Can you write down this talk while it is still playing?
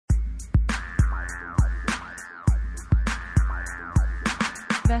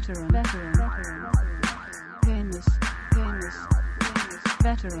Veteran. Gamers.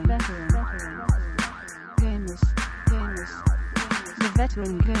 Veteran. Gamers. The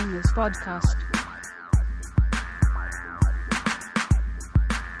Veteran Gamers Podcast.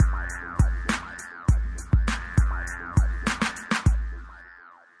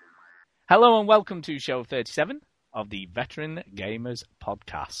 Hello and welcome to show 37 of the Veteran Gamers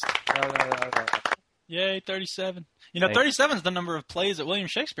Podcast. Yay, 37. You know, 37 is the number of plays that William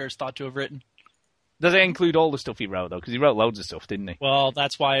Shakespeare is thought to have written. Does it include all the stuff he wrote, though? Because he wrote loads of stuff, didn't he? Well,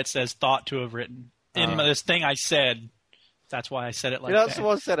 that's why it says thought to have written. In this thing I said, that's why I said it like that.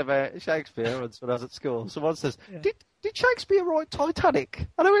 Someone said about Shakespeare once when I was at school. Someone says, did Shakespeare write Titanic?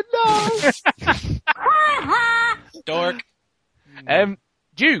 And I went, no! Dork.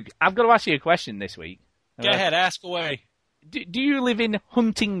 Duke, I've got to ask you a question this week. Go ahead, ask away. Do you live in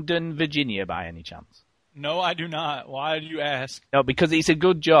Huntington, Virginia, by any chance? No, I do not. Why do you ask? No, because it's a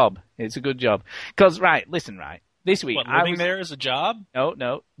good job. It's a good job. Because, listen, this week... What, living there is a job?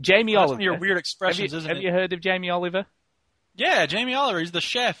 No. Jamie That's Oliver. one of your weird expressions, isn't it? Have you heard of Jamie Oliver? Yeah, Jamie Oliver. He's the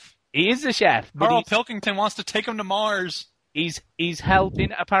chef. He is the chef. Carl Pilkington wants to take him to Mars. He's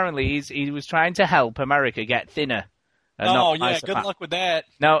helping, apparently, he was trying to help America get thinner. Oh, yeah, good luck with that.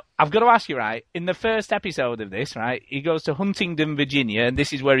 Now, I've got to ask you, in the first episode of this, he goes to Huntington, Virginia, and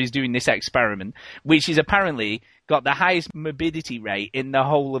this is where he's doing this experiment, which is apparently got the highest morbidity rate in the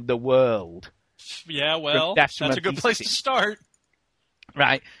whole of the world. Yeah, well, that's a good place to start.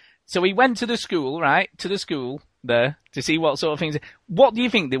 Right. So he went to the school, there, to see what sort of things... What do you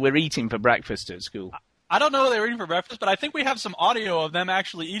think they were eating for breakfast at school? I don't know what they were eating for breakfast, but I think we have some audio of them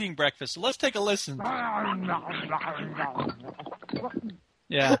actually eating breakfast. So let's take a listen.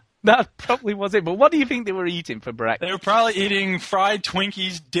 Yeah. That probably was it. But what do you think they were eating for breakfast? They were probably eating fried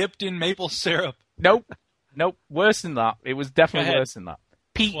Twinkies dipped in maple syrup. Nope. Worse than that. It was definitely worse than that.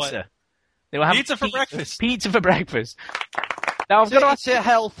 Pizza. What? They were having pizza for breakfast. Pizza for breakfast. Now it's a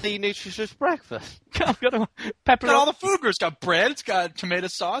healthy, nutritious breakfast. I've got to pepper. It's got all the food groups. It's got bread. It's got tomato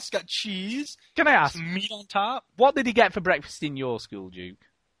sauce. It's got cheese. Can I ask? Some meat on top. What did he get for breakfast in your school, Duke?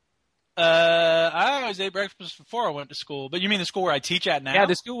 I always ate breakfast before I went to school. But you mean the school where I teach at now? Yeah,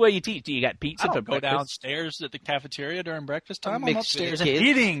 the school where you teach. Do you get pizza for breakfast? I go downstairs at the cafeteria during breakfast time. I'm upstairs and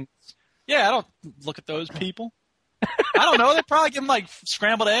eating. Yeah, I don't look at those people. I don't know. They probably give them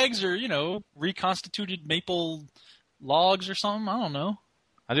scrambled eggs or reconstituted maple logs or something. I don't know.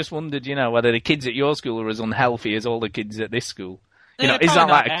 I just wondered, whether the kids at your school are as unhealthy as all the kids at this school. Yeah, is that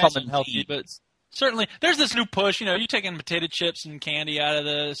like a common healthy? But certainly, there's this new push. You're taking potato chips and candy out of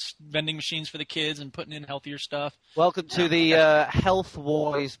the vending machines for the kids and putting in healthier stuff. Welcome to the Health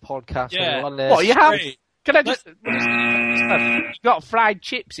Wise podcast. Yeah. What you have? Can I just? You got fried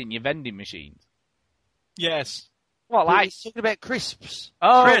chips in your vending machines? Yes. What, he's talking about crisps?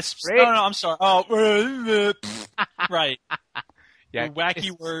 Oh, crisps. No, I'm sorry. Oh, right. Yeah, wacky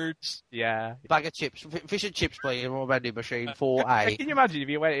crisps. Words. Yeah. Bag of chips. Fish and chips, please, in my vending machine, 4A. Can you imagine if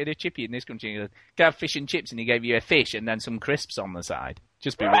you went to a chippy in this country and you could have fish and chips and he gave you a fish and then some crisps on the side?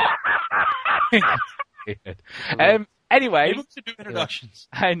 Just be weird. Anyway. Able to do introductions.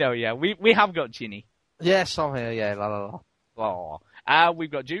 I know, yeah. We have got Ginny. Yes, I'm here, yeah. La, la, la.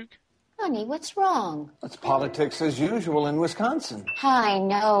 We've got Duke. Honey, what's wrong? It's politics as usual in Wisconsin. I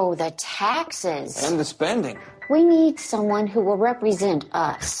know, the taxes. And the spending. We need someone who will represent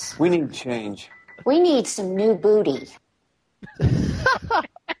us. We need change. We need some new booty.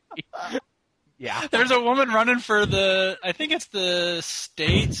 Yeah. There's a woman running for I think it's the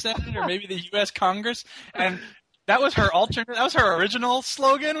state senate or maybe the U.S. Congress, and that was her original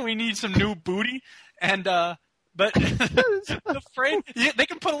slogan. We need some new booty. And, but the phrase, they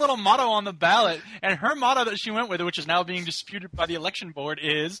can put a little motto on the ballot, and her motto that she went with, which is now being disputed by the election board,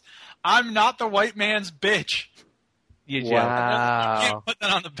 is, "I'm not the white man's bitch." Wow. You can't put that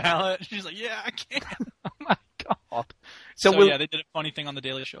on the ballot. She's like, yeah, I can. Oh, my God. So yeah, they did a funny thing on the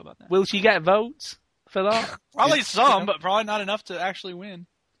Daily Show about that. Will she get votes for that? Probably some, but probably not enough to actually win.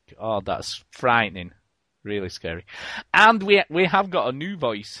 Oh, that's frightening. Really scary. And we have got a new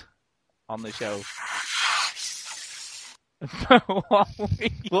voice on the show.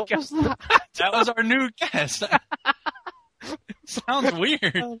 what was that? That was our new guest. Sounds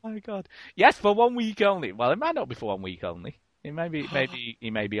weird. Oh my God! Yes, for 1 week only. Well, it might not be for 1 week only. It maybe he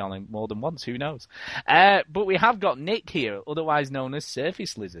may be on more than once. Who knows? But we have got Nick here, otherwise known as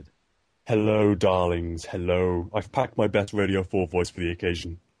Surface Lizard. Hello, darlings. Hello. I've packed my best Radio 4 voice for the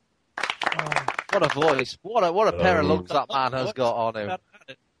occasion. What a voice! What a pair of lungs that man has got on him.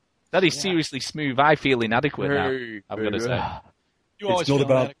 That is seriously smooth. I feel inadequate now. I've got to say.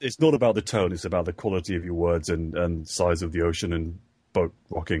 It's not about the tone. It's about the quality of your words and size of the ocean and boat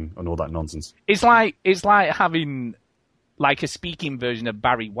rocking and all that nonsense. It's like having like a speaking version of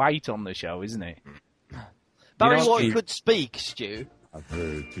Barry White on the show, isn't it? Barry know, White Stu- could speak, Stu. I've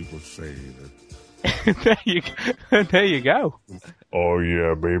heard people say that. There you go. Oh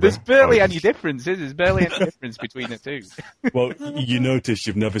yeah, baby. There's barely any difference, is there? There's barely any difference between the two. Well, you notice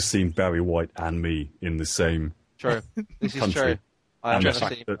you've never seen Barry White and me in the same True. This is country. true. I have And the never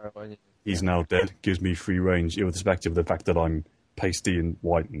fact seen that Barry White. he's now dead gives me free range, irrespective of the fact that I'm pasty and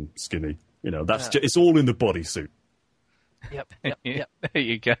white and skinny. You know, that's it's all in the bodysuit. Yep. There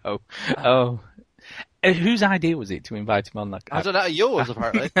you go. Oh. Whose idea was it to invite him on that? I don't know. Yours,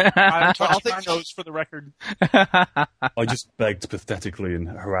 apparently. I'm touching think my so. nose for the record. I just begged pathetically and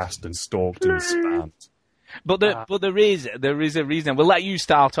harassed and stalked and spammed. But there is a reason. We'll let you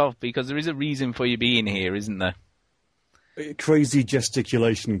start off because there is a reason for you being here, isn't there? Crazy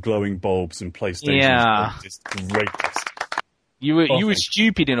gesticulation, glowing bulbs, and PlayStation. Yeah. Just greatness. You were Okay.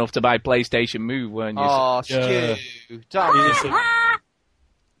 stupid enough to buy PlayStation Move, weren't you? Oh, Yeah. Stu. Don't.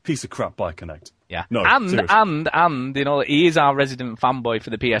 Piece of crap by Connect. Yeah. No, and seriously. and you know he is our resident fanboy for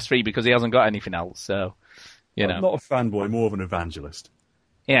the PS3 because he hasn't got anything else. So you know. I'm not a fanboy, more of an evangelist.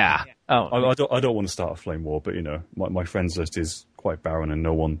 Yeah. Oh. I don't want to start a flame war, but you know, my friends list is quite barren and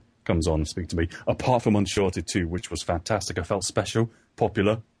no one comes on and speak to me. Apart from Uncharted 2, which was fantastic. I felt special,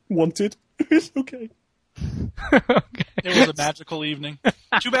 popular, wanted. It's okay. It was a magical evening.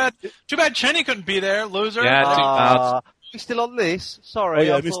 Too bad Chenny couldn't be there, loser. Yeah, too bad. We still on this? Oh Sorry.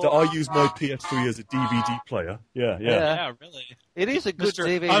 yeah, I Mister, thought- I use my PS3 as a DVD player. Yeah. Yeah, really. It is a good Mr.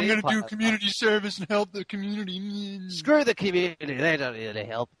 DVD. I'm going to do player. community service and help the community. Screw the community. They don't really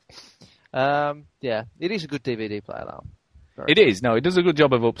help. Yeah, it is a good DVD player, though. It is. No, it does a good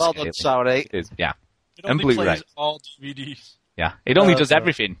job of Well upscaling. done, Sony. It is. Yeah. It And only Blu-ray. plays all DVDs. Yeah. It only Uh, does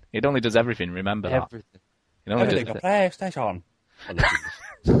everything. It only does everything. Remember that. Everything. It only Everything does got PlayStation.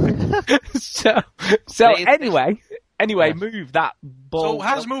 so PlayStation. anyway, move that ball. So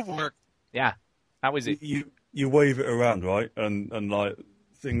how does Move work? Yeah. How is it? You wave it around, right, and like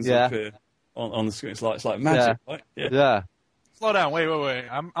things Yeah. appear on the screen. It's like magic, right? Yeah. Yeah. Slow down. Wait.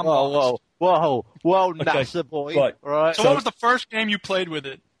 I'm Whoa, lost. whoa, Okay, NASA boy. right. So what was the first game you played with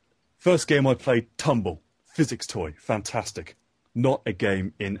it? First game I played, Tumble, physics toy, fantastic. Not a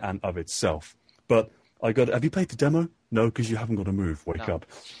game in and of itself, but have you played the demo? No, because you haven't got to move. Wake No. up.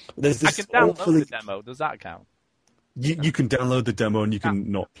 There's I this can download awfully- the demo. Does that count? You can download the demo and you can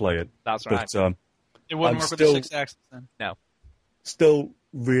not play it. That's right. But It wouldn't I'm work with still- the 6-axis then. No. still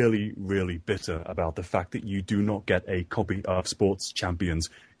really, really bitter about the fact that you do not get a copy of Sports Champions.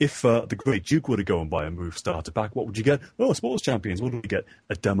 If the great Duke were to go and buy a Move starter pack, what would you get? Oh, Sports Champions. What do we get?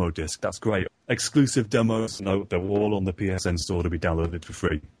 A demo disc. That's great. Exclusive demos. No, they're all on the PSN store to be downloaded for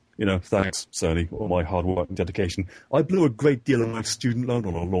free. You know, thanks, Sony, all my hard work and dedication. I blew a great deal of my student loan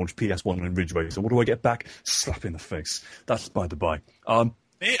on a launch PS1 and Ridge Racer. What do I get back? Slap in the face. That's by the by.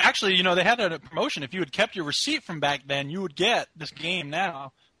 They actually, they had a promotion. If you had kept your receipt from back then, you would get this game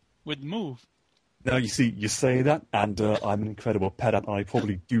now with Move. Now, you see, you say that, and I'm an incredible pedant, and I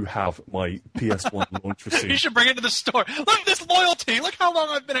probably do have my PS1 launch You receipt. should bring it to the store. Look at this loyalty. Look how long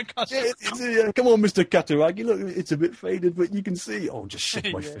I've been a customer. Come on, Mr. Kataragi, look, it's a bit faded, but you can see. Oh, just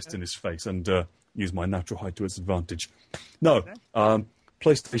shake my Yeah. fist in his face and use my natural height to its advantage. No,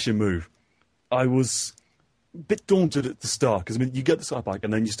 PlayStation Move. I was a bit daunted at the start, because, you get the side bike,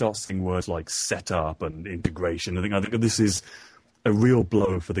 and then you start seeing words like setup and integration. I think this is a real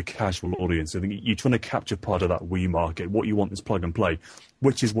blow for the casual audience. I think you're trying to capture part of that Wii market. What you want is plug and play,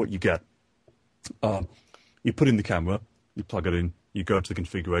 which is what you get. You put in the camera, you plug it in, you go to the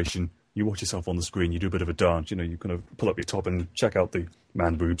configuration, you watch yourself on the screen, you do a bit of a dance, you kind of pull up your top and check out the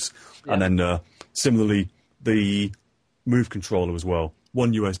man boobs. Yeah. And then similarly, the Move controller as well.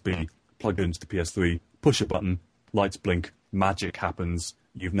 One USB, plug it into the PS3, push a button, lights blink, magic happens,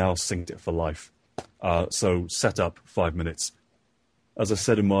 you've now synced it for life. So setup, 5 minutes. As I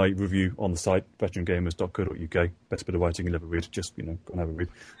said in my review on the site, veterangamers.co.uk, best bit of writing you'll ever read, just, go and have a read.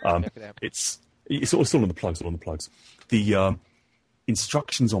 It's still on the plugs, The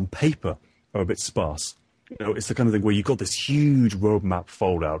instructions on paper are a bit sparse. It's the kind of thing where you've got this huge roadmap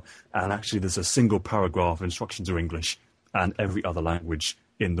fold out, and actually there's a single paragraph, instructions are English, and every other language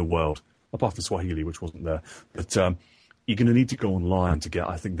in the world, apart from Swahili, which wasn't there. But you're going to need to go online to get,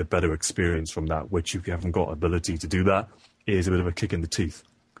 I think, the better experience from that, which if you haven't got ability to do that, is a bit of a kick in the teeth.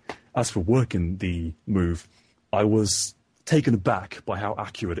 As for working the Move, I was taken aback by how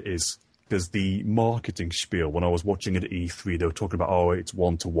accurate it is. Because the marketing spiel, when I was watching it at E3, they were talking about, it's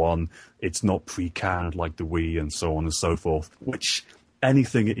one-to-one, it's not pre-canned like the Wii, and so on and so forth. Which,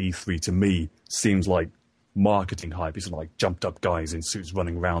 anything at E3 to me seems like marketing hype. It's like jumped up guys in suits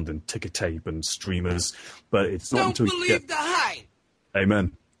running around and ticker tape and streamers. But it's not until you get the hype.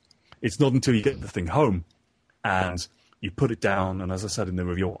 Amen. It's not until you get the thing home and you put it down. And as I said in the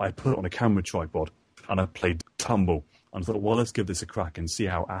review, I put it on a camera tripod and I played tumble. And I thought, well, let's give this a crack and see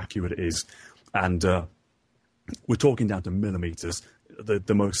how accurate it is. And we're talking down to millimeters.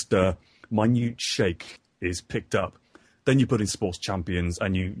 The most minute shake is picked up. Then you put in Sports Champions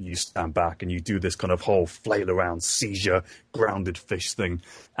and you stand back and you do this kind of whole flail around seizure, grounded fish thing.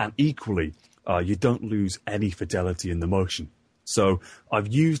 And equally, you don't lose any fidelity in the motion. So I've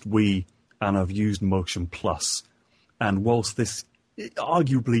used Wii and I've used Motion Plus. And whilst this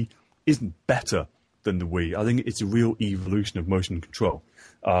arguably isn't better than the Wii, I think it's a real evolution of motion control.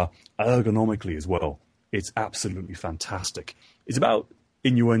 Ergonomically as well, it's absolutely fantastic. It's about,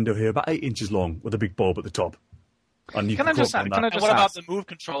 innuendo here, about 8 inches long with a big bulb at the top. And you Can I just what about the Move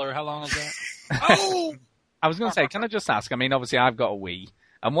controller? How long is that? Oh! I was going to say, can I just ask? I mean, obviously, I've got a Wii,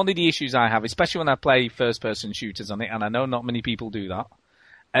 and one of the issues I have, especially when I play first-person shooters on it, and I know not many people do that,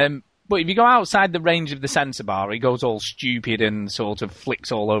 but if you go outside the range of the sensor bar, it goes all stupid and sort of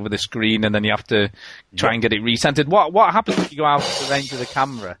flicks all over the screen, and then you have to try and get it recentered. What happens if you go out of the range of the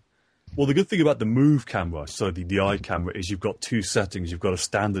camera? Well, the good thing about the Move camera, so the eye camera, is you've got two settings. You've got a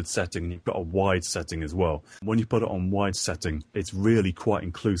standard setting and you've got a wide setting as well. When you put it on wide setting, it's really quite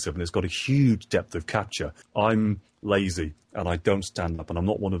inclusive and it's got a huge depth of capture. I'm lazy and I don't stand up, and I'm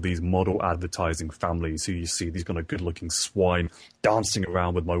not one of these model advertising families who you see these kind of good-looking swine dancing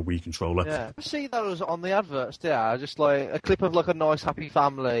around with my Wii controller. Yeah, I see those on the adverts, yeah, just like a clip of like a nice happy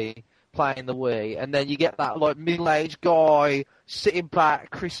family playing the Wii, and then you get that like middle-aged guy sitting back,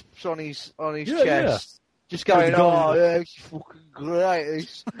 crisps on his chest, just going, "Oh, yeah, it's fucking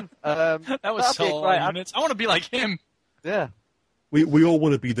great." That was so units. I want to be like him. Yeah. We all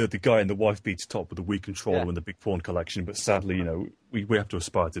want to be the guy in the wife beats top with the Wii controller and the big porn collection, but sadly, you know, we have to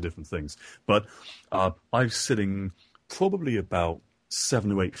aspire to different things. But I'm sitting probably about 7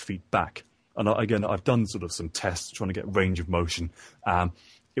 or 8 feet back, and again, I've done sort of some tests trying to get range of motion.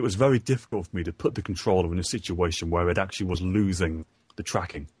 It was very difficult for me to put the controller in a situation where it actually was losing the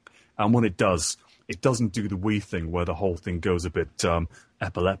tracking. And when it does, it doesn't do the Wii thing where the whole thing goes a bit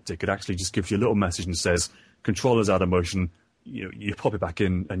epileptic. It actually just gives you a little message and says, controller's out of motion, you pop it back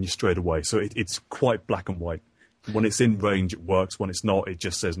in and you're straight away. So it's quite black and white. When it's in range, it works. When it's not, it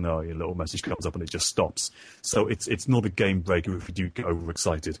just says no. Your little message comes up and it just stops. So it's not a game breaker if you do get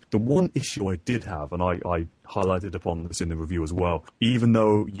overexcited. The one issue I did have, and I highlighted upon this in the review as well, even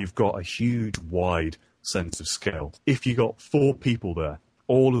though you've got a huge, wide sense of scale, if you got 4 people there,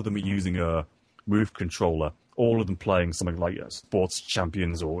 all of them are using a Move controller, all of them playing something like Sports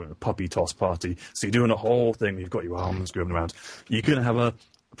Champions or a Puppy Toss Party, so you're doing a whole thing, you've got your arms going around, you're going to have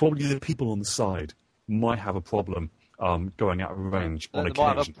probably the people on the side might have a problem going out of range on occasion.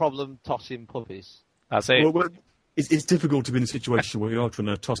 Might have a problem tossing puppies. That's it. Well, it's difficult to be in a situation where you are trying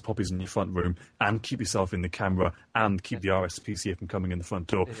to toss puppies in your front room and keep yourself in the camera and keep the RSPCA from coming in the front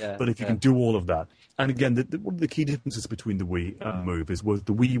door. But if you can do all of that, and again, one of the key differences between the Wii and Move is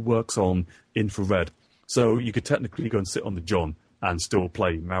the Wii works on infrared. So you could technically go and sit on the John and still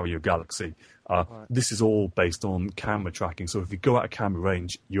play Mario Galaxy. This is all based on camera tracking. So if you go out of camera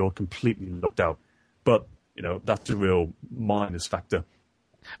range, you're completely locked out. But, that's a real minus factor.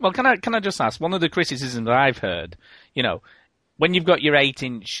 Well, can I just ask, one of the criticisms that I've heard, when you've got your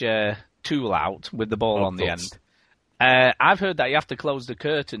 8-inch tool out with the ball on the end, I've heard that you have to close the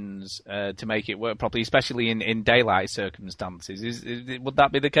curtains to make it work properly, especially in daylight circumstances. Would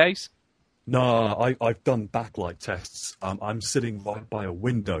that be the case? No, I've done backlight tests. I'm sitting right by a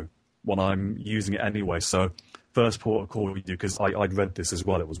window when I'm using it anyway, so first port of call you do, because I'd read this as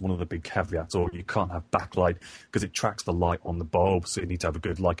well, it was one of the big caveats, or you can't have backlight because it tracks the light on the bulb, so you need to have a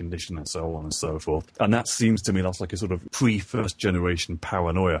good light condition and so on and so forth. And that seems to me that's like a sort of pre-first generation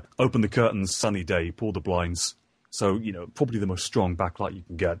paranoia. Open the curtains, sunny day, pull the blinds, so, probably the most strong backlight you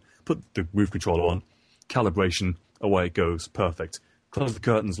can get. Put the Move controller on, calibration, away it goes, perfect. Close the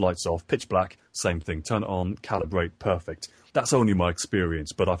curtains, lights off, pitch black, same thing. Turn it on, calibrate, perfect. That's only my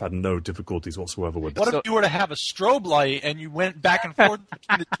experience, but I've had no difficulties whatsoever with it. What if you were to have a strobe light and you went back and forth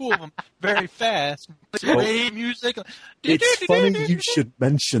between the two of them very fast? Rave music. It's funny you should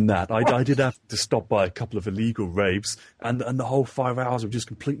mention that. I did have to stop by a couple of illegal raves, and the whole 5 hours were just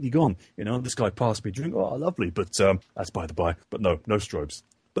completely gone. This guy passed me a drink. Oh, lovely, but that's by the by. But no strobes.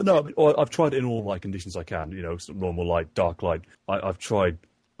 But no, I've tried it in all light conditions I can. Normal light, dark light. I've tried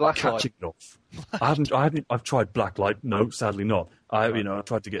catching it off. I've tried Blacklight. No, sadly not. I've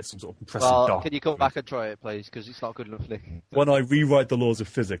tried to get some sort of compressive dark. Can you come back and try it, please? Because it's not good enough, Nick. When I rewrite the laws of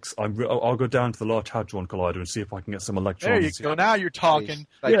physics, I'll go down to the Large Hadron Collider and see if I can get some electrons. There you go. Now you're talking.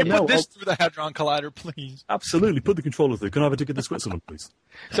 Put this through the Hadron Collider, please. Absolutely. Put the controller through. Can I have a ticket to Switzerland, please?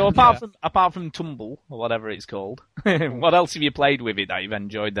 So apart from Tumble, or whatever it's called, what else have you played with it that you've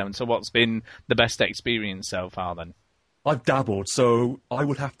enjoyed then? So what's been the best experience so far then? I've dabbled, so I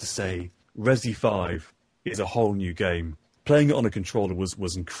would have to say Resi 5 is a whole new game. Playing it on a controller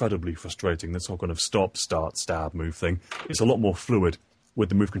was incredibly frustrating. This whole kind of stop, start, stab, move thing. It's a lot more fluid with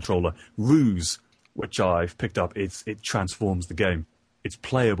the move controller. Ruse, which I've picked up, it transforms the game. It's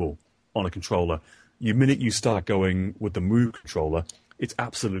playable on a controller. The minute you start going with the move controller, it's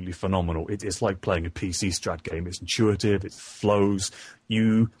absolutely phenomenal. It's like playing a PC strat game. It's intuitive, it flows.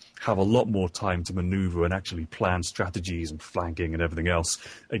 You have a lot more time to maneuver and actually plan strategies and flanking and everything else.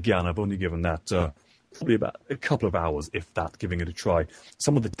 Again, I've only given that probably about a couple of hours, if that, giving it a try.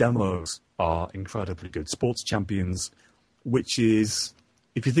 Some of the demos are incredibly good. Sports Champions, which is,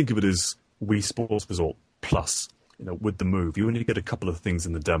 if you think of it as Wii Sports Resort Plus, with the move, you only get a couple of things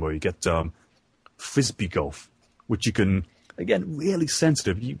in the demo. You get Frisbee Golf, which you can, again, really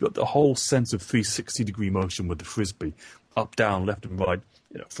sensitive. You've got the whole sense of 360-degree motion with the Frisbee, up, down, left and right,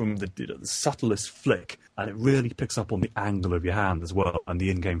 from the subtlest flick, and it really picks up on the angle of your hand as well, and the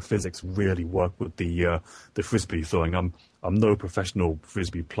in-game physics really work with the Frisbee throwing. I'm no professional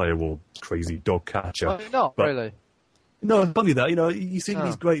Frisbee player or crazy dog catcher. Oh, not really? No, it's funny that, you see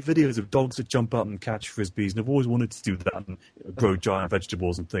these great videos of dogs that jump up and catch Frisbees, and I've always wanted to do that and grow giant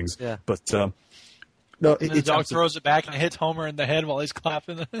vegetables and things. Yeah. But, no, the dog throws it back and hits Homer in the head while he's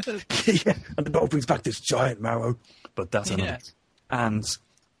clapping. Yeah, and the dog brings back this giant marrow. But that's another. And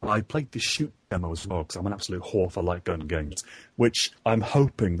I played the shoot demo as well, because I'm an absolute whore for light gun games, which I'm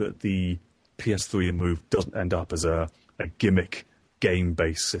hoping that the PS3 and Move doesn't end up as a gimmick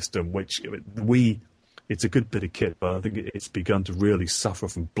game-based system, which it's a good bit of kit, but I think it's begun to really suffer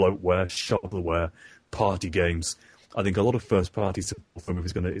from bloatware, shovelware, party games. I think a lot of first-party support for Move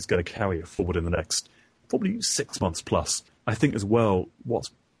is going to carry it forward in the next probably 6 months plus. I think as well,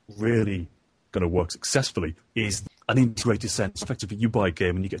 what's really going to work successfully is an integrated sense. Effectively, you buy a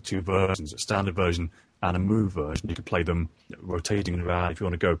game and you get two versions, a standard version and a Move version. You can play them rotating around. If you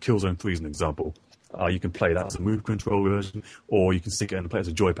want to go, Killzone 3 is an example. You can play that as a Move control version, or you can stick it in and play it as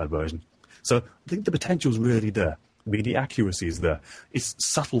a joypad version. So I think the potential is really there. The accuracy is there. It's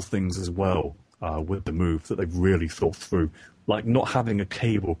subtle things as well with the Move that they've really thought through, like not having a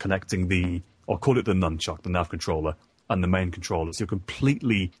cable connecting I'll call it the nunchuck, the nav controller, and the main controller. So you're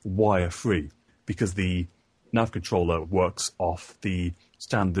completely wire-free, because the nav controller works off the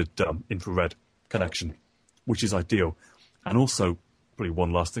standard infrared connection, which is ideal. And also, probably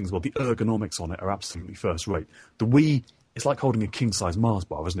one last thing as well, the ergonomics on it are absolutely first-rate. The Wii, it's like holding a king-size Mars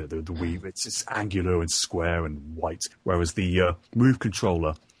bar, isn't it? The Wii, it's angular and square and white, whereas the Move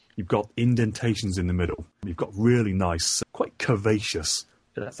controller, you've got indentations in the middle. You've got really nice, quite curvaceous.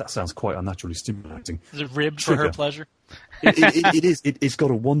 That sounds quite unnaturally stimulating. Is it ribbed for her pleasure? It is. It's got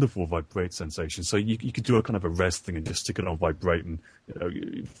a wonderful vibrate sensation. So you could do a kind of a res thing and just stick it on vibrate and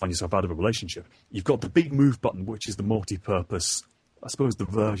you find yourself out of a relationship. You've got the big Move button, which is the multi-purpose, I suppose the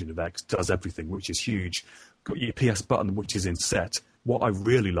version of X does everything, which is huge. Got your PS button, which is in set. What I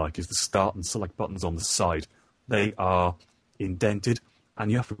really like is the start and select buttons on the side. They are indented, and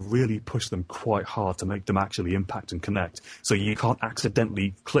you have to really push them quite hard to make them actually impact and connect. So you can't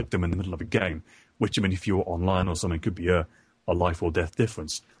accidentally click them in the middle of a game, which, I mean, if you were online or something, could be a life or death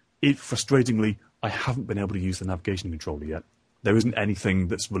difference. Frustratingly, I haven't been able to use the navigation controller yet. There isn't anything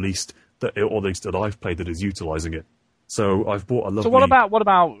that's released, or at least that I've played, that is utilising it. So I've bought a lovely... So what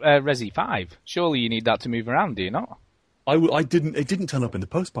about Resi 5? Surely you need that to move around, do you not? I didn't. It didn't turn up in the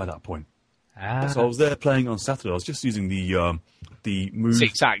post by that point. So I was there playing on Saturday. I was just using the Move...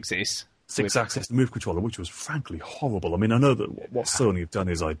 Six-axis. Six-axis Move controller, which was frankly horrible. I mean, I know that what Sony have done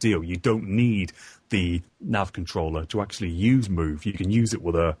is ideal. You don't need the nav controller to actually use Move. You can use it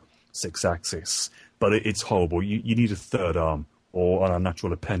with a six-axis, but it's horrible. You need a third arm or an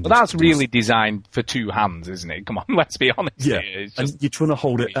unnatural appendage. Well, that's really designed for two hands, isn't it? Come on, let's be honest. Yeah, and you're trying to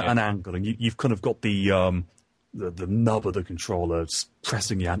hold it at an angle, and you've kind of got the nub of the controller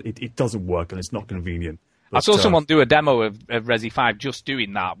pressing your hand. It doesn't work, and it's not convenient. But, I saw someone do a demo of Resi 5 just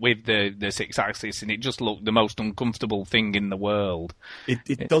doing that with the six-axis, and it just looked the most uncomfortable thing in the world.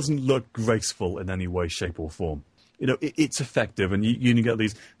 It doesn't look graceful in any way, shape, or form. It's effective, and you get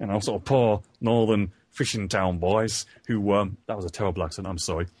these, sort of poor northern fishing town boys who, that was a terrible accent, I'm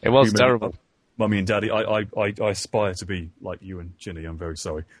sorry. It was terrible. Mummy and Daddy, I aspire to be like you and Ginny. I'm very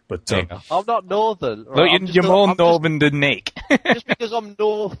sorry, but There you go. I'm not northern. Look, Right? you're more northern than Nick. Just because I'm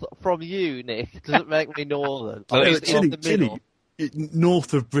north from you, Nick, doesn't make me northern. Well, I'm it's just in the middle.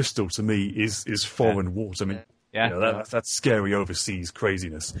 north of Bristol to me is foreign water. I mean, Yeah. you know, that's scary overseas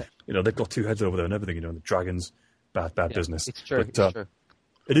craziness. You know, they've got two heads over there and everything. You know, the dragons, bad business. It's true. But, It's true.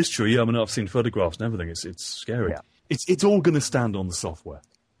 It is true. Yeah, I mean, I've seen photographs and everything. It's scary. Yeah. It's all going to stand on the software.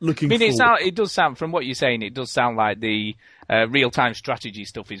 Looking I mean, forward. it does sound, from what you're saying, it does sound like the real-time strategy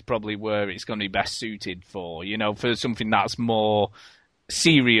stuff is probably where it's going to be best suited for, you know, for something that's more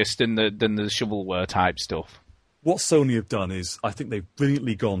serious than the shovelware type stuff. What Sony have done is, I think they've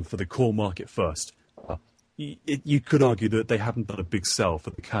brilliantly gone for the core market first. You could argue that they haven't done a big sell for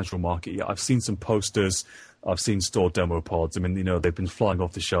the casual market yet. I've seen some posters, I've seen store demo pods. I mean, you know, they've been flying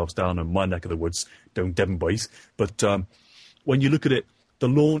off the shelves down in my neck of the woods, down Devon boys. But when you look at it, the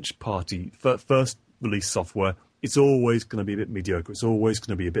launch party, first release software, it's always going to be a bit mediocre. It's always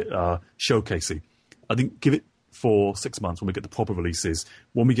going to be a bit showcasey. I think give it for 6 months when we get the proper releases.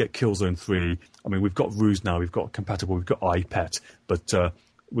 When we get Killzone 3, I mean, we've got Ruse now, we've got Compatible, we've got iPet, but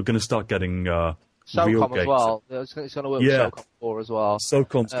we're going to start getting real SOCOM games. as well. It's going to work with SOCOM 4 as well.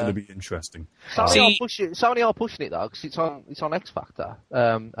 SOCOM's going to be interesting. Sony are pushing it though, because it's on X Factor.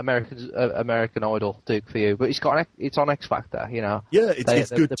 American Idol, Duke for you, but it's on X Factor. You know. Yeah, it's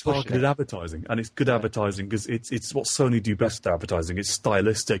good they're pushing targeted it. advertising, and it's good advertising because it's what Sony do best at advertising. It's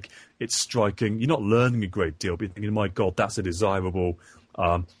stylistic, it's striking. You're not learning a great deal, but you're thinking, my God, that's a desirable,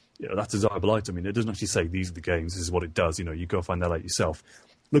 that's a desirable item. I mean, it doesn't actually say these are the games. This is what it does. You know, you go find that out yourself.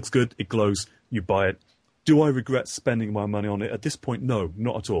 Looks good, it glows, you buy it. Do I regret spending my money on it? At this point, no,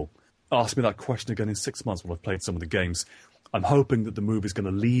 not at all. Ask me that question again in 6 months when I've played some of the games. I'm hoping that the move is going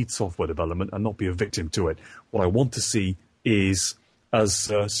to lead software development and not be a victim to it. What I want to see is,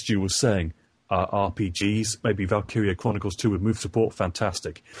 as Stu was saying, RPGs, maybe Valkyria Chronicles 2 with move support,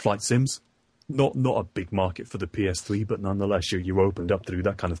 fantastic. Flight sims, not a big market for the PS3, but nonetheless, you're opened up to do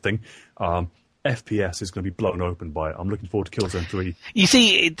that kind of thing. FPS is going to be blown open by it. I'm looking forward to Killzone 3. You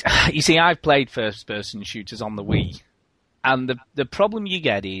see, I've played first-person shooters on the Wii, and the problem you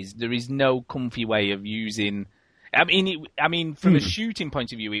get is there is no comfy way of using. I mean, from a shooting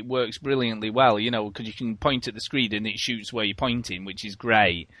point of view, it works brilliantly well, you know, because you can point at the screen and it shoots where you're pointing, which is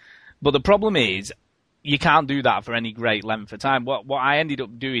great. But the problem is, you can't do that for any great length of time. What I ended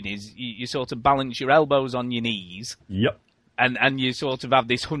up doing is you sort of balance your elbows on your knees. Yep. And you sort of have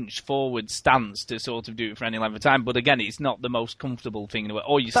this hunched forward stance to sort of do it for any length of time. But again, it's not the most comfortable thing in the world.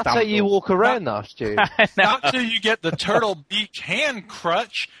 Or you That's how you walk around now, Stu. Not till you get the Turtle Beach hand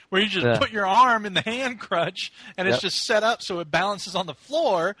crutch, where you just put your arm in the hand crutch, and it's just set up so it balances on the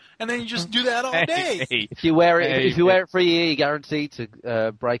floor, and then you just do that all day. If you wear it for a year, you're guaranteed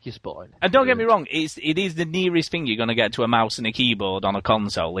to break your spine. And don't get me wrong, it is the nearest thing you're going to get to a mouse and a keyboard on a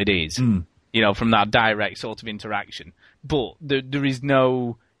console. It is. You know, from that direct sort of interaction. But there is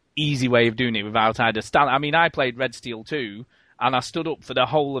no easy way of doing it without either stand. I mean, I played Red Steel 2, and I stood up for the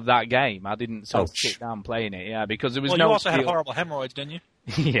whole of that game. I didn't sort of sit down playing it, because there was no. You also had horrible hemorrhoids, didn't you?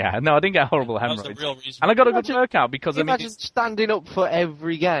 Yeah, no, I didn't get horrible hemorrhoids. That was the real reason. And I got a good workout because imagine standing up for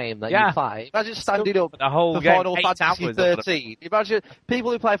every game that you play. Imagine standing up the whole for game, Final Fantasy 13. Imagine people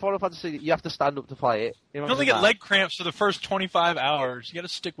who play Final Fantasy, you have to stand up to play it. You only get leg cramps for the first 25 hours. You got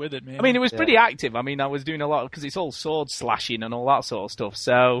to stick with it, man. I mean, it was pretty active. I mean, I was doing a lot because it's all sword slashing and all that sort of stuff.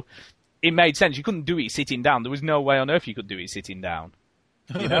 So it made sense. You couldn't do it sitting down. There was no way on earth you could do it sitting down.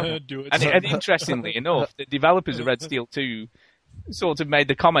 You know? Do it. And interestingly enough, the developers of Red Steel 2 sort of made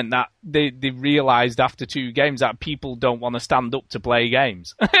the comment that they realised after 2 games that people don't want to stand up to play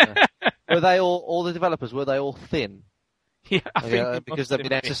games. Were they all the developers, were they all thin? Yeah, I think because they've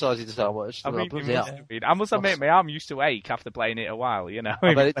been exercising so much. I must admit, my arm used to ache after playing it a while, you know.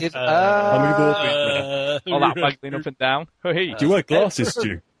 I bet it did. All that waggling up and down. Do you wear glasses,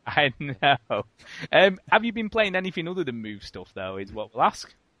 Stu? I know. Have you been playing anything other than Move stuff, though, is what we'll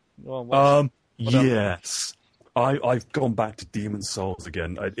ask? Yes. I've gone back to Demon's Souls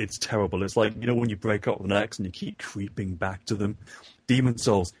again. It's terrible. It's like, you know, when you break up with an ex and you keep creeping back to them. Demon's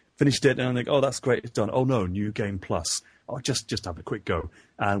Souls. Finished it and I'm like, oh, that's great. It's done. Oh, no, new game plus. Oh, just have a quick go.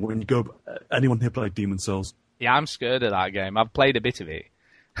 And when you go, anyone here played Demon's Souls? Yeah, I'm scared of that game. I've played a bit of it.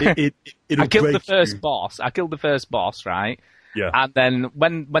 I killed the first boss. I killed the first boss, right? Yeah. And then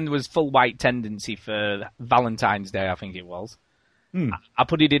when there was full white tendency for Valentine's Day, I think it was, I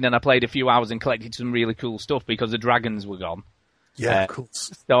put it in and I played a few hours and collected some really cool stuff because the dragons were gone. Yeah, cool.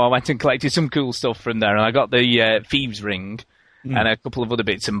 So I went and collected some cool stuff from there, and I got the Thieves' Ring, and a couple of other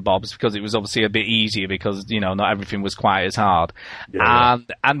bits and bobs because it was obviously a bit easier because, not everything was quite as hard. Yeah,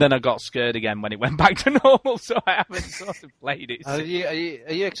 and then I got scared again when it went back to normal, so I haven't sort of played it. Are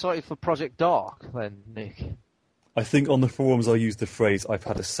you excited for Project Dark then, Nick? I think on the forums I used the phrase "I've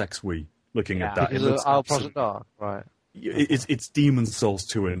had a sex wee" looking at that. It looks Project Dark, right? It's Demon's Souls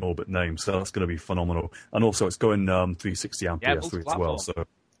 2 in an orbit name, so that's going to be phenomenal. And also, it's going 360 on PS3 as well. So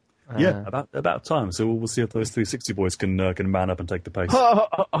about time. So we'll see if those 360 boys can man up and take the pace.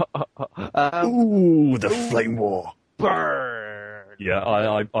 Ooh, the flame war! Burn. Yeah,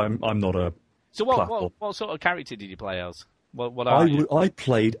 I'm not a. So what sort of character did you play as? What are you? I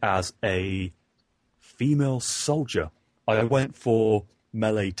played as a female soldier. I went for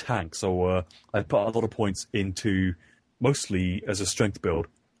melee tank, so I put a lot of points into mostly as a strength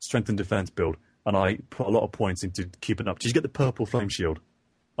and defense build, and I put a lot of points into keeping up. Did you get the purple flame shield?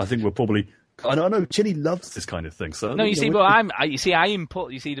 I think we're probably. I know Chinny loves this kind of thing. So no,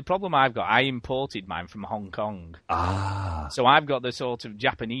 the problem I've got, I imported mine from Hong Kong. So I've got the sort of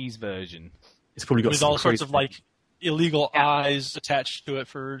Japanese version. It's probably got with all sorts of illegal eyes attached to it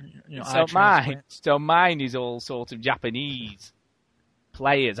for So mine is all sort of Japanese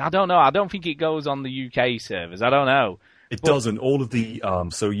players. I don't know. I don't think it goes on the UK servers. I don't know. It doesn't. All of the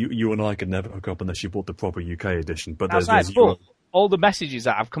so you and I could never hook up unless you bought the proper UK edition. But that's right. But all the messages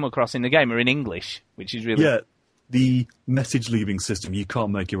that I've come across in the game are in English, which is really the message leaving system. You can't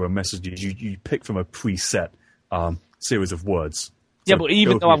make your own messages. You pick from a preset series of words. Yeah, but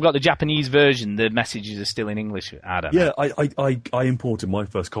even though I've got the Japanese version, the messages are still in English. I don't know. I imported my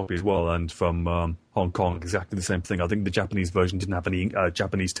first copy as well, and from Hong Kong, exactly the same thing. I think the Japanese version didn't have any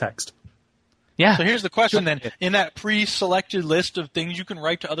Japanese text. Yeah. So here's the question then. In that pre-selected list of things you can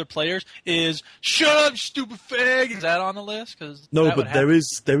write to other players, is "Shut up, stupid fag"? Is that on the list? No, but there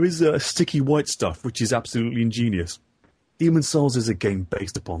is sticky white stuff, which is absolutely ingenious. Demon's Souls is a game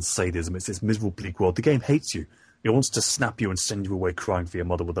based upon sadism. It's this miserable, bleak world. The game hates you. It wants to snap you and send you away crying for your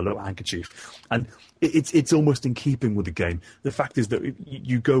mother with a little handkerchief. And it's almost in keeping with the game. The fact is that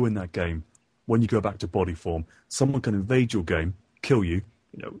you go in that game, when you go back to body form, someone can invade your game, kill you,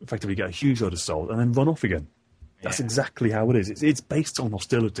 effectively get a huge load of souls, and then run off again. That's exactly how it is. It's based on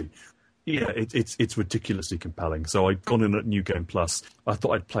hostility. Yeah, it's ridiculously compelling. So I'd gone in at New Game Plus. I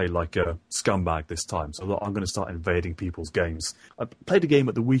thought I'd play like a scumbag this time. So I'm going to start invading people's games. I played a game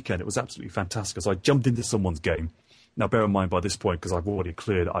at the weekend. It was absolutely fantastic. So I jumped into someone's game. Now, bear in mind by this point, because I've already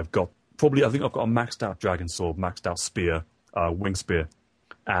cleared, I think I've got a maxed out dragon sword, maxed out spear, wing spear,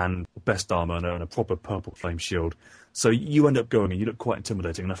 and best armor and a proper purple flame shield. So you end up going and you look quite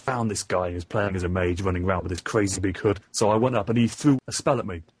intimidating. And I found this guy who's playing as a mage running around with this crazy big hood. So I went up and he threw a spell at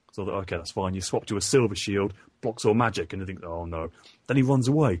me. So I thought, okay, that's fine. You swap to a silver shield, blocks all magic, and you think, oh no. Then he runs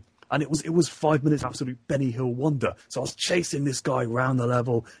away. And it was 5 minutes absolute Benny Hill wonder. So I was chasing this guy around the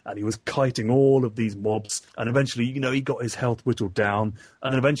level, and he was kiting all of these mobs. And eventually, he got his health whittled down.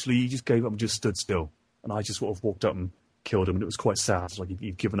 And then eventually he just gave up and just stood still. And I just sort of walked up and killed him, and it was quite sad. It's like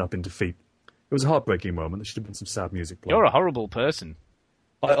he'd given up in defeat. It was a heartbreaking moment. There should have been some sad music playing. You're a horrible person.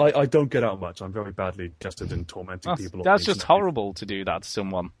 I don't get out much. I'm very badly adjusted in tormenting people. That's just horrible to do that to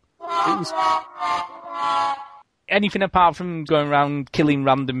someone. Anything apart from going around killing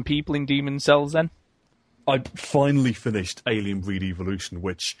random people in Demon's Souls, then? I finally finished Alien Breed Evolution,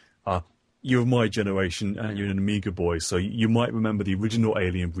 which you're of my generation and you're an Amiga boy, so you might remember the original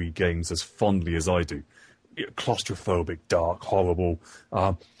Alien Breed games as fondly as I do. Claustrophobic, dark, horrible.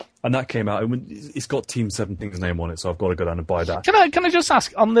 And that came out. It's got Team 17's name on it, so I've got to go down and buy that. Can I just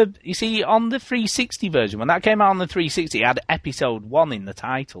ask, on the 360 version, when that came out on the 360, it had Episode 1 in the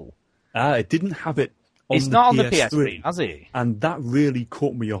title. It didn't have it on It's the not on PS3, the PS3, has it? And that really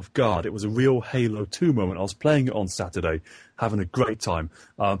caught me off guard. It was a real Halo 2 moment. I was playing it on Saturday, having a great time.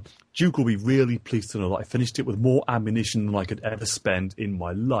 Duke will be really pleased to know that I finished it with more ammunition than I could ever spend in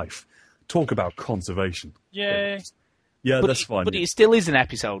my life. Talk about conservation. Yay. Yeah, that's fine. But it still is an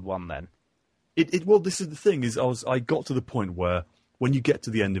Episode 1, then? Well, this is the thing, is I got to the point where when you get to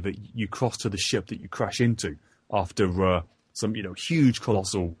the end of it, you cross to the ship that you crash into after some huge,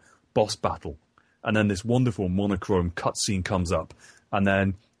 colossal boss battle. And then this wonderful monochrome cutscene comes up. And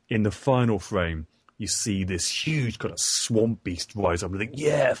then in the final frame, you see this huge kind of swamp beast rise up. And you think,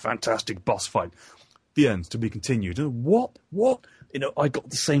 yeah, fantastic boss fight. The end, to be continued. And what? I got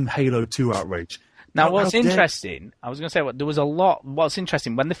the same Halo 2 outrage. Now, what's interesting, I was going to say, there was a lot, what's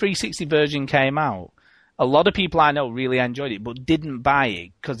interesting, when the 360 version came out, a lot of people I know really enjoyed it, but didn't buy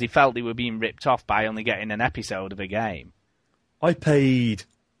it because they felt they were being ripped off by only getting an episode of a game. I paid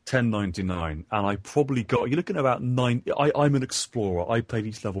 $10.99, and I probably got, you're looking at about 9, I'm an explorer, I played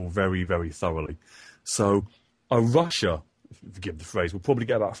each level very, very thoroughly. So, a rusher forgive the phrase, will probably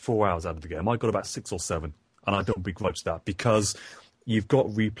get about 4 hours out of the game. I got about 6 or 7, and I don't begrudge that because you've got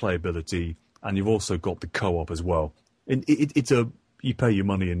replayability and you've also got the co-op as well. And you pay your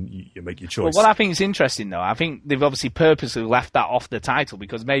money and you make your choice. Well, what I think is interesting, though, I think they've obviously purposely left that off the title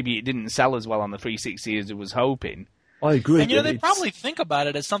because maybe it didn't sell as well on the 360 as it was hoping. I agree. And, they probably think about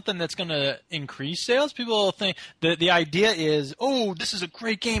it as something that's going to increase sales. People think the idea is, oh, this is a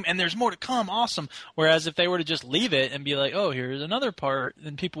great game and there's more to come, awesome. Whereas if they were to just leave it and be like, oh, here's another part,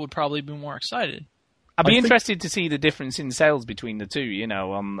 then people would probably be more excited. I'd be interested to see the difference in sales between the two,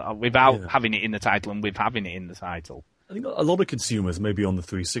 without having it in the title and with having it in the title. I think a lot of consumers, maybe on the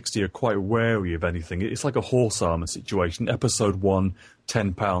 360, are quite wary of anything. It's like a horse armour situation. Episode 1,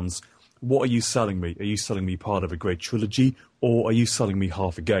 £10. What are you selling me? Are you selling me part of a great trilogy, or are you selling me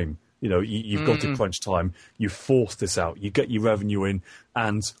half a game? You've got to crunch time. You force this out. You get your revenue in,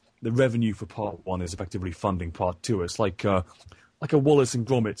 and the revenue for part 1 is effectively funding part 2. It's like a Wallace and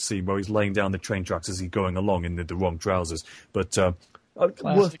Gromit scene where he's laying down the train tracks as he's going along in the wrong trousers. But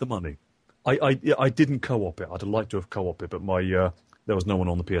worth the money. I didn't co-op it. I'd have liked to have co-op it, but there was no one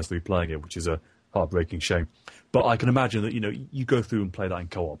on the PS3 playing it, which is a heartbreaking shame. But I can imagine that, you go through and play that in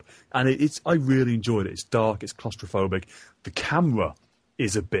co-op. And I really enjoyed it. It's dark, it's claustrophobic. The camera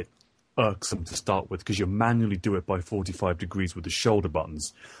is a bit irksome to start with because you manually do it by 45 degrees with the shoulder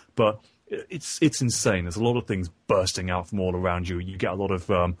buttons. But it's insane. There's a lot of things bursting out from all around you. You get a lot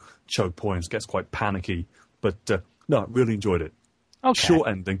of choke points, gets quite panicky. But no, really enjoyed it. Okay. Short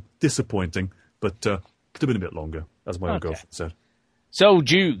ending, disappointing, but could have been a bit longer, as my own girlfriend said. So,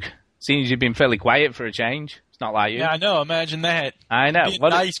 Duke, seeing as you've been fairly quiet for a change, it's not like you. Yeah, I know. Imagine that. I know. Being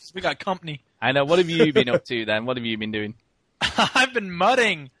nice, 'cause we got company. I know. What have you been up to then? What have you been doing? I've been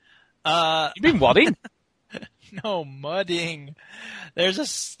mudding. You've been wadding? No, mudding. There's a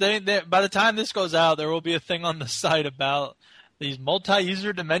thing that by the time this goes out, there will be a thing on the site about these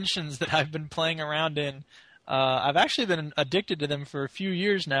multi-user dimensions that I've been playing around in. I've actually been addicted to them for a few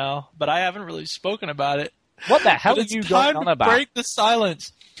years now, but I haven't really spoken about it. What the hell are you going on about? Break the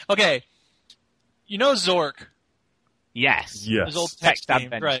silence. Okay, you know Zork? Yes. His old text game,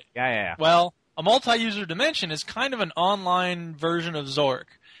 adventure. right? Yeah. Well, a multi-user dimension is kind of an online version of Zork.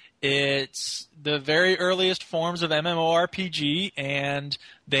 It's the very earliest forms of MMORPG, and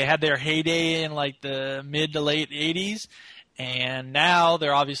they had their heyday in like the mid to late 80s. And now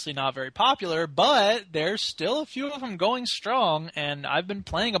they're obviously not very popular, but there's still a few of them going strong, and I've been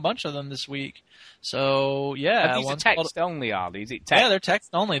playing a bunch of them this week. So yeah, these are text only, are these? Text? Yeah, they're text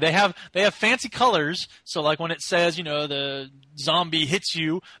only. They have fancy colors. So like when it says, the zombie hits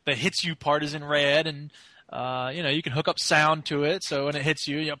you, the hits you part is in red, and you can hook up sound to it. So when it hits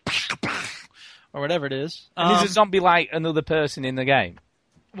you, or whatever it is. And is a zombie like another person in the game?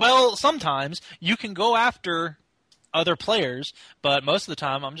 Well, sometimes you can go after other players, but most of the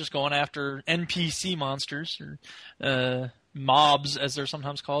time I'm just going after NPC monsters or mobs, as they're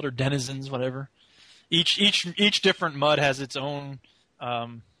sometimes called, or denizens, whatever. Each different mud has its own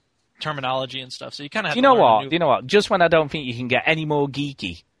terminology and stuff, so you kind of have to learn. You know what? Just when I don't think you can get any more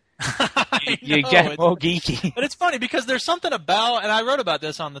geeky, you get more geeky. But it's funny because there's something about, and I wrote about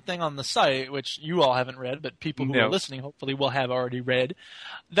this on the thing on the site, which you all haven't read, but people who are listening hopefully will have already read,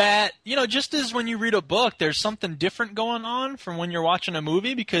 that, just as when you read a book, there's something different going on from when you're watching a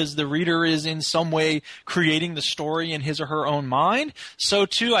movie because the reader is in some way creating the story in his or her own mind. So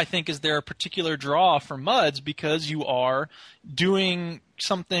too, I think, is there a particular draw for MUDs because you are doing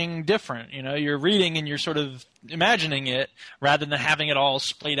something different. You're reading and you're sort of imagining it rather than having it all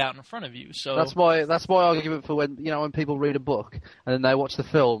splayed out in front of you. So that's my argument for when people read a book and then they watch the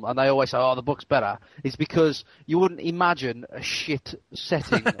film and they always say, "Oh, the book's better." It's because you wouldn't imagine a shit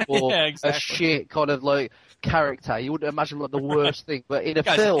setting or a shit kind of like character. You wouldn't imagine like the worst thing. But in a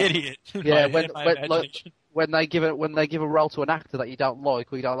film, idiot. when they give a role to an actor that you don't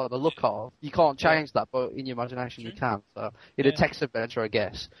like or you don't like the look of, you can't change that, but in your imagination you can. So in a text adventure, I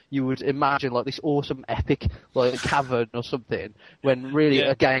guess, you would imagine like this awesome epic like cavern or something, when really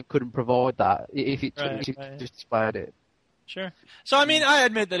a game couldn't provide that if it just displayed it. Sure. So I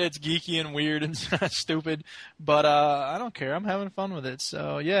admit that it's geeky and weird and stupid, but I don't care. I'm having fun with it.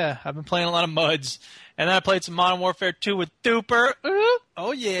 So yeah, I've been playing a lot of MUDs, and then I played some Modern Warfare 2 with Duper.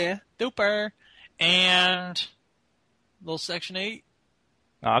 Oh yeah, Duper. And little Section 8.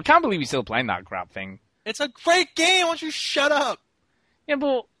 Oh, I can't believe you're still playing that crap thing. It's a great game. Why don't you shut up? Yeah,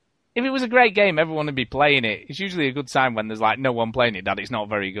 but if it was a great game, everyone would be playing it. It's usually a good sign when there's like no one playing it that it's not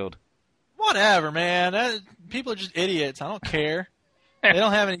very good. Whatever, man. People are just idiots. I don't care. They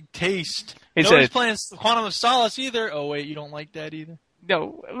don't have any taste. Nobody's playing Quantum of Solace either. Oh, wait, you don't like that either?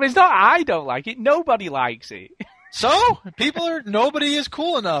 No, it's not I don't like it. Nobody likes it. So nobody is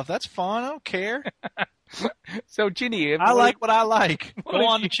cool enough. That's fine. I don't care. So, Chinny, I like what I like. What Go have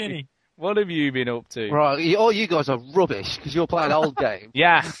on, you- Chinny. what have you been up to? Right, all you guys are rubbish because you're playing old games.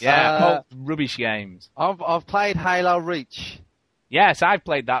 Yeah, Uh, old rubbish games. I've played Halo Reach. Yes, I've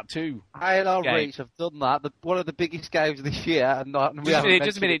played that too. Halo Okay. Reach, I've done that. One of the biggest games this year. And we Just a haven't minute,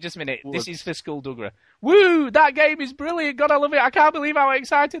 mentioned just a minute. it This once. is for Skullduggerer. Woo! That game is brilliant. God, I love it. I can't believe how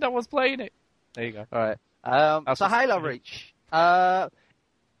excited I was playing it. There you go. All right. That's So what's Halo funny. Reach.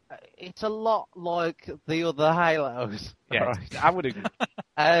 It's a lot like the other Halos. Yeah, right? I would agree.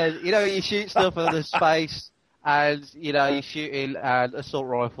 And you shoot stuff in the space, and you're shooting an assault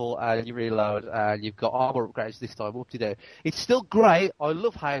rifle, and you reload, and you've got armor upgrades this time. What do you do? It's still great. I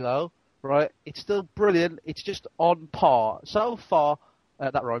love Halo. Right? It's still brilliant. It's just on par so far.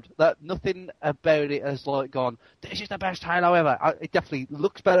 That rhymed. That nothing about it has gone. This is the best Halo ever. It definitely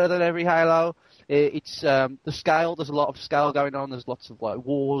looks better than every Halo. It's the scale. There's a lot of scale going on. There's lots of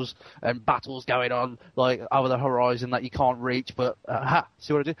wars and battles going on over the horizon that you can't reach. But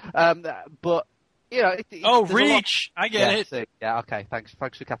see what I did? But there's a lot- Reach. I get it. see. Yeah. Okay. Thanks for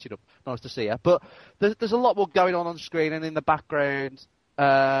catching up. Nice to see you. But there's a lot more going on screen and in the background.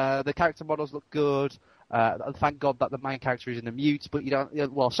 The character models look good. Thank God that the main character is in the mute, but you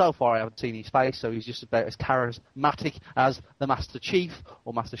don't. Well, so far I haven't seen his face, so he's just about as charismatic as the Master Chief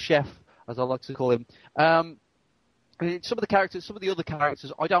or Master Chef, as I like to call him. Some of the other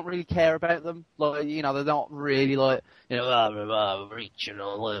characters, I don't really care about them. They're not really reach and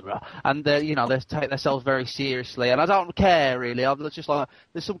all that. And they take themselves very seriously, and I don't care really. I'm just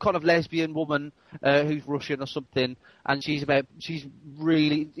there's some kind of lesbian woman who's Russian or something, and she's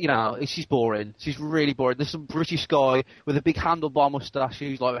really, she's boring. She's really boring. There's some British guy with a big handlebar mustache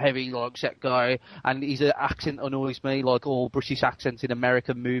who's heavy, set guy, and his accent annoys me, like all British accents in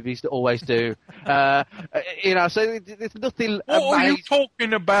American movies that always do. So there's nothing. What are you amazing.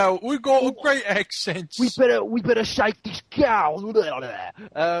 talking about? We got a great accent. We better shake this cow.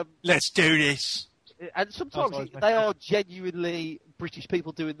 Let's do this. And sometimes always my they are genuinely British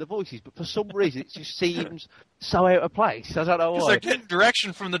people doing the voices, but for some reason it just seems so out of place. I don't know Because why. they're getting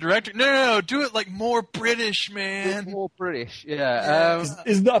direction from the director. No, do it more British, It's man. more British, yeah.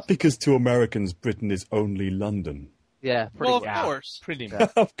 Is that because to Americans Britain is only London? Yeah, pretty Well, much. of course. Pretty much.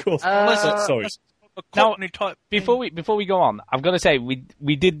 Of course. Sorry. A Now, Cockney type. Before we go on, I've got to say we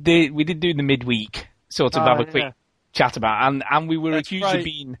did do the midweek sort of Oh, have a quick yeah. chat about, and we were That's accused right. of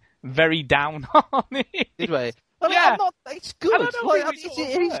being very down on it. Did we? Yeah. It's good. I don't know, we It's sort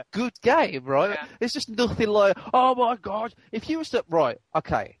of a were. good game, right? Yeah. It's just nothing oh my god. If you was to,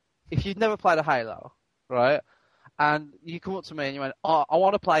 if you'd never played a Halo, right, and you come up to me and you went, I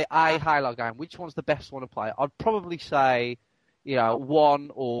want to play a Halo game, which one's the best one to play? I'd probably say,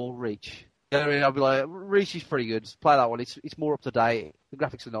 1 or Reach. I'd be like, Reach is pretty good. Play that one. It's more up to date. The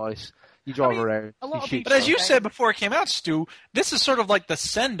graphics are nice. You drive around. a lot you of shoot people- But as you Okay. said before it came out, Stu, this is sort of like the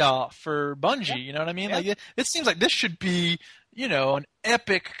send-off for Bungie. You know what I mean? Yeah. It seems like this should be, an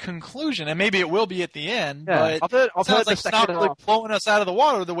epic conclusion, and maybe it will be at the end. Yeah. But I've heard it sounds the like it's second not really half. blowing us out of the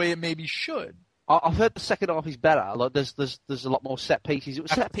water the way it maybe should. I've heard the second half is better. There's a lot more set pieces. It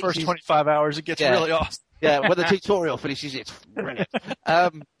was After set the first pieces. 25 hours, it gets Yeah. really awesome. Yeah, when the tutorial finishes, it's brilliant.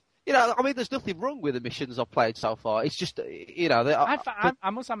 There's nothing wrong with the missions I've played so far. It's just, I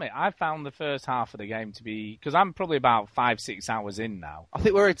must admit, I found the first half of the game to be, because I'm probably about 5-6 hours in now, I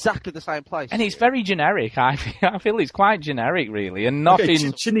think we're exactly the same place. and it's very generic. I feel it's quite generic, really, and nothing.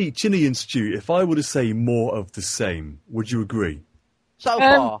 Okay, Chinny and Stu, if I were to say more of the same, would you agree? so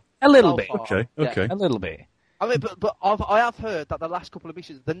far. a little so bit. far, Okay, yeah. okay. A little bit. I mean, but I have heard that the last couple of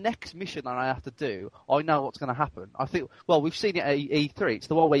missions, the next mission that I have to do, I know what's going to happen. I think, well, we've seen it at E3. It's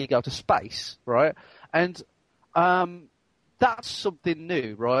the one where you go to space, right? And that's something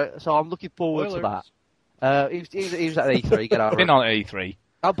new, right? So I'm looking forward to that. He was at E3. Get over Been it. on E3.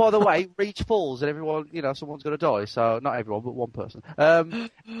 Oh, by the way, Reach falls and everyone, someone's going to die. So not everyone, but one person.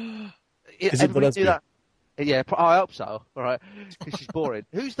 Is it the lesbian? that. Yeah, I hope so. All right, because she's boring.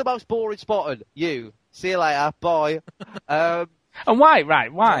 Who's the most boring Spartan? You. See you later. Bye. And why?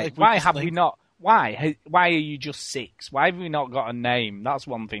 Right? Why? Like, Why we have just we not? Why? Why are you just 6? Why have we not got a name? That's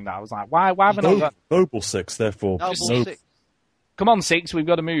one thing that I was like, why have we not got? Noble 6, therefore. Noble no- 6. Come on, 6, we've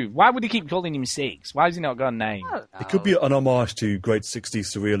got to move. Why would he keep calling him 6? Why has he not got a name? It could be an homage to great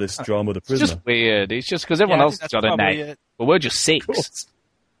 60s surrealist drama The It's Prisoner. just weird. It's just because everyone Yeah, I else think has got that's a probably name. it. But we're just 6. Of course.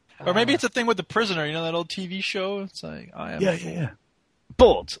 Or maybe it's a thing with The Prisoner, that old TV show? It's like, I am. Yeah.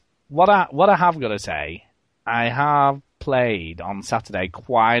 But what I have got to say, I have played on Saturday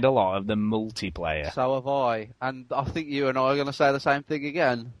quite a lot of the multiplayer. So have I, and I think you and I are going to say the same thing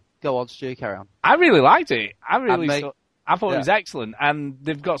again. Go on, Stu, carry on. I really liked it. I thought it Yeah. was excellent, and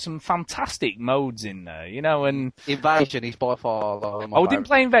they've got some fantastic modes in there, you know. And Invasion is by far one of my we didn't favourites.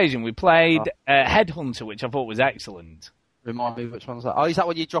 play Invasion. We played Headhunter, which I thought was excellent. Remind me which one's that? Oh, is that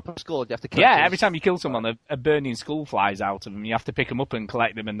when you drop a skull? You have to collect Yeah, them? every time you kill someone, a burning skull flies out of them. You have to pick them up and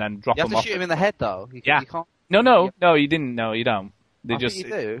collect them, and then drop You have them to off. shoot him in the head, though. You Yeah. can't. No, you didn't. No, you don't. They I just think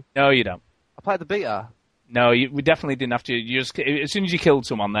you do. No, you don't. I played the beta. No, we definitely didn't have to. You just as soon as you killed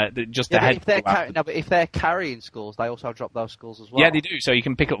someone, just the Yeah, head. but if they're flew out. but if they're carrying skulls, they also drop those skulls as well. Yeah, they do. So you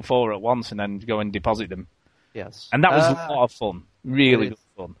can pick up 4 at once and then go and deposit them. Yes. And that was a lot of fun. Really it good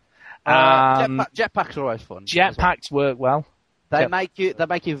fun. Jetpacks are always fun. as well. Jetpacks work well. They make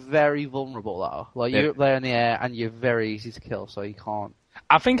you very vulnerable though. Like you're up there in the air and you're very easy to kill, so you can't.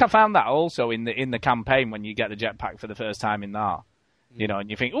 I think I found that also in the campaign when you get the jetpack for the first time in that. You know, and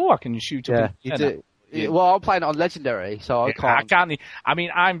you think, oh, I can shoot up. You in do. Yeah. Well, I'm playing it on Legendary, so I can't. I mean,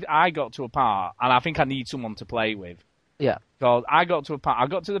 I got to a part, and I think I need someone to play with. Yeah. So I got to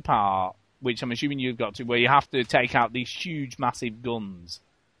the part, which I'm assuming you've got to, where you have to take out these huge, massive guns.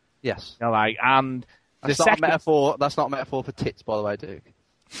 Yes. You know, and That's not a metaphor. That's not a metaphor for tits, by the way, Duke.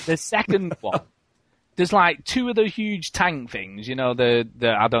 The second one, there's like 2 of the huge tank things. You know, the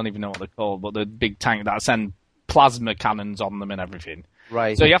I don't even know what they're called, but the big tank that send plasma cannons on them and everything.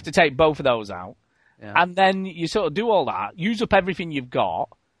 Right. So you have to take both of those out. Yeah. And then you sort of do all that, use up everything you've got,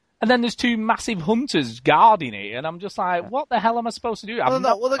 and then there's 2 massive hunters guarding it, and I'm just like, what the hell am I supposed to do? What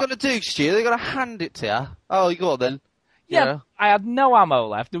they're going to do, Stu? They're going to hand it to you. Oh, you go on then. Yeah, I had no ammo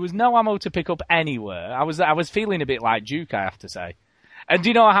left. There was no ammo to pick up anywhere. I was feeling a bit like Duke, I have to say. And do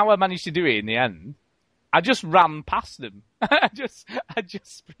you know how I managed to do it in the end? I just ran past them. I just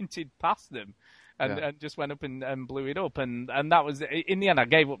sprinted past them. And just went up and blew it up, and that was in the end. I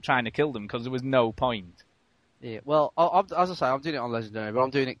gave up trying to kill them because there was no point. Yeah, well, as I say, I'm doing it on Legendary, but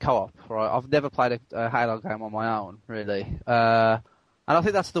I'm doing it co-op. Right, I've never played a Halo game on my own, really, and I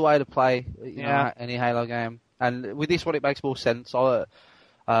think that's the way to play any Halo game. And with this one, it makes more sense. Because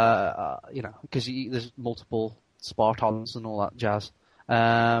there's multiple Spartans and all that jazz.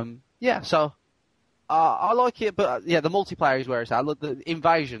 So I like it, but the multiplayer is where it's at. I love the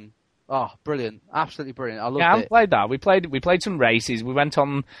Invasion. Oh, brilliant! Absolutely brilliant. I loved it. I haven't played that. We played some races. We went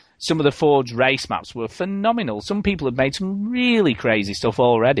on some of the Forge race maps. Were phenomenal. Some people have made some really crazy stuff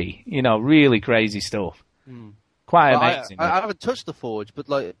already. You know, really crazy stuff. Quite amazing. I haven't touched the Forge, but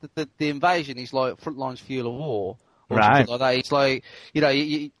like the Invasion is like Frontline's Fuel of War, or right? Something like that. It's like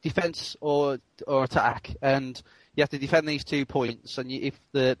you defense or attack, and you have to defend these 2 points. And if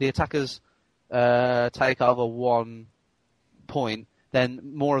the attackers take over 1 point, then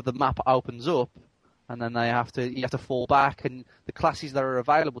more of the map opens up, and then you have to fall back, and the classes that are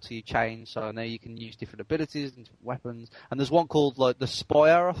available to you change. So now you can use different abilities and weapons. And there's one called like the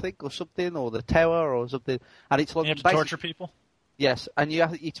Spire, I think, or something, or the Tower, or something. And it's like You have to torture people. Yes, and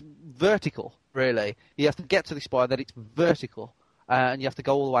it's vertical, really. You have to get to the Spire, then it's vertical, and you have to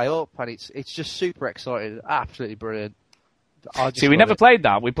go all the way up, and it's just super exciting, absolutely brilliant. See, we never played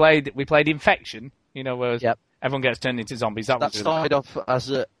that. We played Infection. You know, where Yep. everyone gets turned into zombies. That started off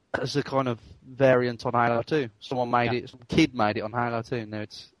as a kind of variant on Halo 2. Someone made it, some kid made it on Halo 2, and now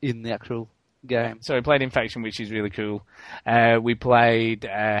it's in the actual game. So we played Infection, which is really cool. We played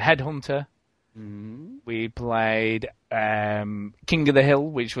Headhunter. We played King of the Hill,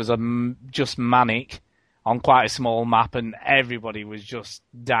 which was just manic on quite a small map, and everybody was just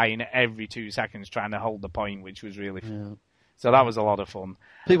dying every 2 seconds trying to hold the point, which was really fun. So that was a lot of fun.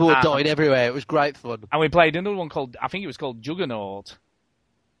 People were dying everywhere. It was great fun. And we played another one I think it was called Juggernaut.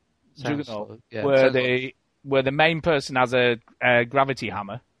 Where the main person has a gravity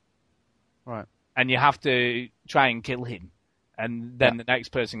hammer. Right. And you have to try and kill him. And then the next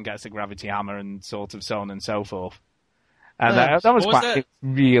person gets a gravity hammer and sort of so on and so forth. And that was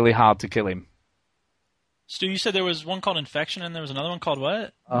really hard to kill him. Stu, you said there was one called Infection and there was another one called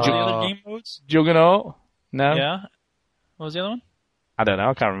what? What are the other game modes? Juggernaut? No? Yeah. What was the other one? I don't know.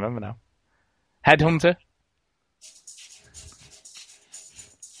 I can't remember now. Headhunter?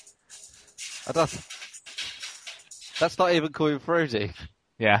 That's not even coming through, Zeke.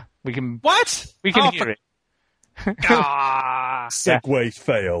 Yeah. We can hear it. Segway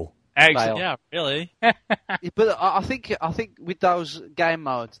fail. Excellent. Yeah, really. But I think with those game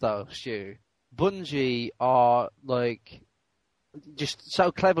modes, though, Stu, Bungie are like just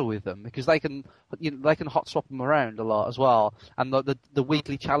so clever with them because they can hot swap them around a lot as well, and the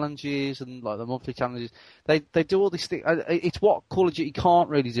weekly challenges and like the monthly challenges, they do all these things. It's what Call of Duty can't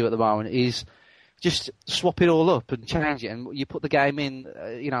really do at the moment is just swap it all up and change it, and you put the game in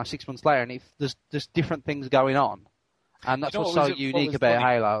 6 months later, and if there's different things going on, And that's You know what's what so was- what unique was about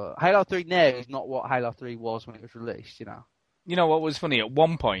funny? Halo. Halo 3 now is not what Halo 3 was when it was released, you know. You know what was funny? At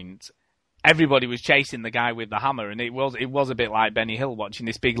one point, everybody was chasing the guy with the hammer, and it was a bit like Benny Hill watching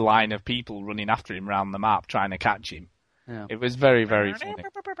this big line of people running after him around the map trying to catch him. Yeah. It was very, very funny.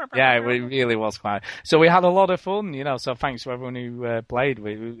 Yeah, it really was quite. So we had a lot of fun, you know. So thanks to everyone who played.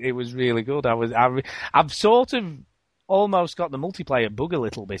 It was really good. I've sort of almost got the multiplayer bug a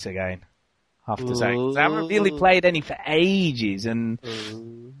little bit again. I have to say, 'cause I haven't really played any for ages, and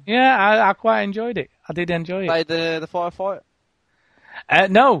yeah, I quite enjoyed it. I did enjoy it. Played the firefight.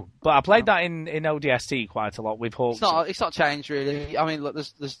 No, but I played that in ODST quite a lot with Hawks. It's not changed really. I mean, look,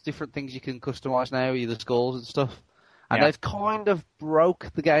 there's different things you can customize now, either skulls and stuff, and Yeah. they've kind of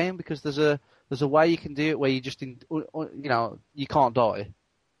broke the game because there's a way you can do it where you just you can't die.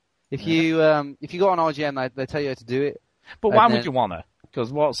 If you go on IGN, they tell you how to do it. But why and would then- you wanna?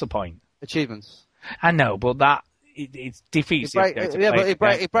 Because what's the point? Achievements. I know, but that it defeats the object of playing the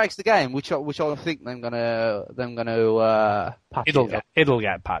game. It breaks the game, which I think they're gonna patch it up. It'll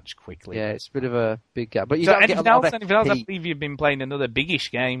get patched quickly. Yeah, it's a bit of a big gap. But you So don't get a lot of anything else? I XP. believe you've been playing another biggish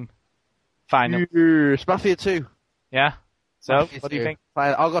game. Final. Yes, Mafia 2. Yeah. So, Mafia what do you 2. think?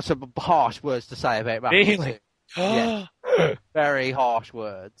 I've got some harsh words to say about Mafia Really? 2. Yeah. Very harsh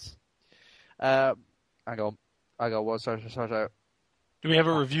words. Hang on. Sorry. Do we have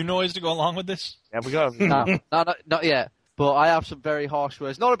a review noise to go along with this? Yeah, we got. No, not yet. But I have some very harsh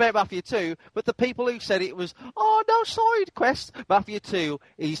words. Not about Mafia 2, but the people who said it was, no side quest. Mafia 2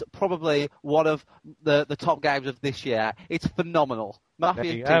 is probably one of the top games of this year. It's phenomenal.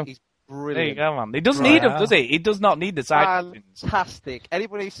 Mafia 2 is brilliant. There you go, man. It doesn't need them, does it? It does not need the side missions. Fantastic.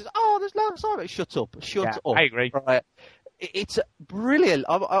 Anybody who says, there's no side missions, shut up. Shut up. I agree. Right. It's brilliant.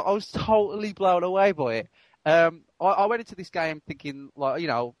 I was totally blown away by it. I went into this game thinking,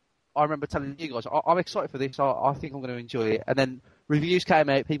 I remember telling you guys, I'm excited for this. I think I'm going to enjoy it. And then reviews came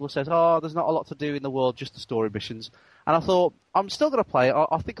out. People said, there's not a lot to do in the world, just the story missions. And I thought, I'm still going to play it.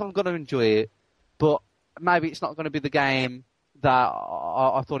 I think I'm going to enjoy it. But maybe it's not going to be the game that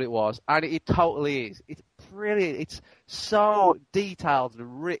I thought it was. And it totally is. It's brilliant. It's so detailed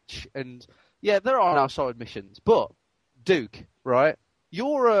and rich. And yeah, there are no side missions. But Duke, right?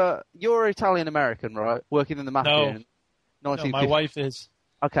 You're Italian American, right? Working in the mafia in No, 1950. my wife is.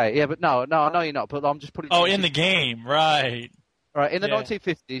 Okay, yeah, but no, I know you're not. But I'm just putting. Oh, in the game, right? Right, in the Yeah.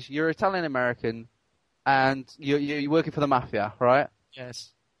 1950s, you're Italian American, and you're working for the mafia, right?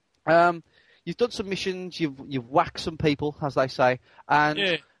 Yes. You've done some missions. You've whacked some people, as they say, and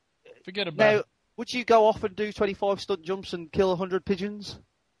Yeah. Forget about now it. would you go off and do 25 stunt jumps and kill 100 pigeons?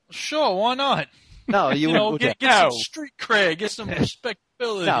 Sure, why not? No, you wouldn't. Would you? Get some street cred, get some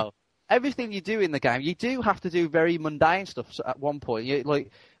respectability. No. Everything you do in the game, you do have to do very mundane stuff at one point.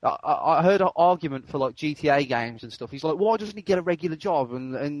 I heard an argument for GTA games and stuff. He's like, why doesn't he get a regular job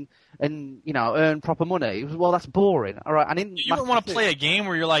and earn proper money? Well, that's boring. All right, and You wouldn't want to play a game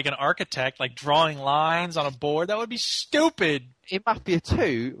where you're like an architect, like drawing lines on a board. That would be stupid. In Mafia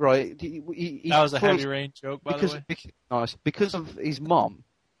 2, right? That was a heavy rain joke, by the way. Because of his mom,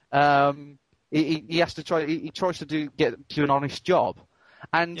 he has to try. He tries to get an honest job.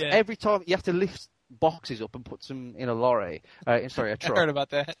 And every time you have to lift boxes up and put them in a lorry, a truck. I heard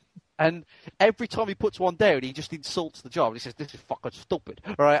about that. And every time he puts one down, he just insults the job. And he says, "This is fucking stupid."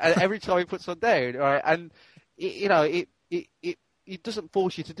 All right. And every time he puts one down, all right, and it doesn't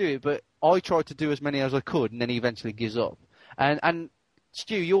force you to do it. But I tried to do as many as I could, and then he eventually gives up. And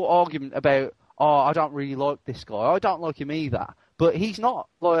Stu, your argument about I don't really like this guy. I don't like him either. But he's not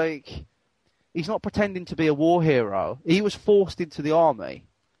pretending to be a war hero. He was forced into the army.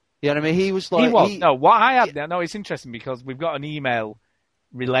 You know what I mean? He was like... It's interesting because we've got an email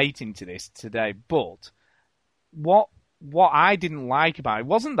relating to this today, but what I didn't like about it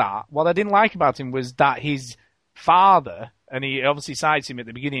wasn't that. What I didn't like about him was that his father, and he obviously cites him at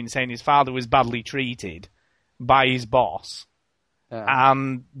the beginning saying his father was badly treated by his boss. Yeah.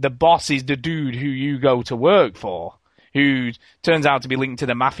 And the boss is the dude who you go to work for, who turns out to be linked to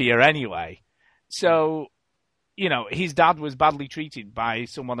the mafia anyway. So, his dad was badly treated by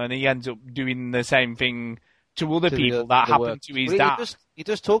someone, and he ends up doing the same thing to other people that happened to his dad. He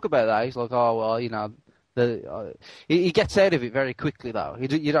does talk about that. He's like, he gets out of it very quickly, though.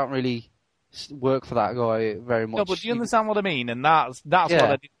 You don't really work for that guy very much. No, but do you understand what I mean? And that's what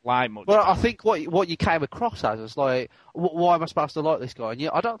I didn't like much. Well, I think what you came across as is like, why am I supposed to like this guy? And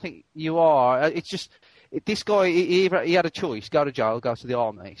I don't think you are. It's just... This guy, he had a choice: go to jail, go to the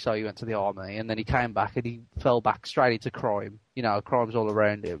army. So he went to the army, and then he came back, and he fell back straight into crime. Crime's all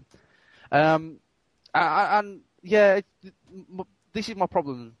around him. this is my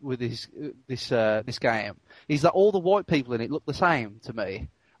problem with this game, is that all the white people in it look the same to me,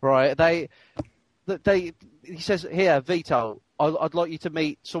 right? He says here, Vito, I'd like you to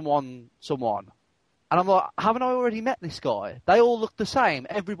meet someone, and I'm like, haven't I already met this guy? They all look the same.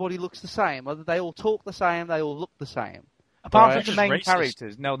 Everybody looks the same. They all talk the same. They all look the same. Apart right? from the main racist.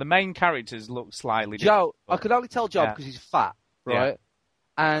 characters, no, the main characters look slightly Joe, different. I could only tell Joe Yeah. because he's fat, right?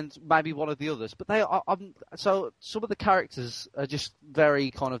 And maybe one of the others, but so some of the characters are just very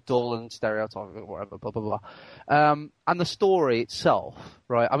kind of dull and stereotypical, or whatever, blah blah blah. And the story itself,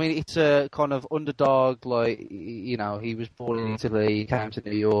 right? I mean, it's a kind of underdog, like he was born in Italy, he came to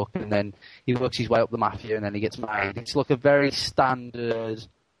New York, and then he works his way up the mafia, and then he gets married. It's like a very standard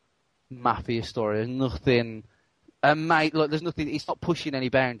mafia story. There's nothing, there's nothing. It's not pushing any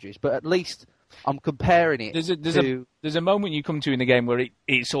boundaries, but at least I'm comparing it. There's a moment you come to in the game where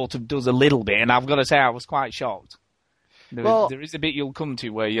it sort of does a little bit, and I've got to say I was quite shocked. There is a bit you'll come to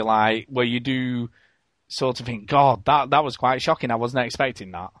where you do sort of think, God, that was quite shocking. I wasn't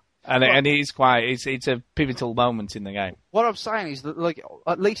expecting that, and it is quite. It's a pivotal moment in the game. What I'm saying is that, like,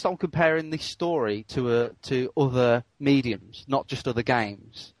 at least I'm comparing this story to other mediums, not just other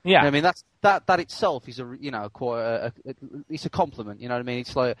games. Yeah, you know what I mean, that itself is it's a compliment. You know what I mean?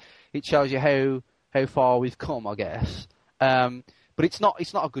 It's like it shows you how far we've come, I guess. But it's not a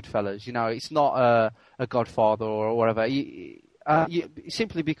Goodfellas. You know, it's not a Godfather or whatever.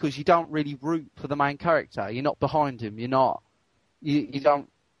 Simply because you don't really root for the main character. You're not behind him. You don't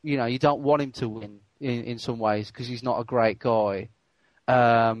want him to win in some ways because he's not a great guy.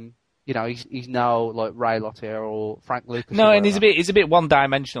 He's no like Ray Lottier or Frank Lucas. No, and he's a bit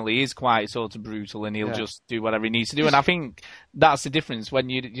one-dimensional. He is quite sort of brutal, and he'll just do whatever he needs to do. And I think that's the difference when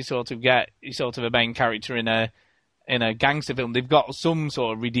you sort of get a main character in a gangster film. They've got some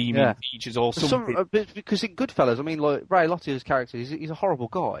sort of redeeming features or something. Because in Goodfellas, I mean, like Ray Lottier's character, he's a horrible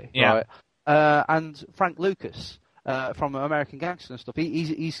guy, yeah. right? And Frank Lucas from American Gangster and stuff,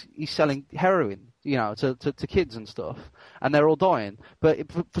 he's selling heroin, to kids and stuff, and they're all dying.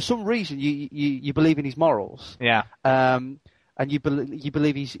 But for some reason, you believe in his morals. Yeah. And you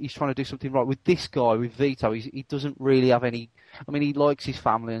believe he's trying to do something right. With this guy, with Vito, he doesn't really have any. I mean, he likes his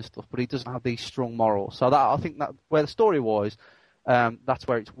family and stuff, but he doesn't have these strong morals. So I think that where the story was, that's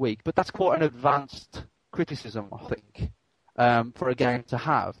where it's weak. But that's quite an advanced criticism, I think, for a game to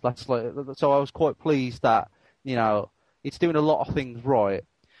have. So I was quite pleased that it's doing a lot of things right.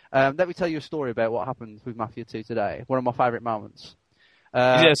 Let me tell you a story about what happened with Mafia 2 today. One of my favourite moments.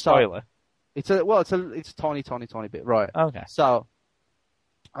 Is it a spoiler? It's a tiny bit, right? Okay. So,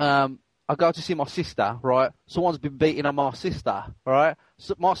 I go to see my sister, right? Someone's been beating on my sister, right?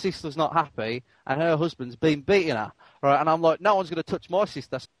 So my sister's not happy, and her husband's been beating her, right? And I'm like, no one's going to touch my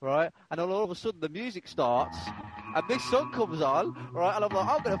sister, right? And then all of a sudden the music starts, and this song comes on, right? And I'm like,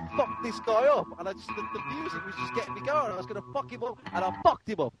 I'm going to fuck this guy up. And the music was just getting me going. I was going to fuck him up, and I fucked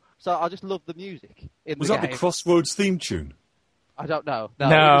him up. So I just love the music in Was the that game. the Crossroads theme tune? I don't know.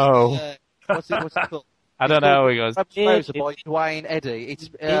 No. What's it called? I don't know. He goes. Exposure by Dwayne Eddy. It's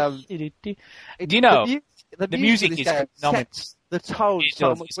Do you know the music in this is game phenomenal. sets the tone It so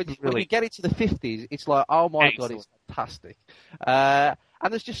does, much. it's When you brilliant. get into the 50s, it's like, oh my Excellent. god, it's fantastic.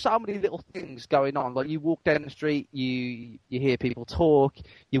 And there's just so many little things going on. Like you walk down the street, you hear people talk.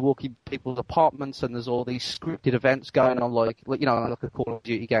 You walk in people's apartments, and there's all these scripted events going on, like a Call of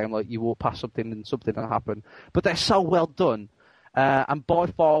Duty game. Like you walk past something and something will happen. But they're so well done. And by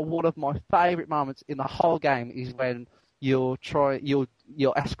far, one of my favourite moments in the whole game is when you're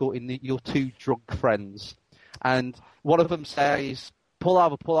escorting your two drunk friends, and one of them says, "Pull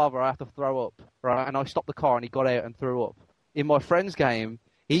over, I have to throw up." Right, and I stopped the car, and he got out and threw up. In my friend's game,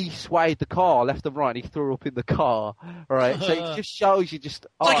 he swayed the car left and right, and he threw up in the car. Right, so it just shows you just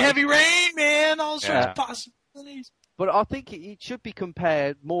It's like heavy rain, man. All sorts of possibilities. But I think it should be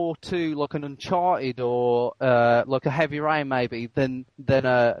compared more to like an Uncharted or like a Heavy Rain maybe than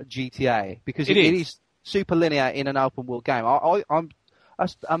a GTA, because it is super linear in an open world game. I'm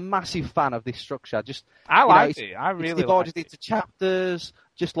a massive fan of this structure. I liked it. I really it's divided liked it. into chapters,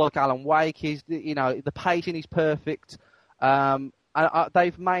 just like Alan Wake is. The pacing is perfect. And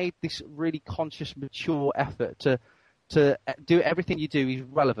they've made this really conscious, mature effort to do everything you do is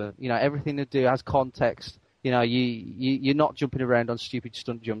relevant. Everything you do has context. You're not jumping around on stupid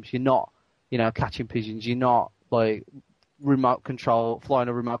stunt jumps. You're not, catching pigeons. You're not like flying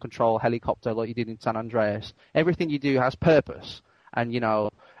a remote control helicopter like you did in San Andreas. Everything you do has purpose, and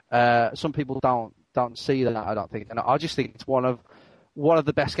some people don't see that. I don't think, and I just think it's one of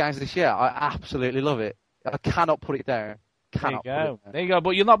the best games this year. I absolutely love it. I cannot put it down. There you go.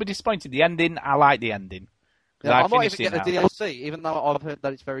 But you'll not be disappointed. The ending, I like the ending. Yeah, I might finished even it get the now. DLC, even though I've heard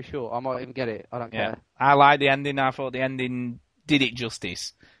that it's very short. I might even get it. I don't Yeah, care. I like the ending. I thought the ending did it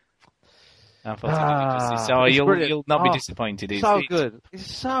justice. I thought it did it justice. So It's brilliant. you'll not be Oh, disappointed. So good.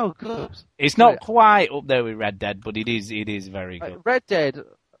 It's so good. It's not quite up there with Red Dead, but it is very good. Red Dead,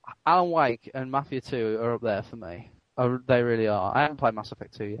 Alan Wake, and Mafia 2 are up there for me. They really are. I haven't played Mass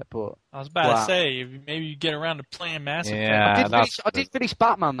Effect 2 yet, but I was about to say, maybe you get around to playing Mass Effect. Yeah, I did finish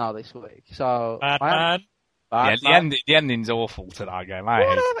Batman though this week, so Batman. Yeah, the ending's awful to that game. I hate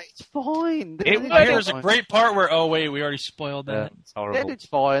Whatever, it's fine. There's a great part where, oh wait, we already spoiled that. It's horrible. It's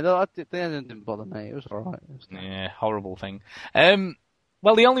fine. The ending didn't bother me. It was alright. Yeah, horrible thing.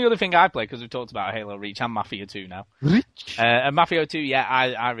 Well, the only other thing I played, because we've talked about Halo Reach and Mafia 2 now. And Mafia 2, yeah,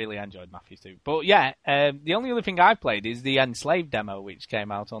 I really enjoyed Mafia 2. But yeah, the only other thing I played is the Enslaved demo, which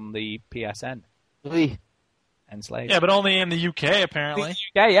came out on the PSN. Enslaved. Yeah, but only in the UK, apparently.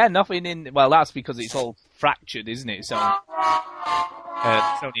 Yeah, nothing in... Well, that's because it's all fractured, isn't it? So,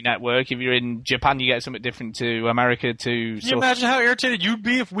 Sony Network. If you're in Japan, you get something different to America to... Can you imagine how irritated you'd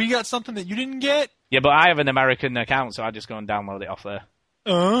be if we got something that you didn't get? Yeah, but I have an American account, so I just go and download it off there.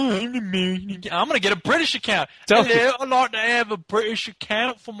 I'm going to get a British account. Hello, I'd like to have a British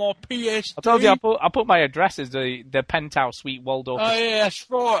account for my PS3. I told you I put my address as the Penthouse Suite Waldorf. Oh, yeah, that's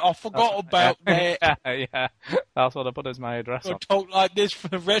right. I forgot about that. Yeah. That's what I put as my address I'll on. talk like this for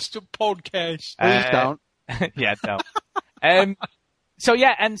the rest of the podcast. Please don't. Yeah, don't. So,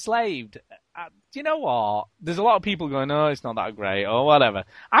 yeah, Enslaved. Do you know what? There's a lot of people going, oh, it's not that great, or whatever.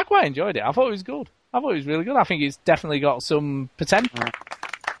 I quite enjoyed it. I thought it was good. I thought it was really good. I think it's definitely got some potential.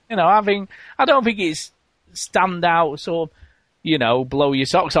 You know, I don't think it's standout, sort of, blow your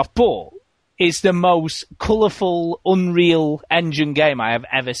socks off, but it's the most colourful Unreal Engine game I have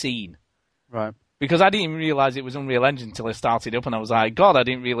ever seen. Right. Because I didn't even realise it was Unreal Engine until I started up, and I was like, God, I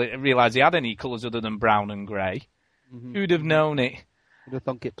didn't really realise it had any colours other than brown and grey. Mm-hmm. Who'd have known it? Who'd have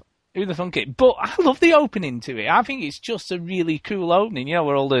thunk it? Who the funk it? But I love the opening to it. I think it's just a really cool opening.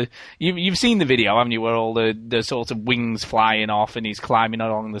 Where all the you've seen the video, haven't you? Where all the sort of wings flying off and he's climbing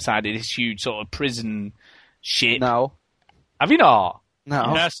along the side of this huge sort of prison ship. No, have you not?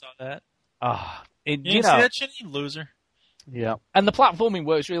 No, yeah, I saw that. Oh, you didn't see that shit, you loser. Yeah, and the platforming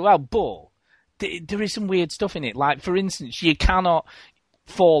works really well, but there is some weird stuff in it. Like for instance, you cannot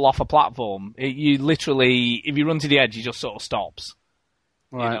fall off a platform. You literally, if you run to the edge, it just sort of stops.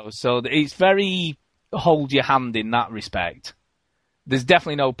 Right. So it's very hold your hand in that respect. There's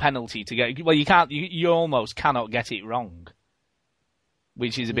definitely no penalty to get. Well, you can't. You almost cannot get it wrong,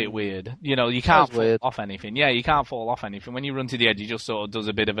 which is a bit weird. You can't fall off anything. Yeah, you can't fall off anything. When you run to the edge, you just sort of does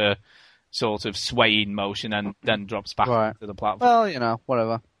a bit of a sort of swaying motion and then drops back to the platform. Well,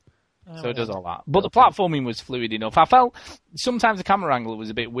 whatever. So it does all that. But the platforming was fluid enough. I felt sometimes the camera angle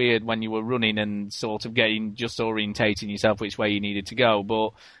was a bit weird when you were running and sort of just orientating yourself which way you needed to go. But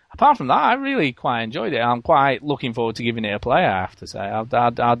apart from that, I really quite enjoyed it. I'm quite looking forward to giving it a play, I have to say.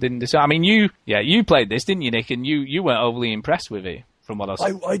 I didn't decide. I mean, you played this, didn't you, Nick? And you weren't overly impressed with it, from what I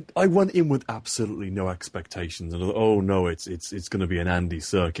saw. I went in with absolutely no expectations. And I thought, oh, no, it's going to be an Andy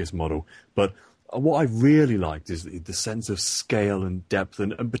Serkis model. But what I really liked is the sense of scale and depth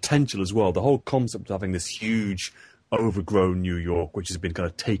and potential as well. The whole concept of having this huge, overgrown New York, which has been kind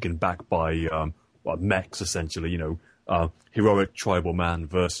of taken back by mechs, essentially, heroic tribal man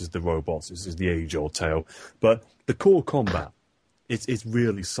versus the robots. This is the age-old tale. But the core combat, it's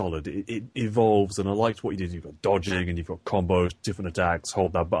really solid. It evolves, and I liked what you did. You've got dodging, and you've got combos, different attacks,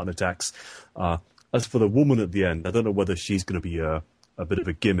 hold that button attacks. As for the woman at the end, I don't know whether she's going to be a bit of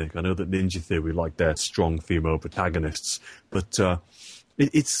a gimmick. I know that Ninja Theory like their strong female protagonists, but I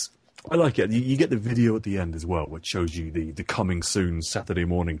like it. You get the video at the end as well, which shows you the coming soon Saturday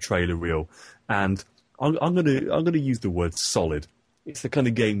morning trailer reel, and I'm gonna use the word solid. It's the kind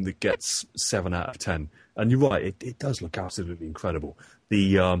of game that gets 7 out of 10, and you're right. It does look absolutely incredible.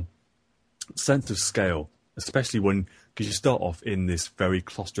 The sense of scale, especially because you start off in this very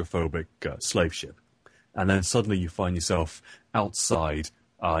claustrophobic slave ship. And then suddenly you find yourself outside,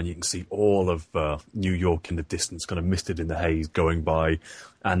 and you can see all of New York in the distance, kind of misted in the haze going by.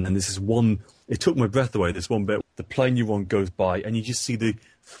 And then this is it took my breath away, this one bit. The plane you're on goes by, and you just see the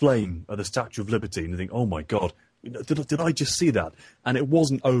flame of the Statue of Liberty, and you think, oh my God, did I just see that? And it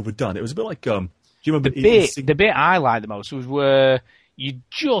wasn't overdone. It was a bit like, do you remember... The bit I liked the most was where you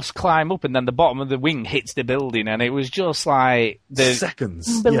just climb up, and then the bottom of the wing hits the building, and it was just like...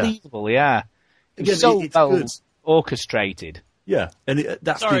 Seconds. Unbelievable, yeah. Again, so it's well good. Orchestrated. Yeah, and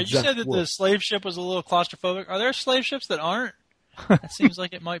that's Sorry, the you exact said that word. the slave ship was a little claustrophobic. Are there slave ships that aren't? That seems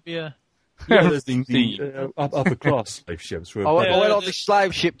like it might be a... Yeah, there's the upper class slave ships. I went on this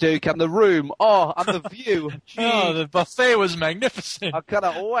slave ship, Duke, and the room. Oh, and the view. Oh, the buffet was magnificent. I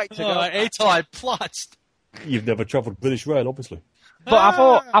cannot wait to go. I ate till I plotzed. You've never travelled British Rail, obviously. But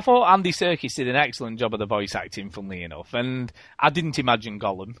I thought Andy Serkis did an excellent job of the voice acting, funnily enough, and I didn't imagine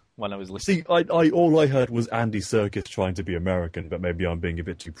Gollum when I was listening. See, all I heard was Andy Serkis trying to be American, but maybe I'm being a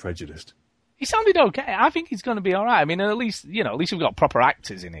bit too prejudiced. He sounded okay. I think he's going to be all right. I mean, at least we've got proper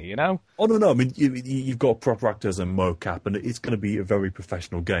actors in it, you know? Oh, no. I mean, you've got proper actors and mocap, and it's going to be a very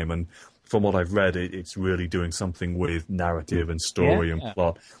professional game. And from what I've read, it's really doing something with narrative and story and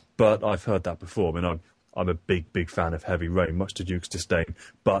plot. But I've heard that before. I mean, I'm a big fan of Heavy Rain, much to Duke's disdain.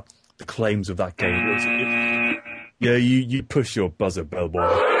 But the claims of that game... Yeah, you push your buzzer, bellboy.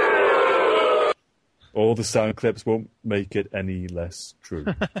 All the sound clips won't make it any less true.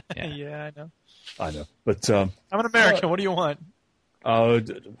 Yeah, I know. But I'm an American. What do you want?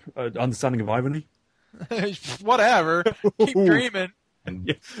 Understanding of irony? Whatever. Keep dreaming.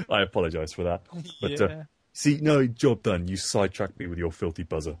 Yeah, I apologise for that. But see, no, job done. You sidetracked me with your filthy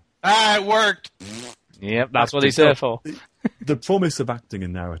buzzer. It worked. Yep, that's what he's there for. The promise of acting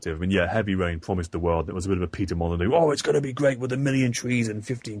and narrative. I mean, Heavy Rain promised the world. It was a bit of a Peter Molyneux. Oh, it's going to be great with 1 million trees and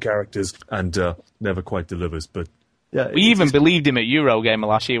 15 characters, and never quite delivers. But yeah, we even believed him at Eurogamer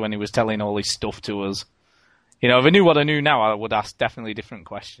last year when he was telling all his stuff to us. You know, if I knew what I knew now, I would ask definitely different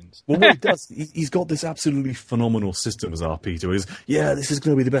questions. Well, what he does, he's got this absolutely phenomenal system as RP to his. Yeah, this is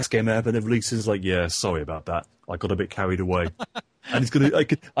going to be the best game ever. And the release is like, yeah, sorry about that. I got a bit carried away. And he's going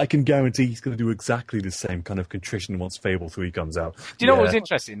to. I can guarantee he's going to do exactly the same kind of contrition once Fable 3 comes out. Do you know what was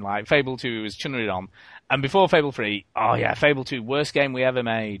interesting? Like Fable 2 was churning it on, and before Fable 3, Fable 2, worst game we ever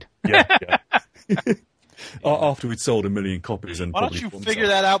made. Yeah. After we'd sold 1 million copies, and why don't you figure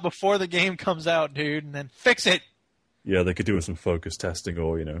that out before the game comes out, dude, and then fix it? Yeah, they could do some focus testing,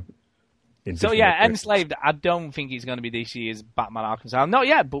 or So Enslaved, I don't think he's going to be this year's Batman Arkham Asylum. Not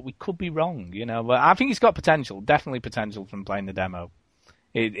yet, but we could be wrong, But I think he's got potential, definitely potential from playing the demo.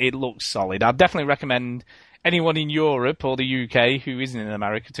 It looks solid. I'd definitely recommend anyone in Europe or the UK who isn't in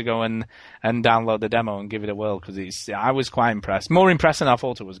America to go and download the demo and give it a whirl, because I was quite impressed. More impressed than I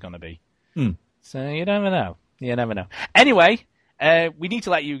thought it was going to be. So you never know. Anyway, we need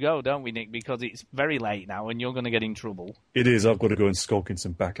to let you go, don't we, Nick? Because it's very late now and you're going to get in trouble. It is. I've got to go and skulk in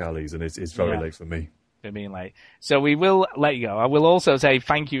some back alleys, and it's very late for me. For being late. So we will let you go. I will also say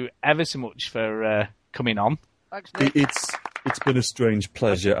thank you ever so much for coming on. Thanks, Nick. It's been a strange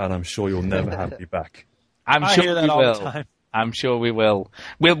pleasure, and I'm sure you'll never have me back. I sure hear that we all will. the time. I'm sure we will.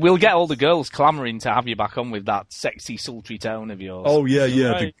 We'll get all the girls clamouring to have you back on with that sexy, sultry tone of yours. Oh yeah,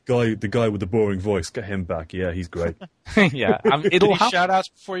 Right. the guy with the boring voice. Get him back. Yeah, he's great. Yeah, it'll Any happen. shout-outs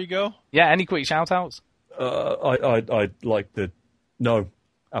before you go? Yeah, any quick shout-outs? I'd like to. No,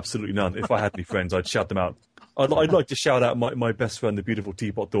 absolutely none. If I had any friends, I'd shout them out. I'd like to shout out my best friend, the beautiful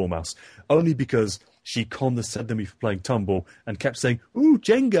Teapot Dormouse, only because she condescended me for playing Tumble and kept saying, ooh,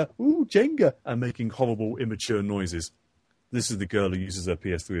 Jenga, and making horrible, immature noises. This is the girl who uses her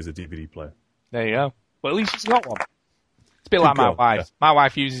PS3 as a DVD player. There you go. Well, at least she's got one. It's a bit like my wife. Yeah. My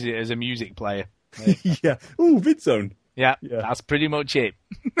wife uses it as a music player. Yeah. Ooh, VidZone. Yeah, that's pretty much it.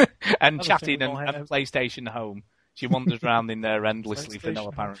 And chatting and PlayStation Home. She wanders around in there endlessly for no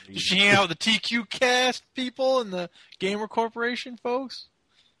apparent reason. Does she hang out with the TQ Cast people and the Gamer Corporation folks?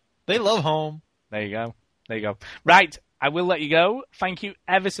 They love home. There you go. Right, I will let you go. Thank you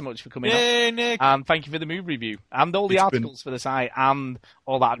ever so much for coming on. Nick. And thank you for the movie review and all the articles for the site and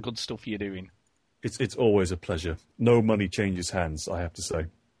all that good stuff you're doing. It's always a pleasure. No money changes hands, I have to say.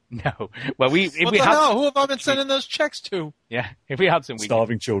 No. Well, who have I been sending those checks to? Yeah, if we had some...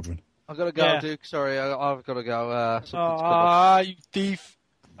 Starving children. I've got to go, Duke. Sorry, I've got to go. You thief.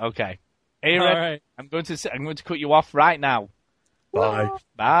 Okay. Aaron, all right. I'm going to cut you off right now. Bye.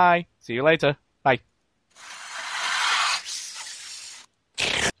 Bye. See you later. Bye.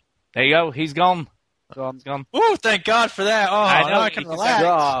 There you go. He's gone. He's gone. Ooh, thank God for that. Oh, I know, now I can relax.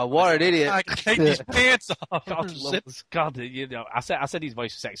 Oh, what an idiot. I can take these pants off. God, I said his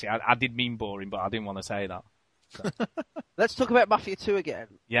voice was sexy. I did mean boring, but I didn't want to say that. So. Let's talk about Mafia 2 again.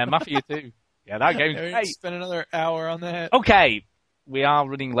 Yeah, Mafia 2. Yeah, that game's great. Spend another hour on that. Okay, we are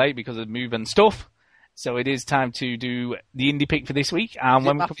running late because of move and stuff, so it is time to do the indie pick for this week. And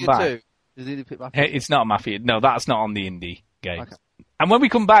when we come back, it's not Mafia. No, that's not on the indie game. Okay. And when we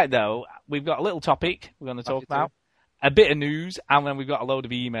come back, though, we've got a little topic we're going to talk about, a bit of news, and then we've got a load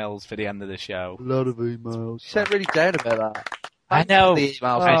of emails for the end of the show. A lot of emails. You sound really down about that. I know.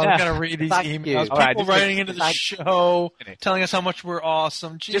 I'm going to read these emails. People writing into the show, telling us how much we're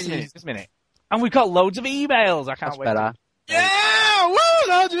awesome. Jeez. Just a minute. And we've got loads of emails. I can't wait. Yeah! Woo!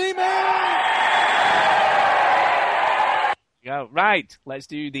 Hajime! Go. Right, let's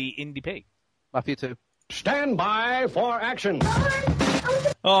do the indie pick. Matthew 2. Stand by for action.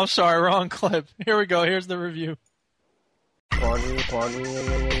 Oh, I'm sorry, wrong clip. Here we go. Here's the review.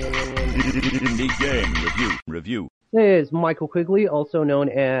 Indie game review. This is Michael Quigley, also known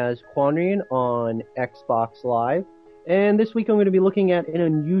as Quandrian on Xbox Live. And this week I'm going to be looking at an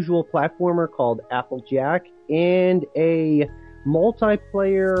unusual platformer called Applejack and a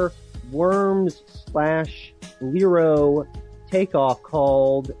multiplayer Worms/Lero takeoff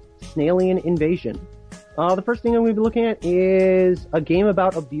called Snailian Invasion. The first thing I'm going to be looking at is a game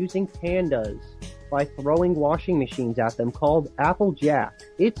about abusing pandas by throwing washing machines at them called Applejack.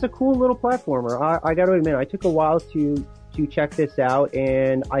 It's a cool little platformer. I got to admit, I took a while to check this out,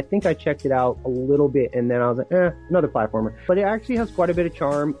 and I think I checked it out a little bit, and then I was like, another platformer. But it actually has quite a bit of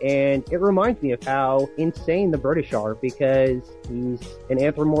charm, and it reminds me of how insane the British are, because he's an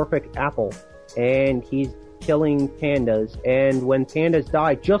anthropomorphic apple, and he's killing pandas, and when pandas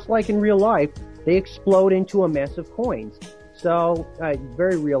die, just like in real life, they explode into a mess of coins. So,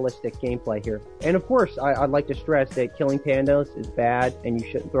 very realistic gameplay here. And of course, I'd like to stress that killing pandas is bad, and you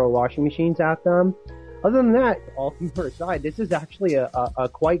shouldn't throw washing machines at them. Other than that, all humor aside, this is actually a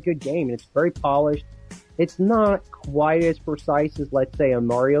quite good game, and it's very polished. It's not quite as precise as, let's say, a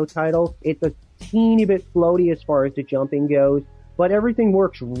Mario title. It's a teeny bit floaty as far as the jumping goes, but everything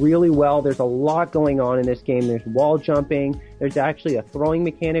works really well. There's a lot going on in this game. There's wall jumping. There's actually a throwing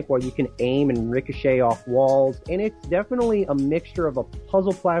mechanic where you can aim and ricochet off walls. And it's definitely a mixture of a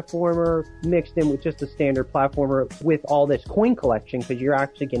puzzle platformer mixed in with just a standard platformer with all this coin collection, because you're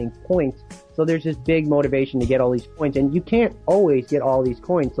actually getting points. So there's this big motivation to get all these points, and you can't always get all these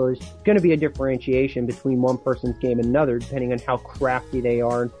coins, so there's going to be a differentiation between one person's game and another, depending on how crafty they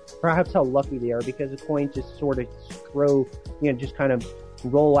are, and perhaps how lucky they are, because the coins just sort of just kind of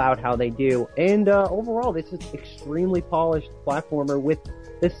roll out how they do. And overall, this is extremely polished platformer with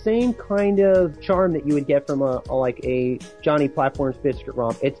the same kind of charm that you would get from a Johnny Platform's Biscuit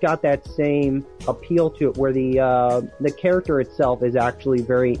Romp. It's got that same appeal to it, where the character itself is actually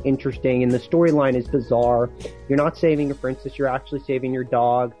very interesting, and the storyline is bizarre. You're not saving a princess, you're actually saving your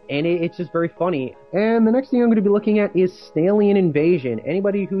dog, and it's just very funny. And the next thing I'm going to be looking at is Snailian Invasion.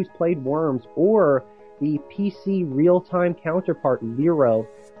 Anybody who's played Worms or the PC real-time counterpart Lero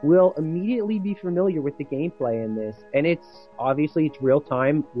will immediately be familiar with the gameplay in this. And it's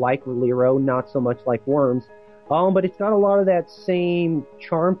real-time, like Lero, not so much like Worms. But it's got a lot of that same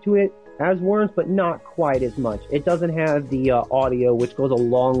charm to it as Worms, but not quite as much. It doesn't have the audio, which goes a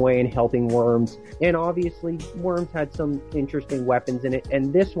long way in helping Worms. And obviously, Worms had some interesting weapons in it,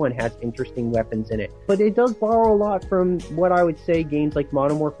 and this one has interesting weapons in it. But it does borrow a lot from what I would say games like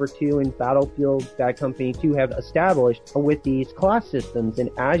Modern Warfare 2 and Battlefield Bad Company 2 have established with these class systems.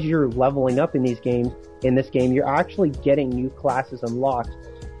 And as you're leveling up in this game, you're actually getting new classes unlocked.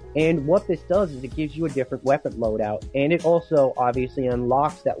 And what this does is it gives you a different weapon loadout, and it also obviously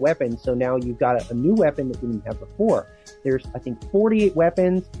unlocks that weapon, so now you've got a new weapon that you didn't have before. There's, I think, 48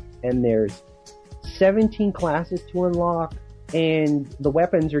 weapons, and there's 17 classes to unlock, and the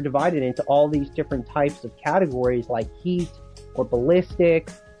weapons are divided into all these different types of categories, like heat, or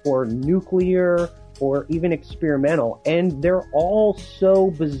ballistic, or nuclear, or even experimental, and they're all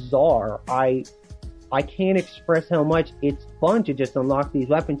so bizarre. I can't express how much it's fun to just unlock these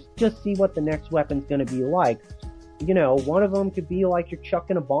weapons, just see what the next weapon's going to be like. You know, one of them could be like you're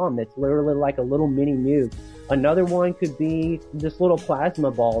chucking a bomb that's literally like a little mini nuke. Another one could be this little plasma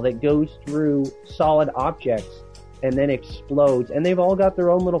ball that goes through solid objects and then explodes. And they've all got their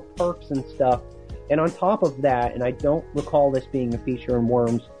own little perks and stuff. And on top of that, and I don't recall this being a feature in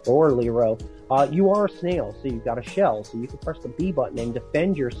Worms or Lero, you are a snail, so you've got a shell, so you can press the B button and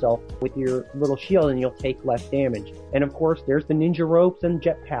defend yourself with your little shield, and you'll take less damage. And of course, there's the ninja ropes and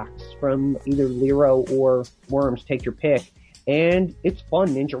jetpacks from either Lero or Worms, take your pick. And it's fun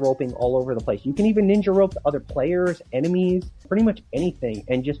ninja roping all over the place. You can even ninja rope other players, enemies, pretty much anything,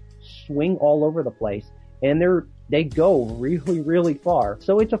 and just swing all over the place. And they go really, really far.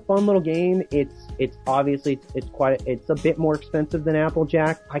 So it's a fun little game. It's obviously it's a bit more expensive than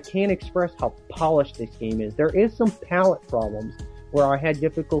Applejack. I can't express how polished this game is. There is some palette problems where I had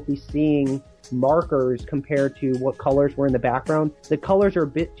difficulty seeing markers compared to what colors were in the background. The colors are a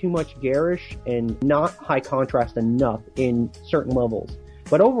bit too much garish and not high contrast enough in certain levels.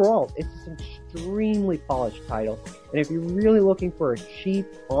 But overall, it's an extremely polished title. And if you're really looking for a cheap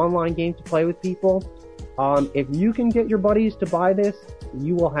online game to play with people, if you can get your buddies to buy this,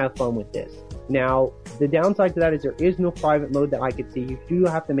 you will have fun with this. Now, the downside to that is there is no private mode that I could see. You do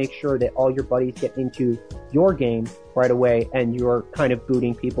have to make sure that all your buddies get into your game right away, and you're kind of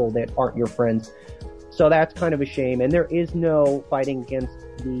booting people that aren't your friends. So that's kind of a shame. And there is no fighting against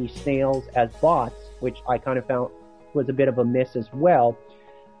the snails as bots, which I kind of found was a bit of a miss as well.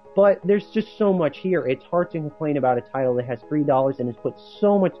 But there's just so much here. It's hard to complain about a title that has $3 and has put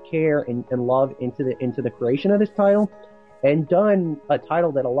so much care and love into the creation of this title, and done a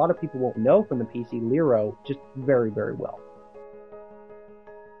title that a lot of people won't know from the PC, Lero, just very, very well.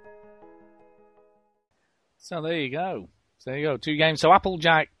 So there you go. 2 games. So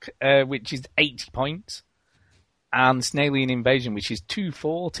Applejack, which is 80 points, and Snailian Invasion, which is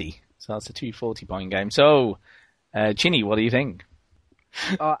 240. So that's a 240-point game. So, Chinny, what do you think?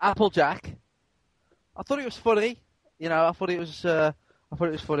 Applejack. I thought it was funny. I thought it was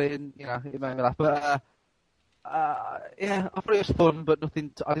funny, and it made me laugh. But yeah, I thought it was fun, but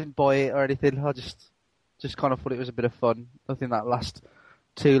nothing. I didn't buy it or anything. I just kind of thought it was a bit of fun. Nothing that lasts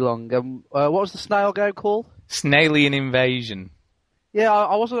too long. What was the snail game called? Snailian Invasion. Yeah,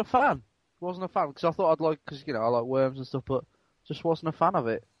 I wasn't a fan. Because I thought because I like worms and stuff, but just wasn't a fan of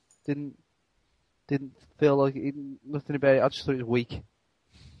it. Didn't feel like nothing about it. I just thought it was weak.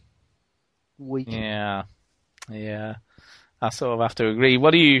 Yeah. I sort of have to agree.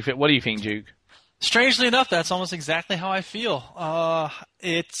 What do you think, Duke? Strangely enough, that's almost exactly how I feel.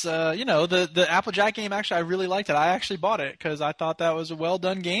 It's the Applejack game. Actually, I really liked it. I actually bought it because I thought that was a well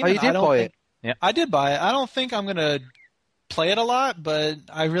done game. Oh, you did buy it? Yeah, I did buy it. I don't think I'm gonna play it a lot, but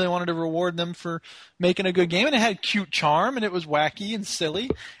I really wanted to reward them for making a good game, and it had cute charm, and it was wacky and silly,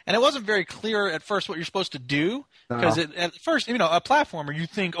 and it wasn't very clear at first what you're supposed to do, because at first, a platformer, you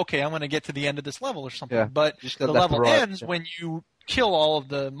think, okay, I'm going to get to the end of this level or something, but the level ends when you kill all of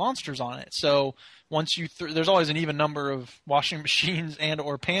the monsters on it. So once you there's always an even number of washing machines and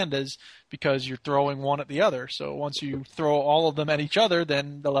or pandas because you're throwing one at the other. So once you throw all of them at each other,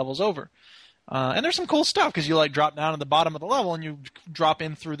 then the level's over. And there's some cool stuff because you drop down at the bottom of the level and you drop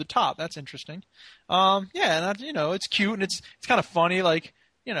in through the top. That's interesting. And it's cute and it's kind of funny.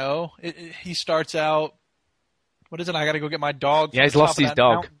 He starts out. What is it? I got to go get my dog. Yeah, he's lost his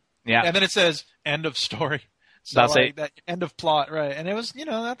dog. Mountain. Yeah, and then it says end of story. So that's it. That end of plot, right? And it was, I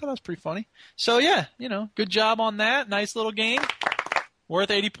thought that was pretty funny. So yeah, good job on that. Nice little game.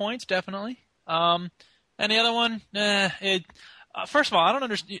 Worth 80 points, definitely. And the other one, first of all, I don't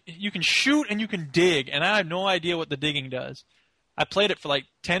understand. You can shoot and you can dig, and I have no idea what the digging does. I played it for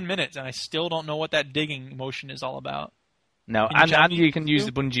 10 minutes, and I still don't know what that digging motion is all about. No, and you can use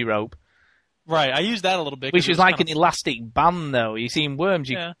the bungee rope. Right, I used that a little bit. Which is like an elastic band, though. You see, in Worms,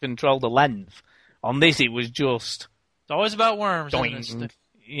 you can control the length. On this, it was just... It's always about worms, isn't it?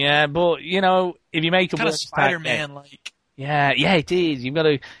 Yeah, but, if you make a... Kind of Spider-Man-like. Yeah, it is. You've got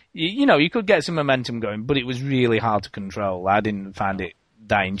to... you could get some momentum going, but it was really hard to control. I didn't find it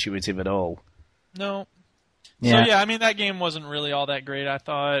that intuitive at all. No. Yeah. So, that game wasn't really all that great, I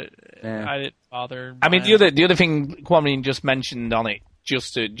thought. Yeah. I didn't bother. The other thing Kwame just mentioned on it,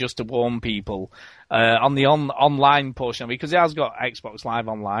 just to warn people, on the online portion of it, because it has got Xbox Live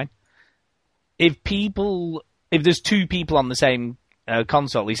Online, if there's 2 people on the same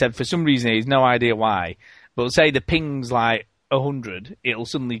console, he said for some reason he has no idea why, but say the ping's 100, it'll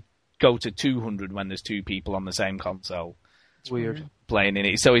suddenly go to 200 when there's 2 people on the same console. It's weird. Playing in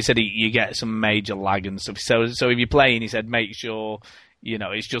it. So he said you get some major lag and stuff. So if you're playing, he said make sure,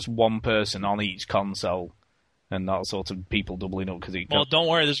 it's just one person on each console and not sort of people doubling up. Well, don't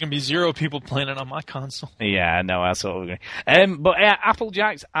worry, there's going to be 0 people playing it on my console. Yeah, no, I sort of agree. But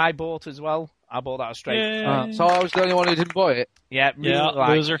Applejacks, I bought as well. I bought that straight. So I was the only one who didn't buy it? Yeah,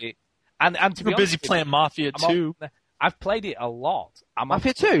 really loser. It. And to be busy playing Mafia 2. I've played it a lot.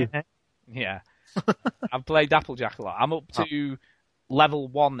 Mafia 2? Yeah. I've played Applejack a lot. I'm up to level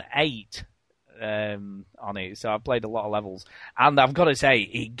 1-8 on it, so I've played a lot of levels. And I've got to say,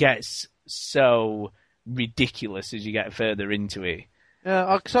 it gets so ridiculous as you get further into it.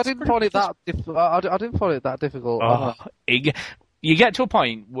 Yeah, because I didn't find it that I didn't find it that difficult. You get to a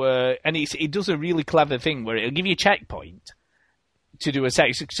point where, and it does a really clever thing where it'll give you a checkpoint to do a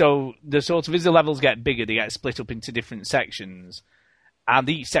section. So as the levels get bigger, they get split up into different sections, and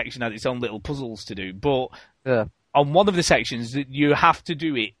each section has its own little puzzles to do. But on one of the sections, you have to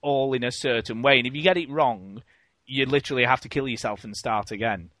do it all in a certain way, and if you get it wrong, you literally have to kill yourself and start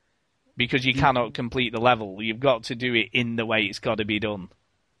again because you cannot complete the level. You've got to do it in the way it's got to be done.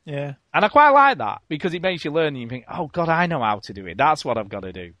 Yeah. And I quite like that because it makes you learn and you think, oh, God, I know how to do it. That's what I've got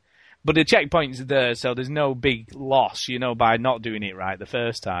to do. But the checkpoints are there, so there's no big loss, by not doing it right the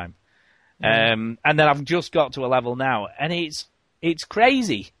first time. And then I've just got to a level now, and it's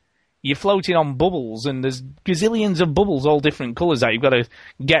crazy. you're floating on bubbles, and there's gazillions of bubbles, all different colours that you've got to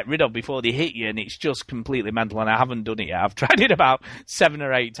get rid of before they hit you, and it's just completely mental, and I haven't done it yet. I've tried it about 7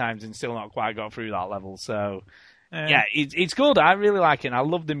 or 8 times and still not quite got through that level, so... Yeah, it's good. I really like it, and I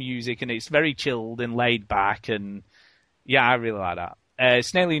love the music, and it's very chilled and laid back, and yeah, I really like that.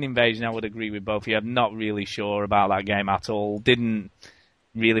 Snailian Invasion, I would agree with both of you. I'm not really sure about that game at all. Didn't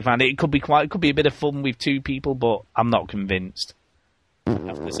really find it. It could be a bit of fun with 2 people, but I'm not convinced, I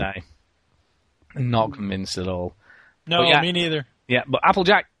have to say. Not convinced at all. No, yeah, me neither. Yeah, but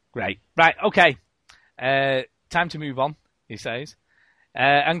Applejack, great. Right, okay. Time to move on, he says.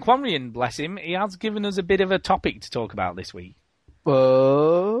 And Quanrian, bless him, he has given us a bit of a topic to talk about this week.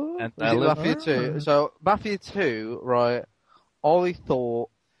 Mafia 2. So, Mafia 2, right, I thought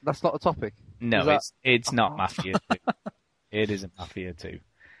that's not a topic. No, it's not Mafia 2. It isn't Mafia 2.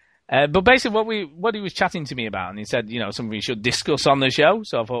 But basically what he was chatting to me about, and he said, something we should discuss on the show,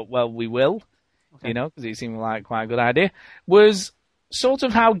 so I thought, well, we will. Okay. Because it seemed like quite a good idea, was sort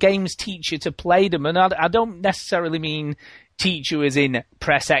of how games teach you to play them. And I don't necessarily mean teach you as in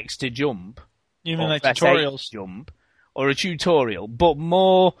press X to jump. You mean like tutorials? Jump, or a tutorial, but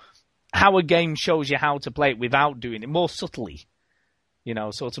more how a game shows you how to play it without doing it, more subtly.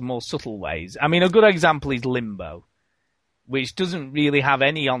 Sort of more subtle ways. I mean, a good example is Limbo, which doesn't really have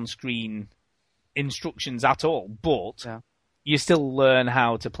any on-screen instructions at all, but you still learn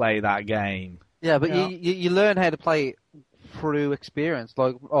how to play that game. Yeah, but you learn how to play it through experience,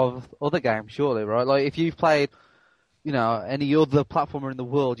 like of other games, surely, right? Like if you've played, any other platformer in the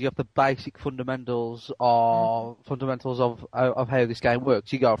world, you have the basic fundamentals of how this game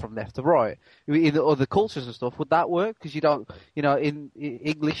works. You go from left to right. In the other cultures and stuff, would that work? Because you don't, in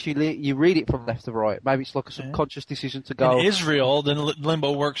English, you read it from left to right. Maybe it's like a subconscious decision to go. In Israel, then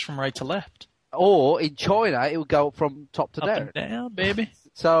Limbo works from right to left. Or in China, it would go from top to Up down. and down, baby.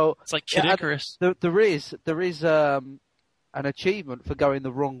 So it's like Kid Icarus. There is an achievement for going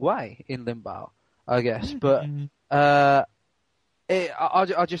the wrong way in Limbo, I guess. But I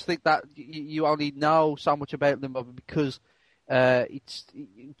just think that you only know so much about Limbo because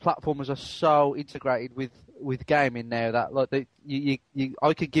platformers are so integrated with gaming now that like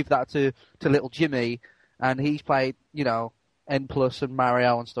I could give that to little Jimmy, and he's played N+ and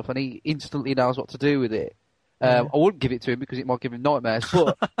Mario and stuff, and he instantly knows what to do with it. I wouldn't give it to him because it might give him nightmares.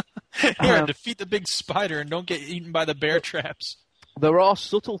 But here, defeat the big spider and don't get eaten by the bear traps. There are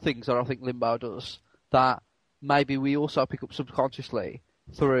subtle things that I think Limbo does that maybe we also pick up subconsciously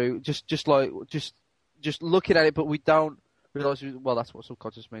through just looking at it, but we don't realise. Well, that's what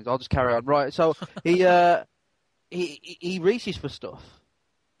subconscious means. I'll just carry on. Right. So he reaches for stuff.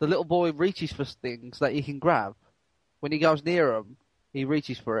 The little boy reaches for things that he can grab. When he goes near him, he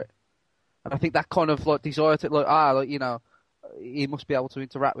reaches for it. And I think that kind of desire to he must be able to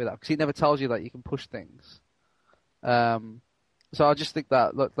interact with that because he never tells you that you can push things. So I just think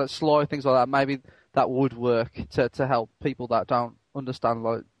that sly things like that, maybe that would work to help people that don't understand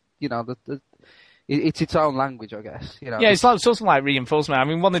it's its own language, I guess. Yeah, it's something like reinforcement. I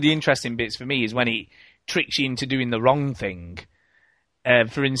mean, one of the interesting bits for me is when he tricks you into doing the wrong thing.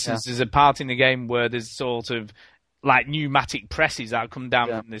 For instance, there's a part in the game where there's sort of like pneumatic presses that come down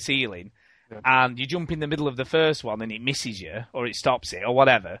from the ceiling, and you jump in the middle of the first one and it misses you, or it stops it, or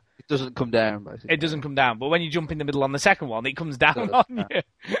whatever. It doesn't come down, basically. It doesn't come down, but when you jump in the middle on the second one, it comes down on you.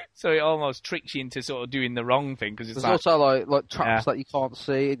 So it almost tricks you into sort of doing the wrong thing. Cause there's also like traps that you can't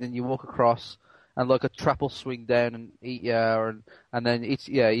see, and then you walk across, and like a trap will swing down and eat you, and then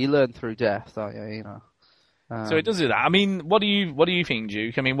you learn through death, don't you? So it does do that. I mean, what do you think,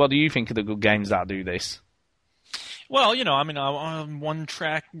 Duke? I mean, what do you think of the good games that do this? Well, I'm a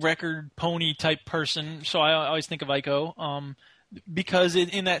one-track record pony type person, so I always think of Ico, because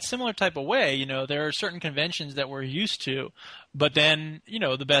in that similar type of way, there are certain conventions that we're used to, but then,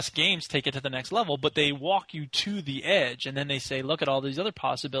 the best games take it to the next level, but they walk you to the edge, and then they say, look at all these other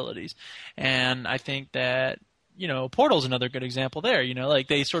possibilities. And I think that, Portal's another good example there, like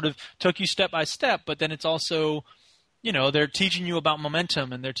they sort of took you step by step, but then it's also... they're teaching you about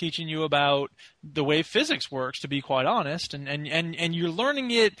momentum, and they're teaching you about the way physics works, to be quite honest, and you're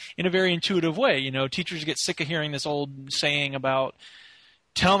learning it in a very intuitive way. Teachers get sick of hearing this old saying about,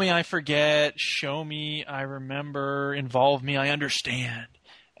 tell me I forget, show me I remember, involve me I understand.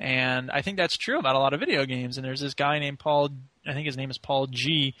 And I think that's true about a lot of video games. And there's this guy named Paul, I think his name is Paul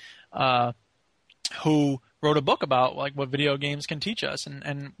G., who wrote a book about like what video games can teach us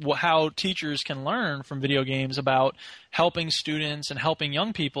and how teachers can learn from video games about helping students and helping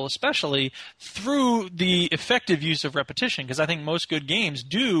young people, especially through the effective use of repetition. Because I think most good games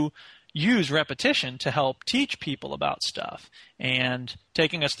do use repetition to help teach people about stuff and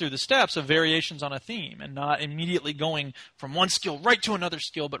taking us through the steps of variations on a theme and not immediately going from one skill right to another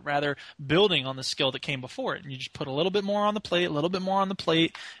skill, but rather building on the skill that came before it. And you just put a little bit more on the plate, a little bit more on the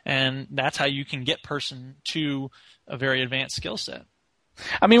plate, and that's how you can get person to a very advanced skill set.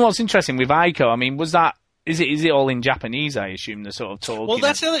 I mean, what's interesting with Ico, I mean, is it all in Japanese, I assume, the sort of talking? Well,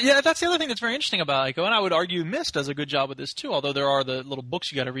 that's the other thing that's very interesting about Ico, and I would argue Myst does a good job with this too, although there are the little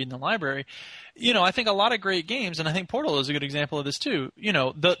books you got to read in the library. You know, I think a lot of great games, and I think Portal is a good example of this too. You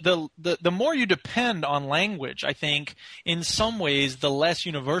know, the more you depend on language, I think, in some ways, the less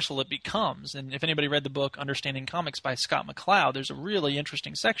universal it becomes. And if anybody read the book Understanding Comics by Scott McCloud, there's a really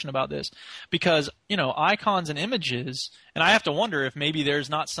interesting section about this because, you know, icons and images, and I have to wonder if maybe there's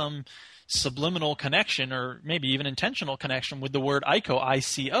not some subliminal connection or maybe even intentional connection with the word ico,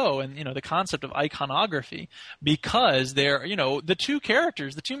 I-C-O, and, you know, the concept of iconography, because they're, you know, the two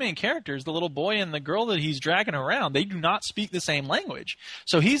main characters, the little boy and the girl that he's dragging around, they do not speak the same language.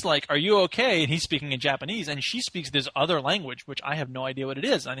 So he's like, "Are you okay?" And he's speaking in Japanese, and she speaks this other language, which I have no idea what it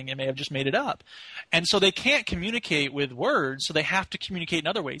is. I think they may have just made it up. And so they can't communicate with words, so they have to communicate in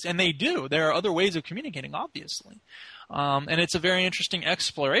other ways. And they do. There are other ways of communicating, obviously. And it's a very interesting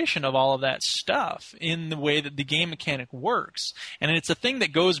exploration of all of that stuff in the way that the game mechanic works. And it's a thing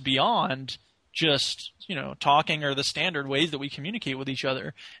that goes beyond just, you know, talking or the standard ways that we communicate with each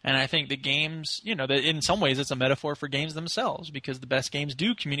other. And I think the games, you know, that in some ways it's a metaphor for games themselves, because the best games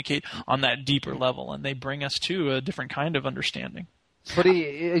do communicate on that deeper level, and they bring us to a different kind of understanding.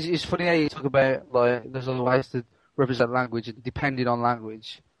 It's funny how you talk about, like, there's other ways to represent language, and depending on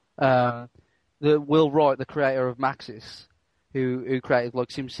language. Will Wright, the creator of Maxis, who created like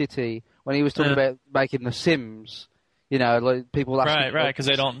SimCity, when he was talking about making the Sims, you know, like people asking, right, because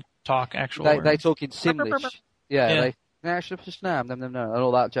they don't talk actual words. They talk in Simlish, they and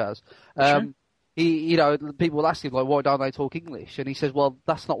all that jazz. Sure. He, you know, people ask him like, why don't they talk English? And he says, well,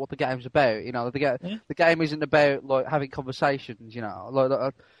 that's not what the game's about. You know, the game isn't about like having conversations. You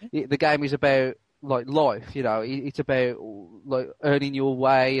know, the game is about like life. You know, it's about like earning your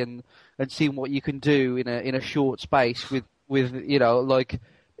way and seeing what you can do in a short space with you know, like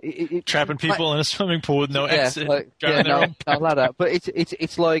trapping people in a swimming pool with no exit. Like, no ladder. But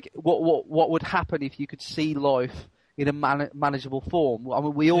it's like what would happen if you could see life in a manageable form. I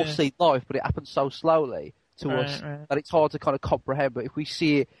mean, we all see life, but it happens so slowly to us that it's hard to kind of comprehend. But if we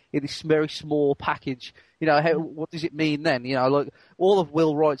see it in this very small package, you know, what does it mean then? You know, like all of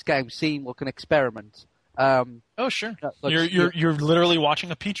Will Wright's games seem like an experiment. Oh sure, like, you're literally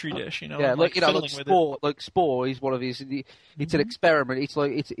watching a petri dish, you know. Yeah, like you know, like Spore is one of his. It's an experiment. It's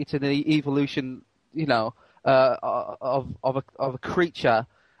like it's an evolution, you know, of a creature,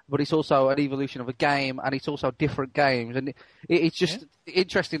 but it's also an evolution of a game, and it's also different games, and it's just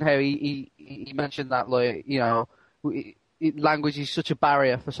interesting how he mentioned that, like, you know, language is such a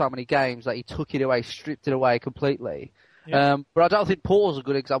barrier for so many games that he took it away, stripped it away completely. Yeah. But I don't think Portal's a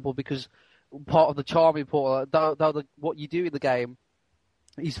good example, because part of the charm in Portal, though what you do in the game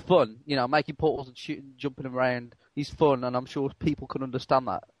is fun, you know, making portals and shooting, jumping around is fun, and I'm sure people can understand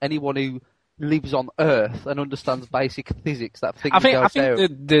that. Anyone who lives on Earth and understands basic physics, that thing. I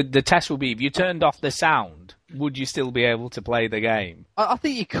think the test will be, if you turned off the sound, would you still be able to play the game? I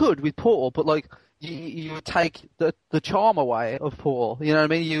think you could with Portal, but like you would take the charm away of Portal. You know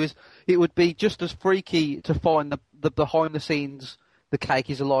what I mean? It would be just as freaky to find the behind the scenes. The cake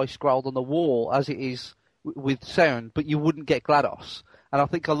is a lie scrawled on the wall as it is with sound, but you wouldn't get GLaDOS. And I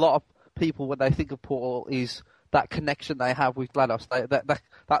think a lot of people, when they think of Portal, is that connection they have with GLaDOS,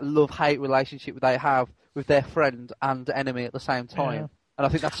 that love-hate relationship they have with their friend and enemy at the same time. Yeah. And I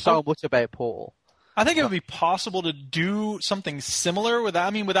think that's so much about Portal. I think it would be possible to do something similar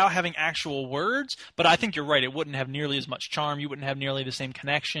without having actual words, but I think you're right. It wouldn't have nearly as much charm. You wouldn't have nearly the same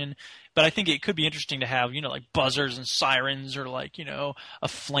connection. But I think it could be interesting to have, you know, like buzzers and sirens, or like, you know, a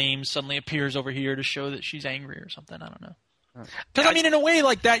flame suddenly appears over here to show that she's angry or something. I don't know. Because, I mean, in a way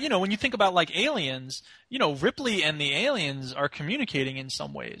like that, you know, when you think about like aliens, you know, Ripley and the aliens are communicating in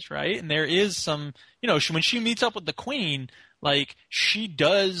some ways, right? And there is some, you know, when she meets up with the Queen, like, she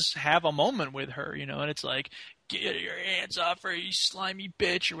does have a moment with her, you know, and it's like, get your hands off her, you slimy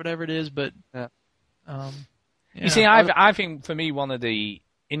bitch, or whatever it is. But you see, I think for me, one of the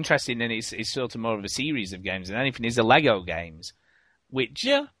interesting, and it's sort of more of a series of games than anything, is the Lego games, which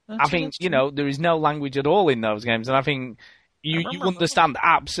I think, you know, there is no language at all in those games, and I think you understand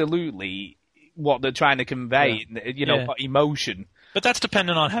absolutely what they're trying to convey, you know, emotion. But that's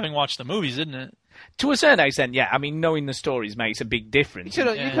dependent on having watched the movies, isn't it? To a certain extent, yeah. I mean, knowing the stories makes a big difference. You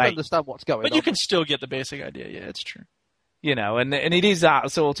can understand what's going on. But you can still get the basic idea. Yeah, it's true. You know, and it is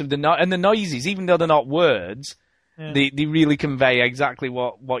that sort of and the noises, even though they're not words, they really convey exactly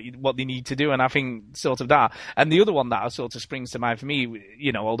what they need to do, and I think sort of that. And the other one that sort of springs to mind for me,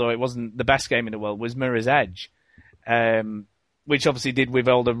 you know, although it wasn't the best game in the world, was Mirror's Edge, which obviously did with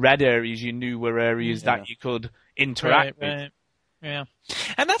all the red areas you knew were areas that you could interact with. Right. Yeah.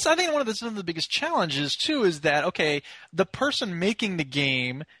 And that's, I think, some of the biggest challenges, too, is that, okay, the person making the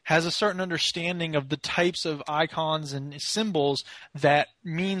game has a certain understanding of the types of icons and symbols that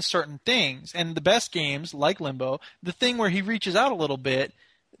mean certain things. And the best games, like Limbo, the thing where he reaches out a little bit,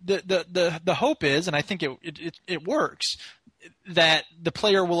 the hope is, and I think it works, that the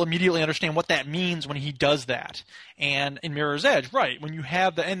player will immediately understand what that means when he does that. And in Mirror's Edge, right, when you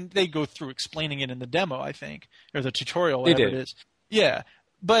have and they go through explaining it in the demo, I think, or the tutorial, whatever it is. Yeah.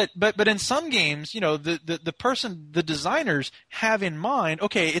 But in some games, you know, the designers have in mind,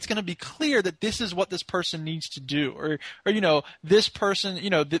 okay, it's going to be clear that this is what this person needs to do, or you know, this person, you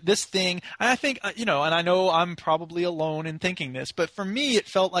know, this thing. And I think, you know, and I know I'm probably alone in thinking this, but for me, it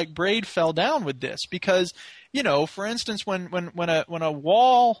felt like Braid fell down with this because, you know, for instance, when a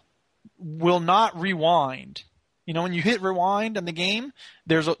wall will not rewind. You know, when you hit rewind in the game,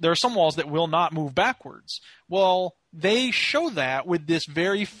 there are some walls that will not move backwards. Well, they show that with this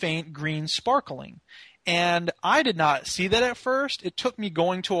very faint green sparkling. And I did not see that at first. It took me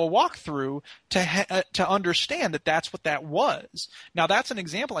going to a walkthrough to understand that that's what that was. Now, that's an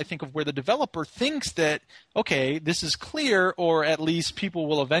example, I think, of where the developer thinks that, okay, this is clear, or at least people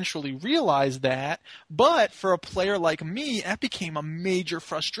will eventually realize that. But for a player like me, that became a major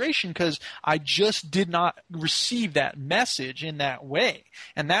frustration because I just did not receive that message in that way.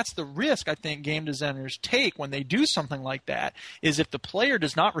 And that's the risk I think game designers take when they do something like that, is if the player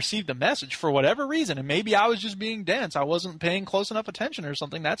does not receive the message for whatever reason, and maybe I was just being dense, I wasn't paying close enough attention or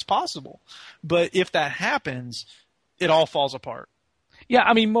something, that's possible. But if that happens, it all falls apart. Yeah,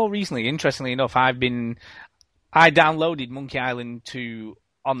 I mean, more recently, interestingly enough, I downloaded Monkey Island 2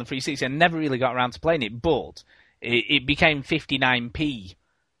 on the 360 and never really got around to playing it, but it became 59p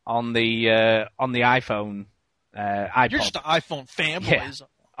on the iPhone iPod. You're just an iPhone fanboy. Yeah,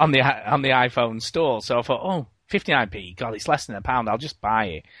 on the iPhone store. So I thought, 59p, God, it's less than £1, I'll just buy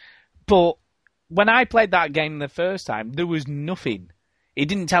it. But when I played that game the first time, there was nothing. It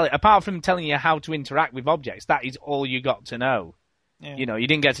didn't tell it, apart from telling you how to interact with objects. That is all you got to know. Yeah. You know, you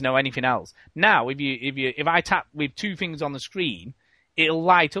didn't get to know anything else. Now, if I tap with two things on the screen, it'll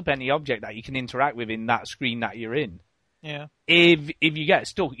light up any object that you can interact with in that screen that you're in. Yeah. If you get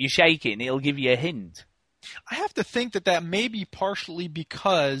stuck, you're shaking, it'll give you a hint. I have to think that may be partially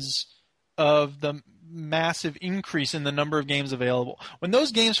because of the massive increase in the number of games available. When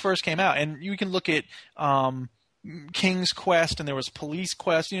those games first came out, and you can look at King's Quest, and there was Police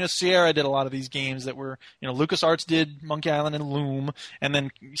Quest. You know, Sierra did a lot of these games that were, you know, LucasArts did Monkey Island and Loom, and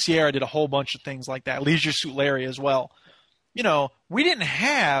then Sierra did a whole bunch of things like that. Leisure Suit Larry as well. You know, we didn't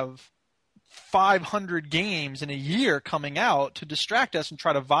have 500 games in a year coming out to distract us and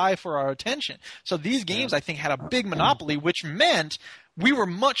try to vie for our attention. So these games, I think, had a big monopoly, which meant we were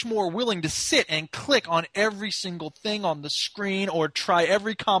much more willing to sit and click on every single thing on the screen or try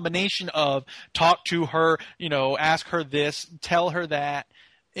every combination of talk to her, you know, ask her this, tell her that,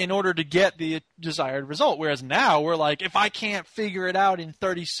 in order to get the desired result. Whereas now we're like, if I can't figure it out in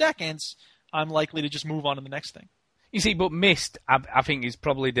 30 seconds, I'm likely to just move on to the next thing. You see, but Myst, I think, is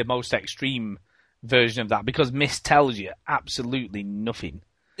probably the most extreme version of that, because Myst tells you absolutely nothing.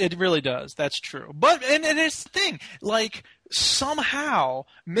 It really does. That's true. But, and it's the thing, like, somehow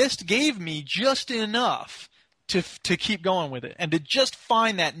Myst gave me just enough to keep going with it and to just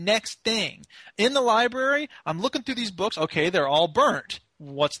find that next thing. In the library, I'm looking through these books. Okay, they're all burnt.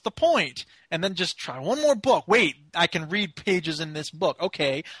 What's the point? And then just try one more book. Wait, I can read pages in this book.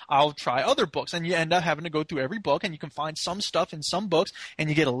 Okay, I'll try other books. And you end up having to go through every book, and you can find some stuff in some books, and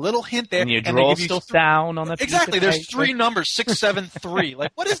you get a little hint there. And you draw stuff down on the Exactly. There's three numbers, 6, 7, 3.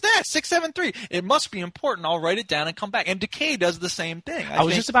 Like, what is that? 6, 7, 3. It must be important. I'll write it down and come back. And Decay does the same thing. I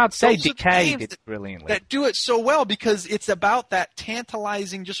was just about to say Decay did brilliantly. That do it so well, because it's about that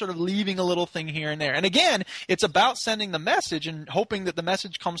tantalizing, just sort of leaving a little thing here and there. And again, it's about sending the message and hoping that the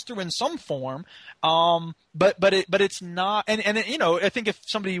message comes through in some form. But it's not, and you know, I think if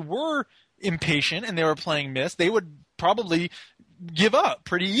somebody were impatient and they were playing Myst, they would probably give up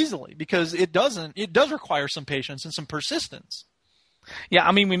pretty easily, because it does require some patience and some persistence. Yeah,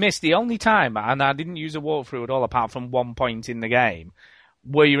 I mean, we missed the only time, and I didn't use a walkthrough at all apart from one point in the game,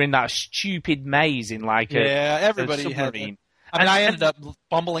 where you're in that stupid maze in like everybody a submarine. I ended up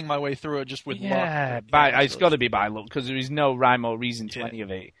bumbling my way through it just with luck. It's got to be by luck, because there is no rhyme or reason to any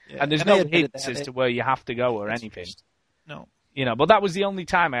of it. Yeah. And there's no hints as to where you have to go or anything. No. You know, but that was the only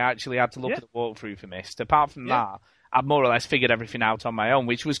time I actually had to look at the walkthrough for Myst. Apart from that, I'd more or less figured everything out on my own,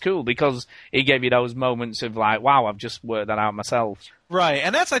 which was cool because it gave you those moments of like, wow, I've just worked that out myself. Right,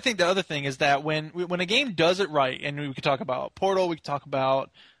 and that's, I think, the other thing is that when a game does it right, and we could talk about Portal, we could talk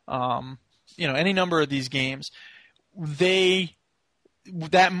about, any number of these games,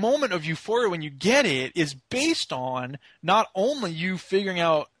 that moment of euphoria when you get it is based on not only you figuring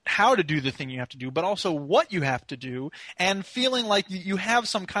out how to do the thing you have to do, but also what you have to do, and feeling like you have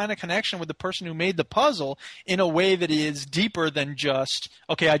some kind of connection with the person who made the puzzle in a way that is deeper than just,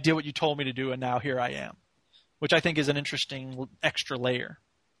 okay, I did what you told me to do, and now here I am, which I think is an interesting extra layer.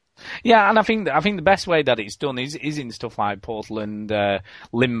 Yeah, and I think the best way that it's done is in stuff like Portal and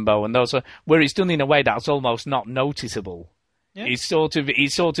Limbo and those, where it's done in a way that's almost not noticeable. Yeah. It's sort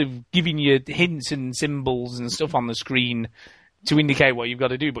of giving you hints and symbols and stuff on the screen to indicate what you've got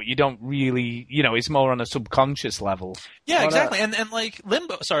to do, but you don't really, it's more on a subconscious level. Yeah, exactly. And like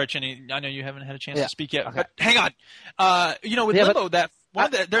Limbo, sorry, Chinny, I know you haven't had a chance to speak yet, but hang on. With Limbo,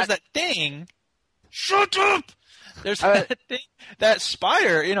 there's that thing. Shut up! There's that thing, that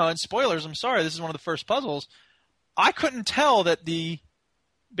spider, and spoilers, I'm sorry, this is one of the first puzzles. I couldn't tell that the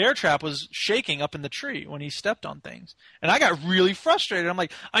bear trap was shaking up in the tree when he stepped on things. And I got really frustrated. I'm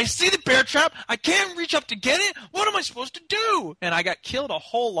like, I see the bear trap. I can't reach up to get it. What am I supposed to do? And I got killed a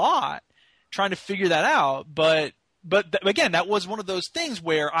whole lot trying to figure that out. But again, that was one of those things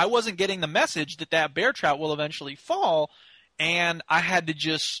where I wasn't getting the message that bear trap will eventually fall. And I had to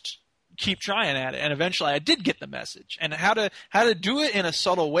just keep trying at it. And eventually I did get the message. And how to do it in a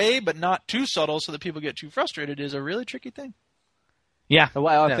subtle way, but not too subtle so that people get too frustrated is a really tricky thing. Yeah. The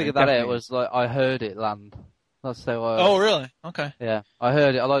way I figured that out was like I heard it land. That's how oh, really? Okay. Yeah, I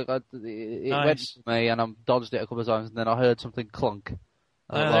heard it. It nice. went to me, and I dodged it a couple of times, and then I heard something clunk.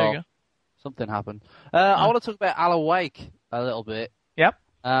 There you go. Something happened. I want to talk about Alan Wake a little bit. Yep.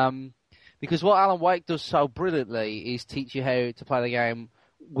 Because what Alan Wake does so brilliantly is teach you how to play the game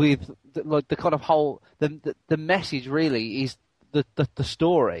with the kind of whole the message. Really is the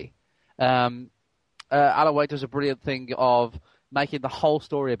story. Alan Wake does a brilliant thing of making the whole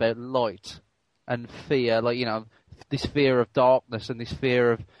story about light and fear, this fear of darkness and this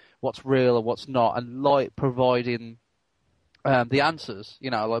fear of what's real and what's not, and light providing the answers,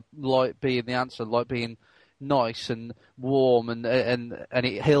 like light being the answer, light being nice and warm and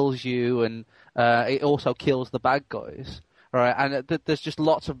it heals you, and it also kills the bad guys, right? And there's just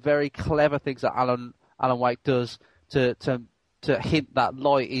lots of very clever things that Alan Wake does to hint that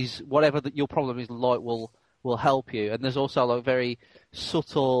light is whatever your problem is, light will help you. And there's also very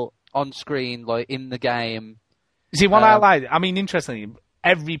subtle on-screen, in the game. See, what I like, interestingly,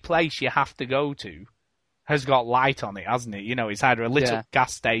 every place you have to go to has got light on it, hasn't it? It's either a lit up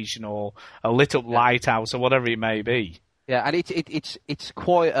gas station or a lit up lighthouse or whatever it may be. Yeah, and it's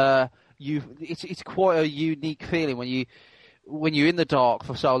quite a unique feeling when you're in the dark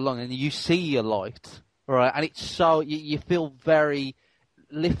for so long and you see a light, right? And it's so you feel very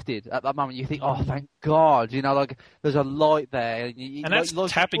lifted at that moment. You think, oh, thank God, there's a light there, and that's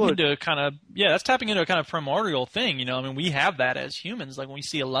tapping into a kind of primordial thing. We have that as humans. Like when we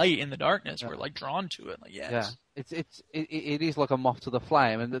see a light in the darkness, we're drawn to it. It is like a moth to the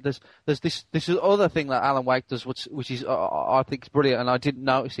flame. And there's this other thing that Alan Wake does, which is I think is brilliant, and I didn't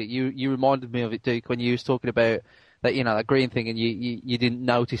notice it. You reminded me of it, Duke, when you was talking about that that green thing, and you didn't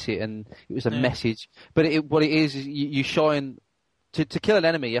notice it, and it was a message. But what it is you shine. To kill an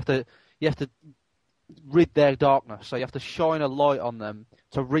enemy, you have to rid their darkness. So you have to shine a light on them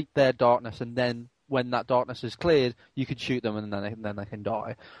to rid their darkness, and then when that darkness is cleared, you can shoot them, and then they can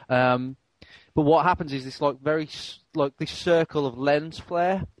die. But what happens is this this circle of lens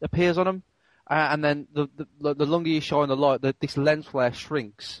flare appears on them, and then the longer you shine the light, this lens flare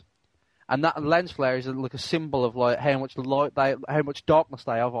shrinks, and that lens flare is a symbol of how much darkness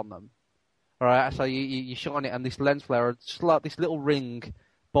they have on them. All right, so you shine it, and this lens flare, this little ring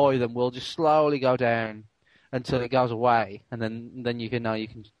by them will just slowly go down until it goes away, and then you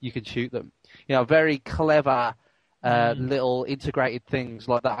can shoot them. Very clever little integrated things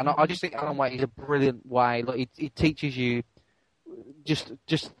like that. And I just think Alan Wake is a brilliant way. It teaches you just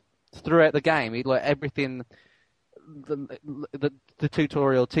throughout the game. Everything. The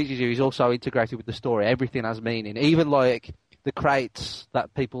tutorial teaches you is also integrated with the story. Everything has meaning, even the crates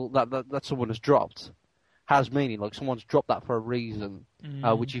that someone has dropped has meaning. Someone's dropped that for a reason,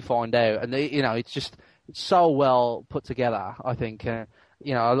 which you find out, and it's so well put together. I think a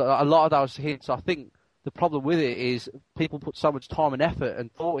lot of those hints. I think the problem with it is people put so much time and effort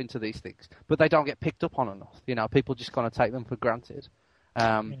and thought into these things, but they don't get picked up on enough. People just kind of take them for granted.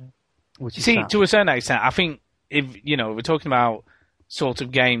 Which is to a certain extent, I think if we're talking about sort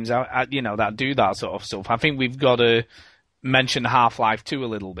of games, that do that sort of stuff, I think we've got to mention Half-Life 2 a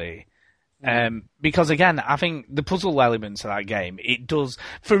little bit. Because again, I think the puzzle elements of that game, it does,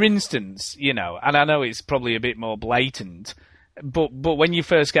 for instance, and I know it's probably a bit more blatant, but when you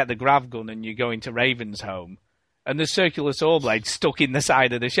first get the grav gun and you go into Raven's home, and the circular saw blade stuck in the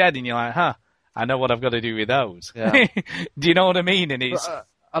side of the shed, and you're like, I know what I've got to do with those. Yeah. Do you know what I mean? And it's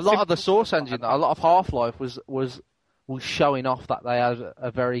a lot of the Source engine, a lot of Half-Life was showing off that they had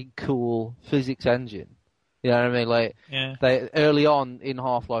a very cool physics engine. You know what I mean? Like, they early on in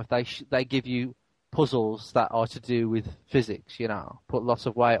Half-Life, they give you puzzles that are to do with physics. Put lots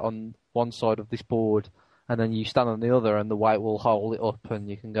of weight on one side of this board, and then you stand on the other, and the weight will hold it up, and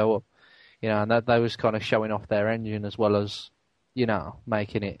you can go up. And they was kind of showing off their engine as well as,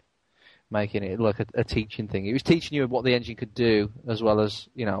 making it like a teaching thing. It was teaching you what the engine could do as well as,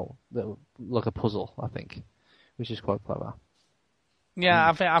 like a puzzle, I think, which is quite clever.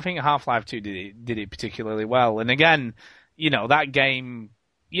 Yeah, I think Half-Life 2 did it particularly well. And again, that game,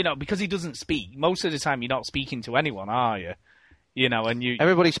 because he doesn't speak, most of the time you're not speaking to anyone, are you? And you...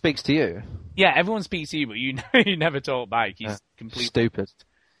 Everybody speaks to you. Yeah, everyone speaks to you, but you never talk back. He's completely... Stupid.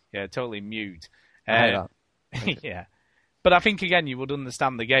 Yeah, totally mute. I hate that. Yeah. But I think, again, you would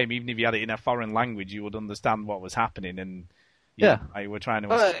understand the game, even if you had it in a foreign language, you would understand what was happening, and you were trying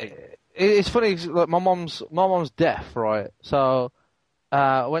to... It's funny, like, my mom's deaf, right? So...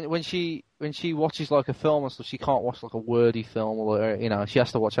 when she watches like a film and stuff, she can't watch like a wordy film, or she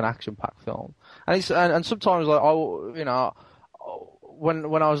has to watch an action-packed film. And sometimes like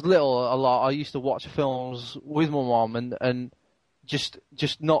when I was little, a lot I used to watch films with my mom and just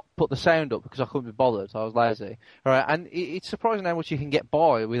not put the sound up because I couldn't be bothered. I was lazy, right? And it's surprising how much you can get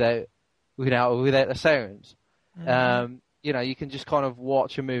by without the sounds. Mm-hmm. You can just kind of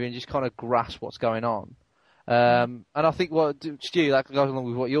watch a movie and just kind of grasp what's going on. And I think, Stu, that goes along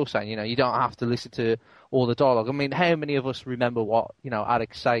with what you're saying. You don't have to listen to all the dialogue. I mean, how many of us remember what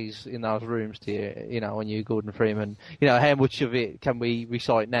Alex says in those rooms to you? When you're Gordon Freeman, how much of it can we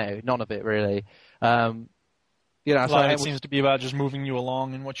recite now? None of it really. A lot of it seems to be about just moving you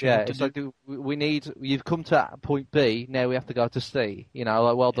along and what you have to do. Like you've come to point B. Now we have to go to C.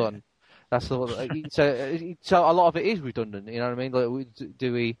 Well done. That's so a lot of it is redundant. You know what I mean? Like,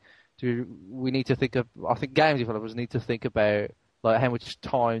 we need to think of? I think game developers need to think about like how much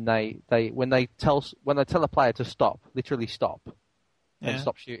time when they tell a player to stop, literally stop, and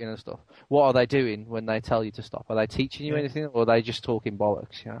stop shooting and stuff. What are they doing when they tell you to stop? Are they teaching you anything, or are they just talking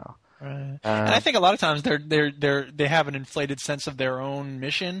bollocks? Right. And I think a lot of times they have an inflated sense of their own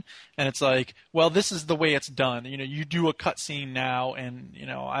mission, and it's like, well, this is the way it's done. You do a cutscene now, and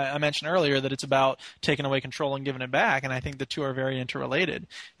I mentioned earlier that it's about taking away control and giving it back, and I think the two are very interrelated,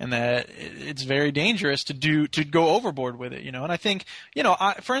 and that it's very dangerous to go overboard with it. And I think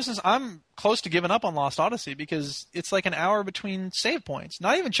for instance, I'm close to giving up on Lost Odyssey because it's like an hour between save points,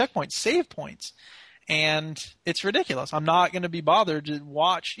 not even checkpoints, save points. And it's ridiculous. I'm not going to be bothered to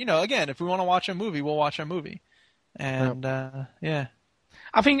watch. Again, if we want to watch a movie, we'll watch a movie. And yeah,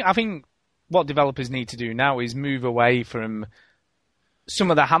 I think what developers need to do now is move away from some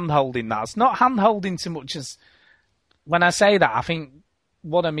of the hand-holding. That's not hand-holding so much as when I say that. I think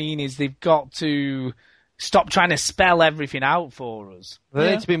what I mean is they've got to stop trying to spell everything out for us.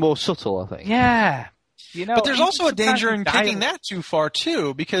 They need to be more subtle, I think. Yeah. But there's also a danger in taking that too far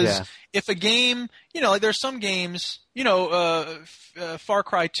too, because if a game, like there's some games, Far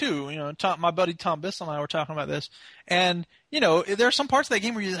Cry 2, my buddy Tom Bissell and I were talking about this, and there are some parts of that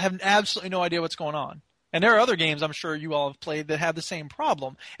game where you have absolutely no idea what's going on. And there are other games I'm sure you all have played that have the same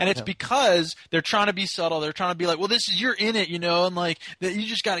problem. And it's because they're trying to be subtle. They're trying to be like, well, you're in it, and like that you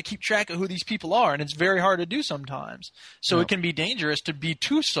just got to keep track of who these people are. And it's very hard to do sometimes. So it can be dangerous to be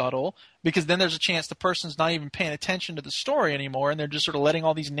too subtle, because then there's a chance the person's not even paying attention to the story anymore, and they're just sort of letting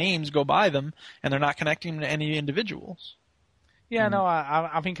all these names go by them, and they're not connecting to any individuals. Yeah, no,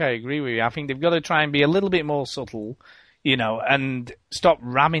 I think I agree with you. I think they've got to try and be a little bit more subtle, and stop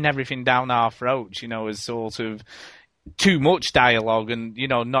ramming everything down our throats, as sort of too much dialogue and,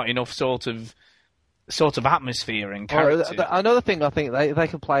 not enough sort of atmosphere and character. Another thing, I think they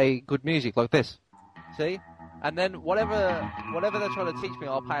can play good music like this. See? And then whatever they're trying to teach me,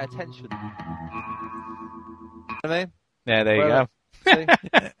 I'll pay attention. You know what I mean? Yeah, there you go.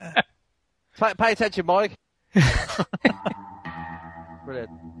 Pay attention, Mike. Brilliant.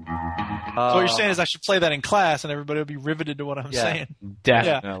 So what you're saying is I should play that in class and everybody will be riveted to what I'm saying.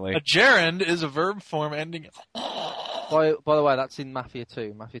 Definitely. Yeah. A gerund is a verb form ending. By the way, that's in Mafia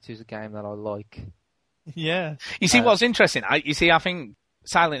 2. Mafia 2 is a game that I like. Yeah. You see, what's interesting? I think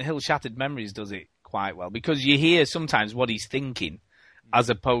Silent Hill Shattered Memories does it quite well because you hear sometimes what he's thinking as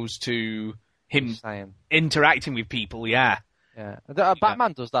opposed to him interacting with people. Yeah. Yeah,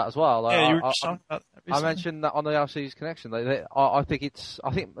 Batman does that as well. Like, yeah, you were just talking about that I mentioned that on the RC's connection. I think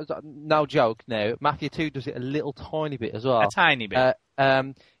no joke. Now Mafia 2 does it a little tiny bit as well. A tiny bit.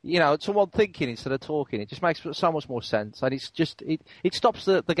 Someone thinking instead of talking, it just makes so much more sense, and it's just it stops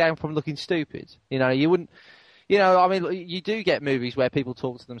the game from looking stupid. You wouldn't. I mean, you do get movies where people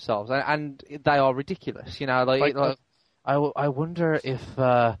talk to themselves, and they are ridiculous. I wonder if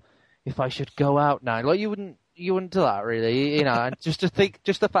I should go out now. Like you wouldn't do that really, and just the fact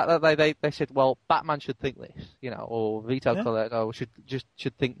that they said, well, Batman should think this, or Vito Corleone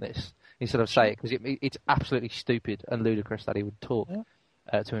should think this instead of say it, because it's absolutely stupid and ludicrous that he would talk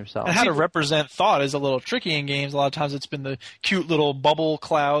to himself. And how to represent thought is a little tricky in games. A lot of times it's been the cute little bubble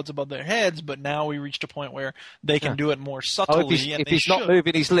clouds above their heads, but now we reached a point where they can do it more subtly. If he's not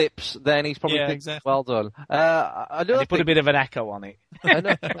moving his lips, then he's probably thinking, exactly. Well done. They put a bit of an echo on it.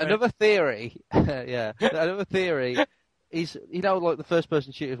 Another theory, another theory is, like the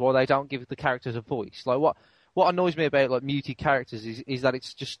first-person shooters, why they don't give the characters a voice. Like what annoys me about like muted characters is that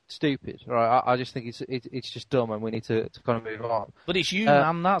it's just stupid, right? I just think it's just dumb, and we need to kind of move on. But it's you,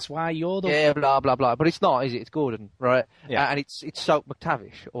 man. That's why you're the blah blah blah. But it's not, is it? It's Gordon, right? Yeah. And it's Soap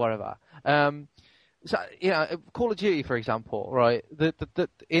McTavish or whatever. So Call of Duty, for example, right?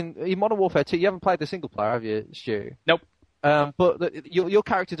 In Modern Warfare 2, you haven't played the single player, have you, Stu? Nope. But your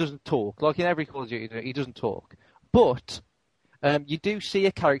character doesn't talk. Like in every Call of Duty, he doesn't talk. But you do see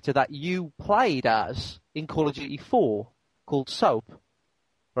a character that you played as in Call of Duty 4 called Soap,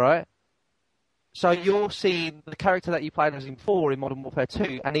 right? So you're seeing the character that you played as in 4 in Modern Warfare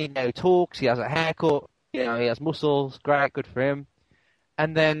 2, and he now talks, he has a haircut, he has muscles, great, good for him.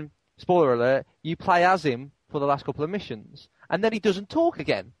 And then, spoiler alert, you play as him for the last couple of missions, and then he doesn't talk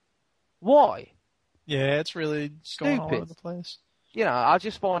again. Why? Yeah, it's really going all over the place. I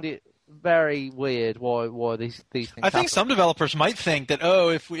just find it very weird why these things I think some developers might think that,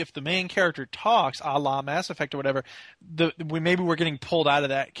 if the main character talks, a la Mass Effect or whatever, maybe we're getting pulled out of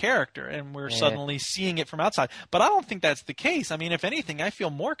that character and we're suddenly seeing it from outside. But I don't think that's the case. I mean, if anything, I feel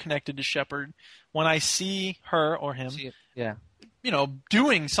more connected to Shepard when I see her or him,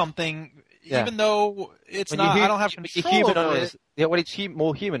 doing something, even though it's not. I don't have control over it. Yeah, when it's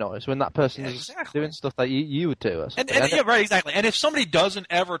more humanized, when that person is doing stuff that you would do. Or something. Right, exactly. And if somebody doesn't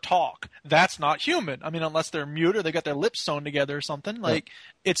ever talk, that's not human. I mean, unless they're mute or they got their lips sewn together or something. Like,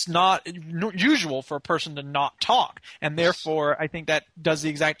 it's not usual for a person to not talk, and therefore, I think that does the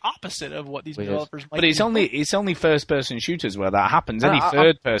exact opposite of what these developers might. But it's only first-person shooters where that happens. Any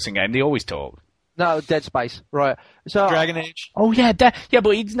third-person game, they always talk. No, Dead Space, right? So Dragon Age. Oh yeah,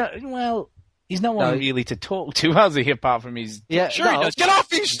 but he's not. Well, he's not one really to talk to, has he? Apart from his. Yeah, sure he does. Get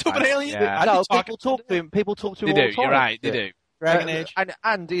off, you stupid alien! Yeah. No, people talk to him. People talk to him they all do. the time. You're right. They do. Dragon Age.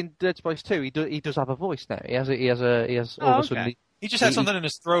 And in Dead Space 2, he does have a voice now. He has all of a sudden. He just had something in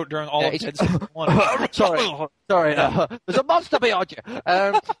his throat during all of Dead Space 1. Sorry. There's a monster behind you.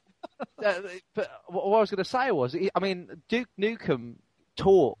 But what I was going to say was, Duke Nukem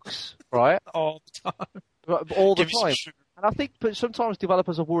talks, right? All the time. All the time. And I think but sometimes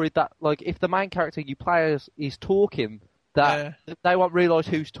developers are worried that, like, if the main character you play is talking, that they won't realise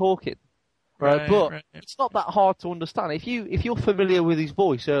who's talking. Right? But it's not that hard to understand. If you're familiar with his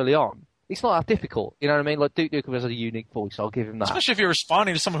voice early on, it's not that difficult. You know what I mean? Like, Duke Nukem has a unique voice. I'll give him that. Especially if you're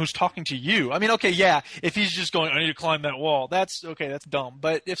responding to someone who's talking to you. I mean, okay, yeah, if he's just going, I need to climb that wall, that's dumb.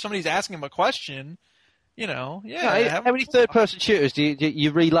 But if somebody's asking him a question, how many third-person shooters do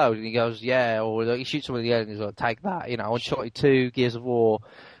you reload and he goes, or like, you shoot someone in the head and he's like, take that, Uncharted 2, Gears of War,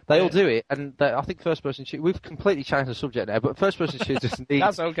 they all do it, and I think first-person shooters, we've completely changed the subject now, but first-person shooters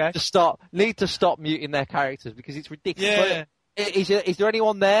need to stop muting their characters because it's ridiculous. Yeah. Is there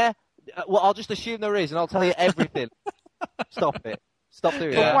anyone there? Well, I'll just assume there is, and I'll tell you everything. Stop it. Stop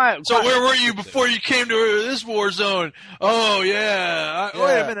doing that. So where were you before you came to this war zone? Oh, yeah.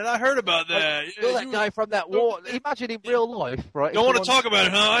 Wait a minute. I heard about that. You're that guy from that war. Imagine in real life, right? Don't want to talk about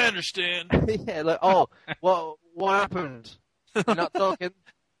it, huh? I understand. What happened? You're not talking?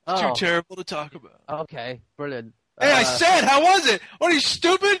 Too terrible to talk about. Okay, brilliant. Hey, I said, how was it? What, are you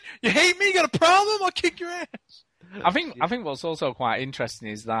stupid? You hate me? You got a problem? I'll kick your ass. I think what's also quite interesting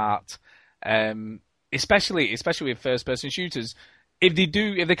is that, especially with first-person shooters, if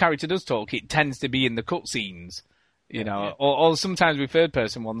the character does talk, it tends to be in the cutscenes, or sometimes with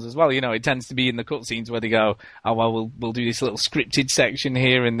third-person ones as well. It tends to be in the cutscenes where they go, "Oh well, we'll do this little scripted section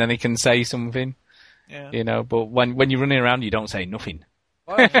here," and then he can say something. Yeah. But when you're running around, you don't say nothing.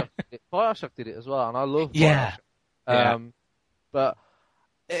 Bioshock did it as well, and I love Bioshock. But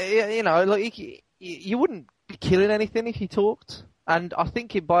like you wouldn't be killing anything if you talked. And I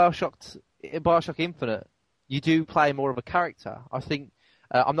think in Bioshock Infinite, you do play more of a character. I think.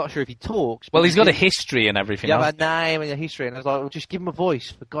 I'm not sure if he talks. Well, he's got a history and everything. Yeah, a name and a history, and I was like, well, just give him a voice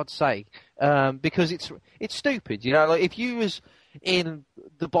for God's sake, because it's stupid, you know. Like if you was in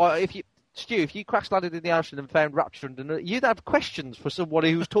if you crash landed in the ocean and found Rapture, and you'd have questions for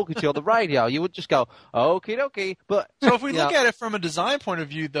somebody who's talking to you on the radio. You would just go, okie dokie. But so if we look at it from a design point of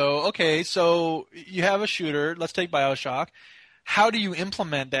view, though, okay, so you have a shooter. Let's take Bioshock. How do you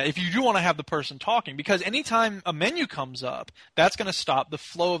implement that if you do want to have the person talking? Because anytime a menu comes up, that's going to stop the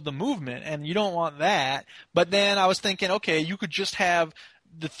flow of the movement, and you don't want that. But then I was thinking, okay, you could just have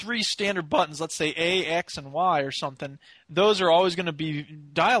the 3 standard buttons, let's say A, X, and Y or something. Those are always going to be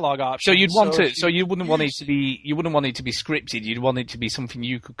dialogue options. So you'd want you wouldn't want it to be scripted. You'd want it to be something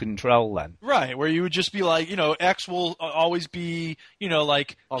you could control then. Right, where you would just be like, X will always be,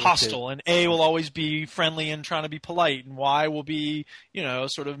 like hostile, and A will always be friendly and trying to be polite, and Y will be,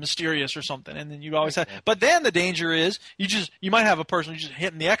 sort of mysterious or something. And then you'd always have. But then the danger is you might have a person who's just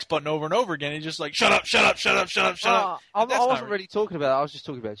hitting the X button over and over again. And he's just like, shut up, shut up, shut up, shut up, shut up. I wasn't really talking about. I was just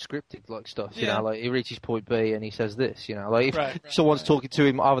talking about scripted like stuff. You know, like he reaches point B and he says this. Like if someone's talking to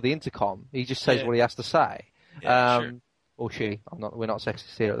him over the intercom, he just says what he has to say. Sure. Or she. We're not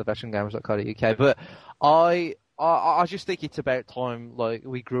sexist here at the veterangamers.co.uk. But I just think it's about time. Like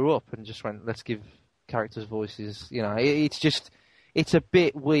we grew up and just went, let's give characters voices. It's a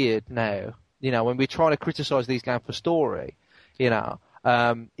bit weird now. When we're trying to criticise these games for story,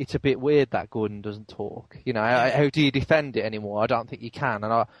 it's a bit weird that Gordon doesn't talk. How do you defend it anymore? I don't think you can.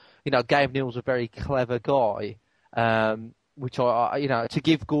 And Gabe Neal's a very clever guy. Which to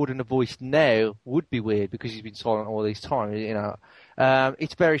give Gordon a voice now would be weird because he's been silent all these times.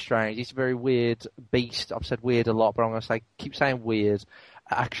 It's very strange. It's a very weird beast. I've said weird a lot, but I'm going to keep saying weird.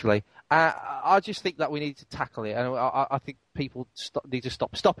 Actually, I just think that we need to tackle it, and I think people need to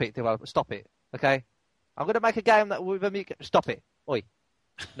stop it. Developer, stop it. Okay, I'm going to make a game that with a mute. Stop it. Oi,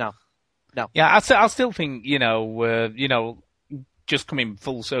 no. Yeah, I still think just coming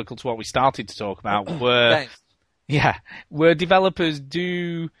full circle to what we started to talk about. Where developers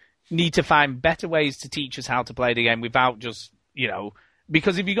do need to find better ways to teach us how to play the game without just,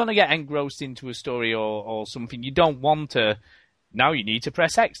 because if you're going to get engrossed into a story or something, you don't want to, now you need to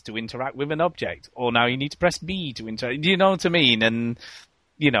press X to interact with an object, or now you need to press B to interact, do you know what I mean? And,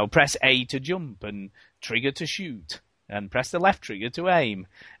 press A to jump, and trigger to shoot, and press the left trigger to aim.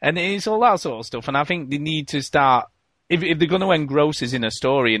 And it's all that sort of stuff, and I think they need to start, if they're going to engross us in a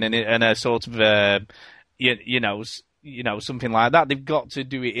story and a sort of, something like that, they've got to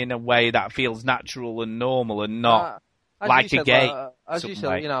do it in a way that feels natural and normal and not like a game. As you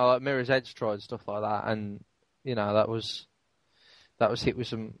said, like Mirror's Edge tried stuff like that, and that was hit with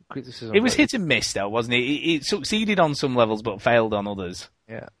some criticism. It was hit and miss, though, wasn't it? It succeeded on some levels, but failed on others.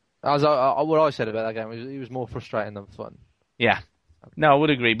 Yeah, what I said about that game was it was more frustrating than fun. Yeah, no, I would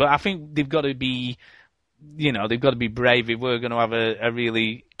agree, but I think they've got to be. They've got to be brave if we're going to have a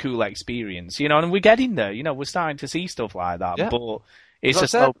really cool experience, and we're getting there, we're starting to see stuff like that, but it's a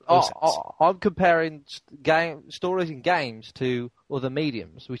slow process. I'm comparing stories in games to other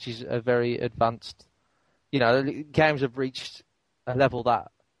mediums, which is a very advanced, games have reached a level that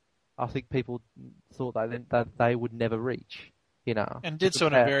I think people thought that they would never reach, And did so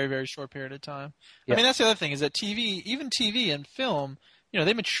in a very, very short period of time. Yeah. I mean, that's the other thing, is that even TV and film,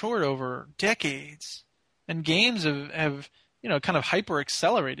 they matured over decades. And games have kind of hyper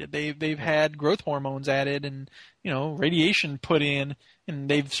accelerated. They've had growth hormones added and radiation put in, and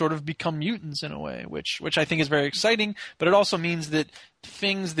they've sort of become mutants in a way, which I think is very exciting. But it also means that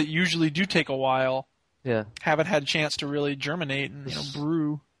things that usually do take a while, haven't had a chance to really germinate and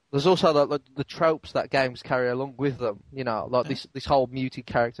brew. There's also the tropes that games carry along with them. This whole muted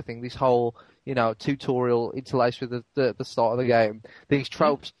character thing, this whole tutorial interlaced with the start of the game. These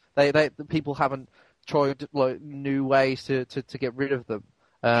tropes, they people haven't tried new ways to get rid of them.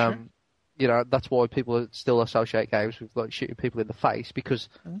 That's why people still associate games with shooting people in the face, because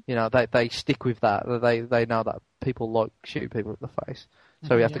they stick with that. They know that people like shooting people in the face,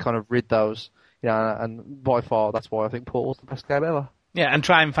 so we have to kind of rid those. And by far that's why I think Portal's the best game ever. Yeah, and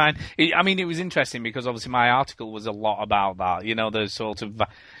try and find. I mean, it was interesting because obviously my article was a lot about that. The sort of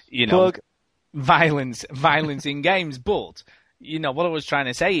violence in games, but. What I was trying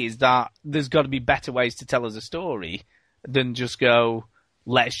to say is that there's got to be better ways to tell us a story than just go,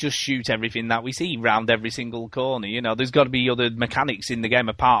 let's just shoot everything that we see round every single corner. There's got to be other mechanics in the game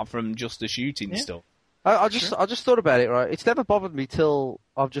apart from just the shooting stuff. I just thought about it, right? It's never bothered me till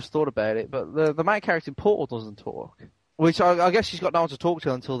I've just thought about it, but the main character in Portal doesn't talk. Which I guess she's got no one to talk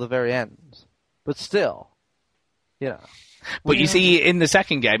to until the very end. But still, you know. But you see, in the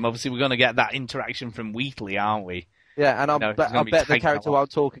second game, obviously, we're going to get that interaction from Wheatley, aren't we? Yeah, and I bet the taking character a lot.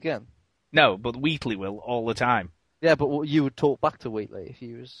 won't talk again. No, but Wheatley will all the time. Yeah, but you would talk back to Wheatley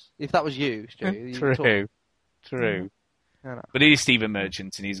if that was you, Stu. You would talk. True. You know. But he's Stephen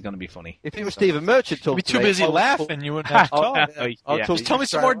Merchant, and he's going to be funny. If he was Stephen Merchant talking, You'd be too busy laughing. You wouldn't have to talk. Just tell me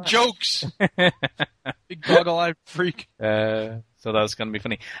some more jokes. Big goggle-eyed freak. So that's going to be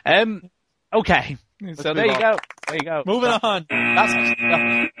funny. Okay. So there you go. Moving on. That's actually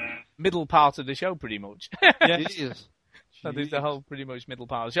the middle part of the show, pretty much. Yes. That is the whole pretty much middle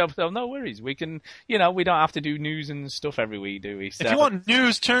part of the show. So no worries. We can, we don't have to do news and stuff every week, do we? So, if you want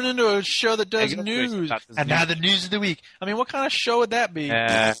news, turn into a show that does news. And now the news of the week. I mean, what kind of show would that be?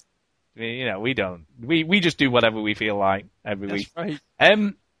 We don't. We just do whatever we feel like every week. Right.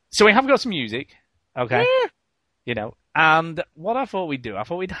 So we have got some music. Okay. Yeah. And what I thought we'd do, I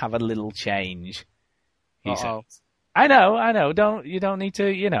thought we'd have a little change. He says. I know. You don't need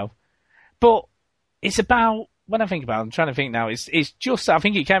to, But it's about, when I think about it, I'm trying to think now, it's just, I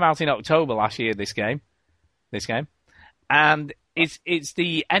think it came out in October last year, this game. And it's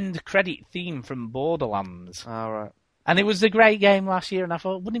the end credit theme from Borderlands. All right. And it was a great game last year, and I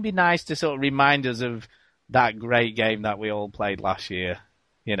thought, wouldn't it be nice to sort of remind us of that great game that we all played last year,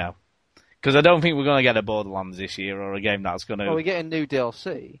 Because I don't think we're going to get a Borderlands this year, or a game that's going to... Well, we're getting new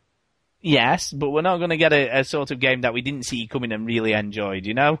DLC. Yes, but we're not going to get a sort of game that we didn't see coming and really enjoyed,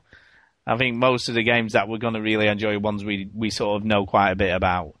 I think most of the games that we're going to really enjoy are ones we sort of know quite a bit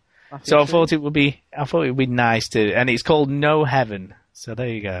about. I thought it would be nice to, and it's called No Heaven. So there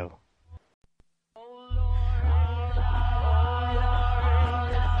you go.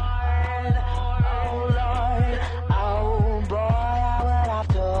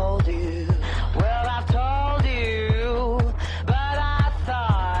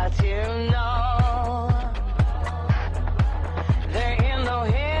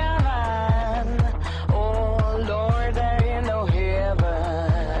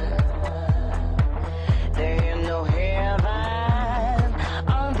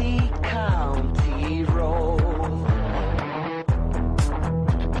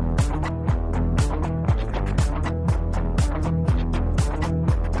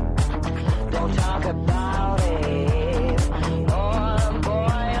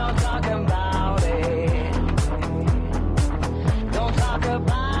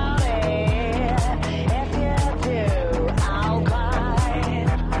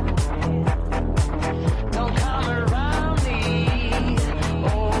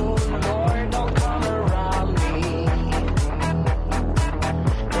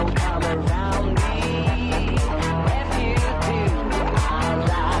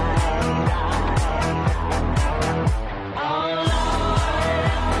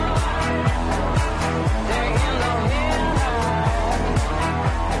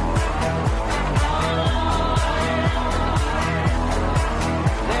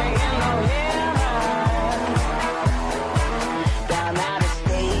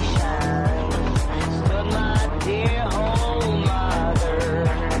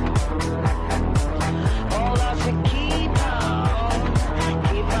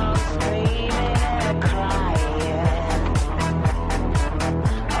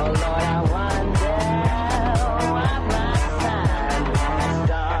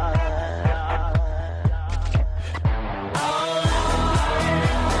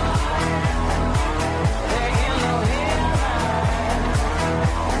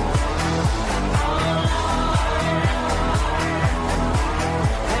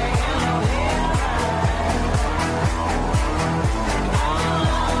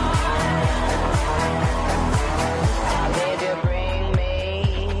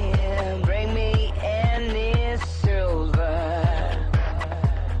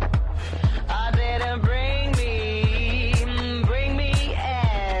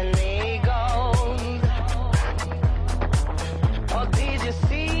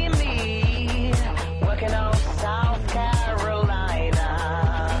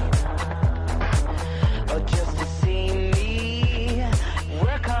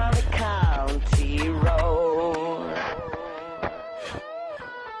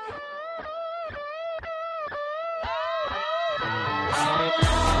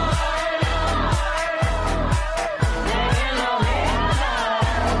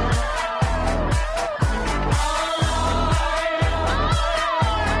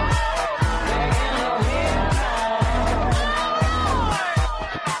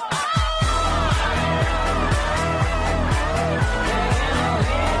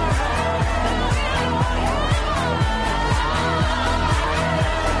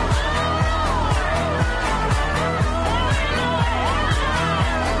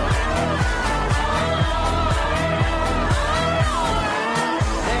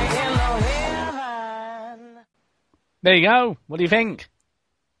 There you go. What do you think?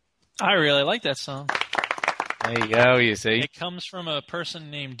 I really like that song. There you go, you see. It comes from a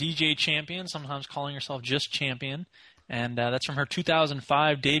person named DJ Champion, sometimes calling herself just Champion. And that's from her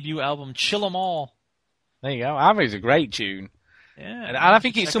 2005 debut album, Chill 'Em All. There you go. I think it's a great tune. Yeah. And I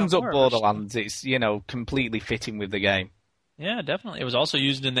think it check sums out up more. Borderlands. It's, completely fitting with the game. Yeah, definitely. It was also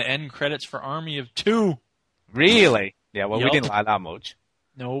used in the end credits for Army of Two. Really? Yeah, well, we Yup. didn't like that much.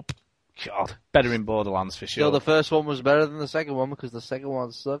 Nope. God, better in Borderlands for sure. Still, the first one was better than the second one because the second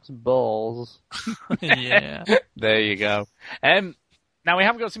one sucks balls. Yeah. There you go. Now, we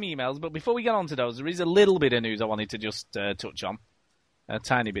have got some emails, but before we get on to those, there is a little bit of news I wanted to just touch on. A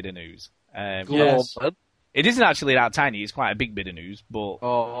tiny bit of news. Yes. It isn't actually that tiny. It's quite a big bit of news, but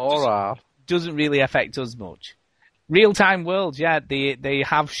all right. doesn't really affect us much. Real Time World, yeah, they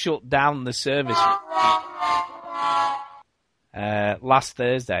have shut down the service last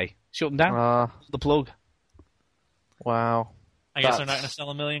Thursday. Shut them down. The plug. Wow. I guess they're not going to sell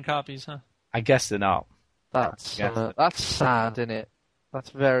 1 million copies, huh? I guess they're not. That's sad, isn't it? That's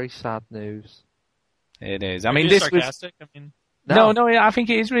very sad news. It is. Are I mean, you this sarcastic? I mean, No, I think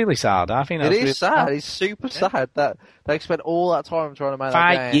it is really sad. I think that's it is really sad. It's super sad that they spent all that time trying to make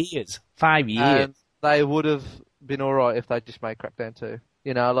that 5 game. years. 5 years. And they would have been all right if they just made Crackdown 2.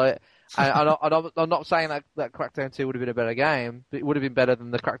 I'm not saying that Crackdown 2 would have been a better game. But it would have been better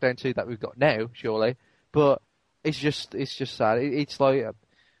than the Crackdown 2 that we've got now, surely. But it's just sad. It's like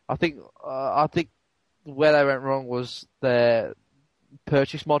I think where they went wrong was their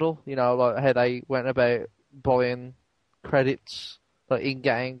purchase model. Like how they went about buying credits, like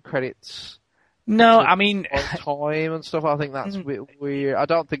in-game credits. No, I mean time and stuff. I think that's a bit weird. I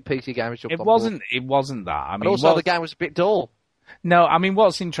don't think PC gamers jumped on board. It wasn't that. I mean, and also the game was a bit dull. No, I mean,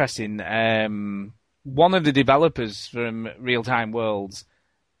 what's interesting, one of the developers from Real Time Worlds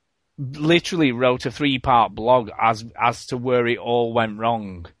literally wrote a 3-part blog as to where it all went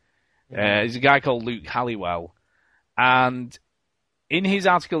wrong. There's a guy called Luke Halliwell, and in his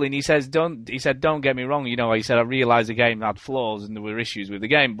article, he said, don't get me wrong, he said, I realised the game had flaws and there were issues with the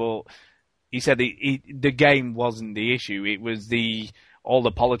game, but he said the game wasn't the issue. It was all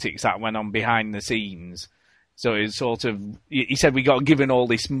the politics that went on behind the scenes. So it's sort of, he said, we got given all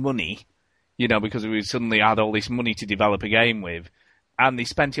this money, because we suddenly had all this money to develop a game with, and they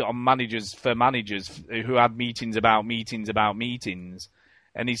spent it on managers who had meetings about meetings.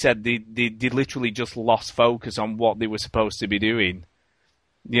 And he said they literally just lost focus on what they were supposed to be doing.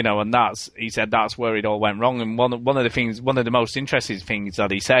 And he said that's where it all went wrong. And one of the most interesting things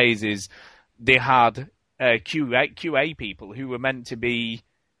that he says is they had QA people who were meant to be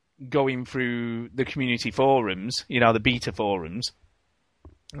going through the community forums, the beta forums,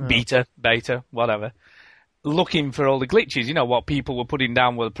 beta, whatever, looking for all the glitches, what people were putting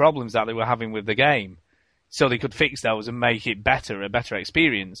down were the problems that they were having with the game, so they could fix those and make it a better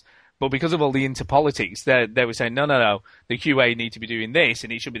experience. But because of all the interpolitics, they were saying, no, the QA need to be doing this,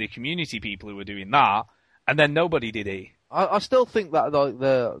 and it should be the community people who were doing that, and then nobody did it. I still think that like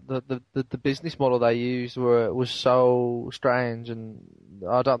the business model they used was so strange, and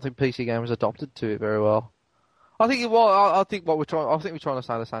I don't think PC gamers adopted to it very well. I think we're trying to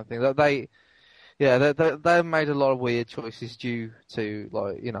say the same thing. That they made a lot of weird choices due to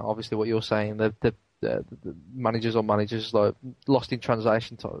obviously what you're saying. The managers like lost in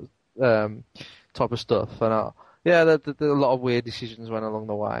translation type of stuff, and a lot of weird decisions went along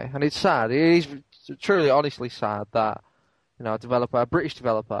the way, and it's sad. It is truly, honestly sad that a British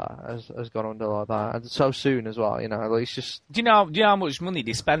developer has gone under like that, and so soon as well. It's just. Do you know how much money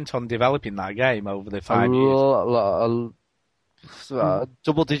they spent on developing that game over the 5 years?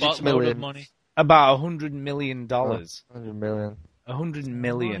 Double digits million. Of money. About $100 million. $100 million. $100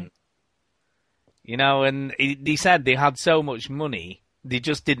 million. And they said they had so much money, they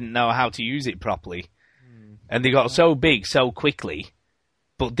just didn't know how to use it properly. And they got so big so quickly,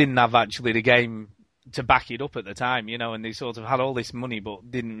 but didn't have actually the game to back it up at the time, and they sort of had all this money but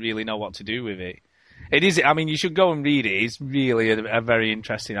didn't really know what to do with it. It is, I mean, you should go and read it. It's really a very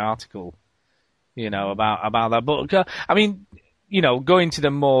interesting article, about that. But, I mean, going to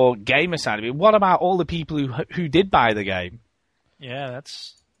the more gamer side of it, what about all the people who did buy the game? Yeah,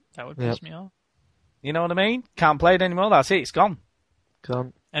 that would piss me off. You know what I mean? Can't play it anymore. That's it. It's gone.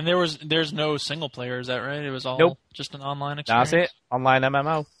 And there's no single player. Is that right? It was all just an online experience. That's it. Online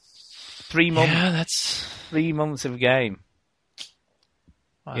MMO. 3 months. Yeah, that's 3 months of game.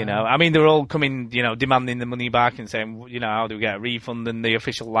 Wow. I mean, they're all coming, demanding the money back and saying, how do we get a refund? And the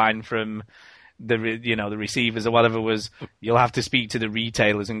official line from the receivers or whatever was, you'll have to speak to the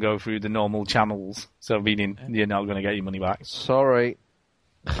retailers and go through the normal channels. So meaning you're not going to get your money back. Sorry.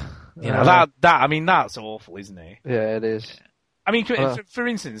 You know, that's awful, isn't it? Yeah, it is. I mean, for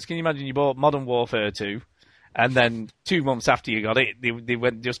instance, can you imagine you bought Modern Warfare 2, and then 2 months after you got it, they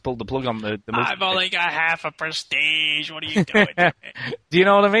just pulled the plug on the I've only got half a prestige. What are you doing? Do you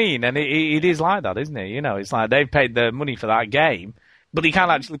know what I mean? And it is like that, isn't it? You know, it's like they've paid the money for that game, but they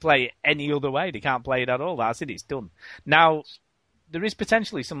can't actually play it any other way. They can't play it at all. That's it. It's done. Now, there is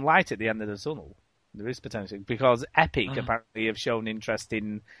potentially some light at the end of the tunnel. There is potentially, because Epic apparently have shown interest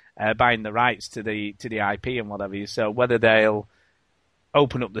in buying the rights to the IP and whatever. So whether they'll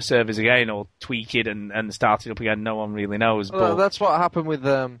open up the servers again or tweak it and start it up again, no one really knows. Well, but that's what happened with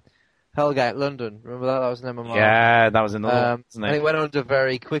Hellgate London. Remember that? That was an MMO. Yeah, that was another one, wasn't it? And it went under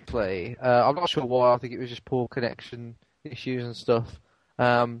very quickly. I'm not sure why. I think it was just poor connection issues and stuff.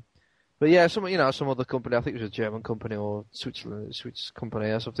 But yeah, some other company, I think it was a German company or Swiss company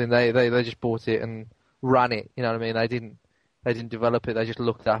or something. They just bought it and ran it. You know what I mean? They didn't develop it. They just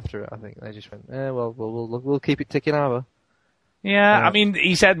looked after it. I think they just went, well, we'll keep it ticking over. Yeah, I mean,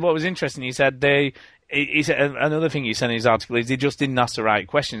 he said what was interesting. He said he said another thing he said in his article is they just didn't ask the right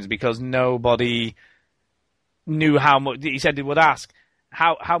questions because nobody knew how much. He said they would ask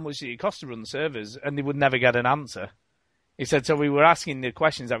how much did it cost to run the servers, and they would never get an answer. He said, so we were asking the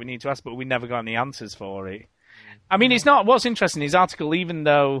questions that we need to ask, but we never got any answers for it. I mean, it's not, what's interesting, his article, even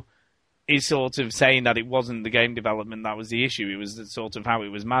though he's sort of saying that it wasn't the game development that was the issue, it was sort of how it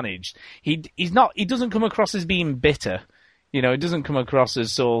was managed. He doesn't come across as being bitter. You know, it doesn't come across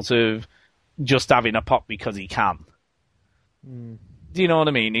as sort of just having a pop because he can. Do you know what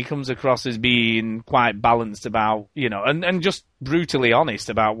I mean? He comes across as being quite balanced about, you know, and just brutally honest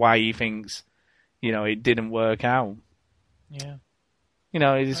about why he thinks, you know, it didn't work out. Yeah. You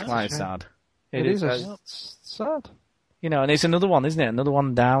know, it is quite sad. It is sad. You know, and it's another one, isn't it? Another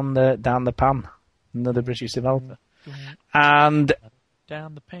one down the pan. Another British developer. And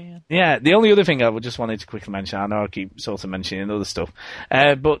down the pan. Yeah, the only other thing I would just wanted to quickly mention, I know I keep sort of mentioning other stuff,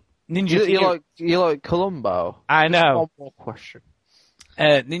 but Ninja Theory... You like Columbo? I know. Just one more question.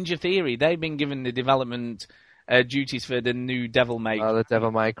 Ninja Theory, they've been given the development duties for the new Devil May Cry. Oh, the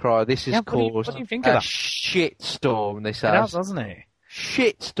Devil May Cry. This is caused what do you think of that? Shitstorm, this It has, hasn't it?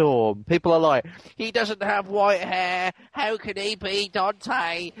 Shitstorm. People are like, he doesn't have white hair. How can he be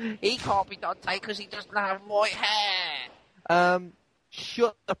Dante? He can't be Dante because he doesn't have white hair.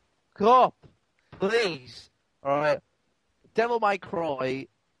 Shut the fuck up, please. All right. Devil May Cry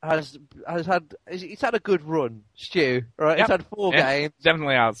has had a good run, Stu. Right, Yep. It's had 4 games.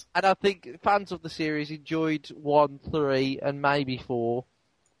 Definitely has. And I think fans of the series enjoyed 1, 3, and maybe 4.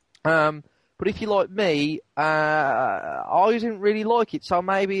 But if you're like me, I didn't really like it, so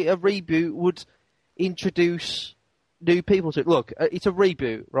maybe a reboot would introduce new people to it. Look, it's a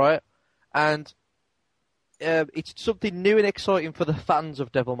reboot, right? And it's something new and exciting for the fans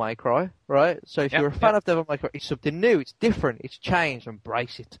of Devil May Cry, right? So if you're a fan of Devil May Cry, it's something new, it's different, it's changed,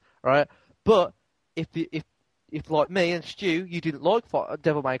 embrace it, right? But if like me and Stu, you didn't like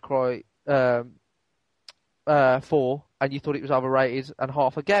Devil May Cry 4, and you thought it was overrated and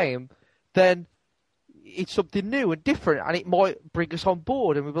half a game, then it's something new and different, and it might bring us on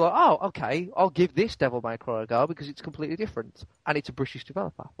board, and we'll be like, oh, okay, I'll give this Devil May Cry a go because it's completely different, and it's a British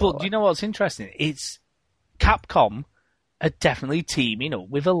developer. But do you know what's interesting? It's Capcom are definitely teaming up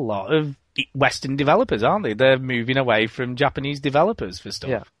with a lot of Western developers, aren't they? They're moving away from Japanese developers for stuff.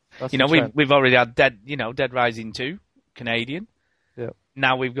 Yeah, you know, we've already had Dead Rising 2, Canadian. Yeah.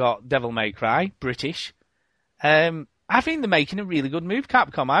 Now we've got Devil May Cry, British. I think they're making a really good move,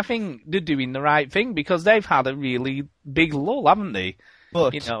 Capcom. I think they're doing the right thing because they've had a really big lull, haven't they?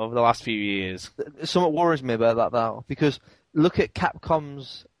 But, you know, over the last few years. Something worries me about that, though, because look at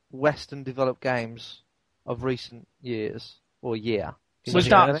Capcom's Western-developed games of recent years, or year. Was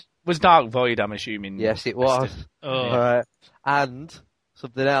Dark Void, I'm assuming? Yes, it was. Oh. Right. And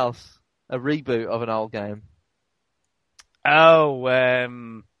something else, a reboot of an old game. Oh,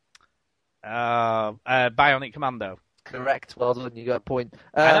 Bionic Commando. Correct. Well done. You got a point.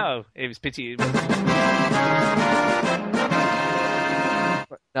 I know. It was pity. No,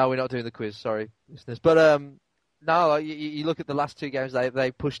 we're not doing the quiz. Sorry, listeners. But no, you look at the last 2 games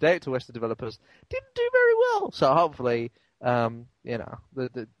they pushed out to Western developers. Didn't do very well. So hopefully, you know,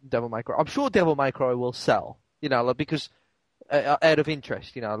 the Devil May Cry. I'm sure Devil May Cry will sell. You know, like, because out of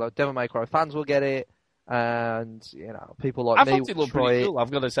interest. You know, like Devil May Cry fans will get it. And, you know, people like me I thought it looked pretty cool.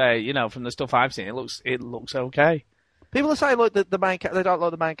 I've got to say, you know, from the stuff I've seen, it looks okay. People are saying like the main they don't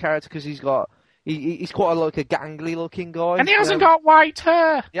like the main character because he's quite like a gangly looking guy, and he hasn't got white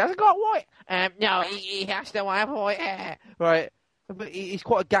hair. He hasn't got white. No, he has to have white hair, right? But he's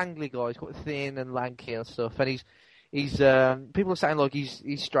quite a gangly guy. He's quite thin and lanky and stuff, and he's people are saying like he's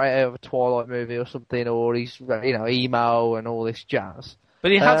straight out of a Twilight movie or something, or he's emo and all this jazz.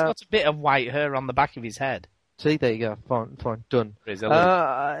 But he has got a bit of white hair on the back of his head. See, there you go. Fine, done.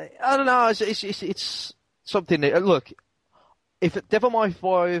 I don't know. It's something. Look, if Devil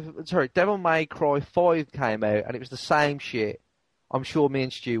May Cry 5 came out and it was the same shit, I'm sure me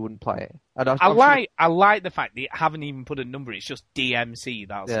and Stu wouldn't play it. And I like the fact that you haven't even put a number. It's just DMC.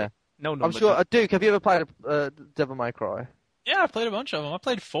 That's it. No number. I'm sure. Duke, have you ever played Devil May Cry? Yeah, I've played a bunch of them. I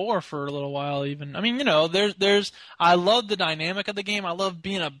played 4 for a little while, even. I mean, there's. I love the dynamic of the game. I love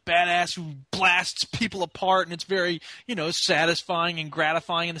being a badass who blasts people apart, and it's very, satisfying and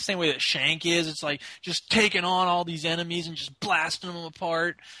gratifying in the same way that Shank is. It's like just taking on all these enemies and just blasting them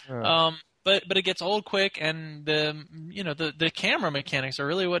apart. Yeah. But it gets old quick, and the camera mechanics are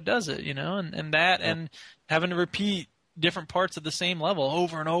really what does it, and having to repeat different parts of the same level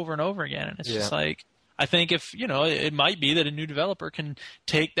over and over and over again, and it's just like. I think if, it might be that a new developer can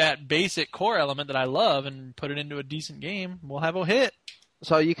take that basic core element that I love and put it into a decent game, we'll have a hit.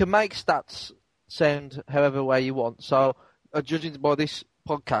 So you can make stats sound however way you want. So judging by this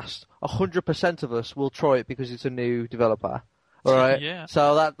podcast, 100% of us will try it because it's a new developer. All right? Yeah.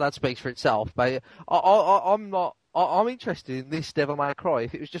 So that speaks for itself. But I'm interested in this Devil May Cry.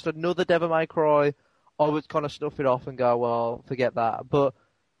 If it was just another Devil May Cry, I would kind of snuff it off and go, well, forget that. But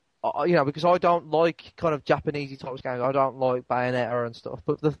because I don't like kind of Japanese type of games. I don't like Bayonetta and stuff.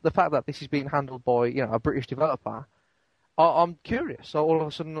 But the fact that this is being handled by, a British developer, I'm curious. So all of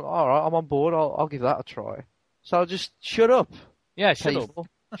a sudden, all right, I'm on board. I'll give that a try. So just shut up. Yeah, shut up.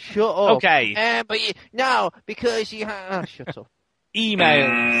 Shut up. Okay. Because you have... shut up.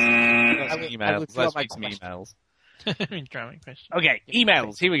 Emails. Let's read some emails. Okay,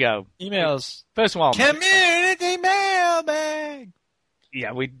 emails. Here we go. Emails. First one. Community mailbag.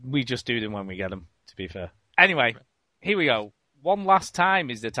 Yeah, we just do them when we get them, to be fair. Anyway, here we go. One Last Time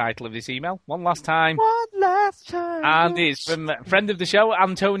is the title of this email. One Last Time. One last time. And it's from a friend of the show,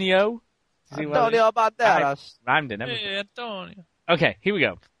 Antonio. Antonio Banderas. Rhymed in everything. Hey, Antonio. Okay, here we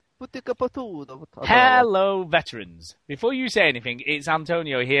go. Hello, veterans. Before you say anything, it's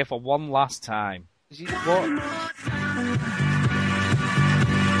Antonio here for one last time.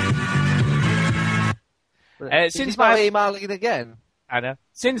 Since my emailing again. I know.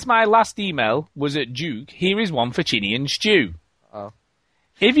 Since my last email was at Duke, here is one for Chinny and Stew. Oh.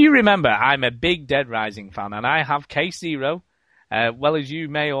 If you remember, I'm a big Dead Rising fan, and I have Case Zero. Well, as you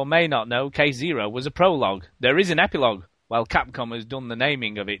may or may not know, Case Zero was a prologue. There is an epilogue. Well, Capcom has done the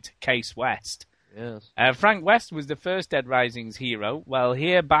naming of it, Case West. Yes. Frank West was the first Dead Rising's hero. Well,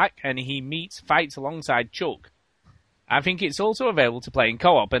 here back, and he fights alongside Chuck. I think it's also available to play in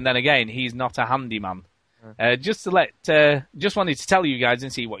co-op, and then again, he's not a handyman. Just wanted to tell you guys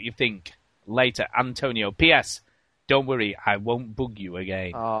and see what you think. Later, Antonio. P.S. Don't worry, I won't bug you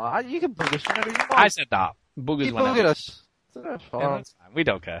again. Oh, you can bug us whenever you want. I said that. Bug us you whenever. Bugging us. That's fine. Yeah, that's fine. We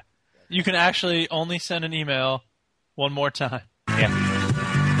don't care. You can actually only send an email one more time.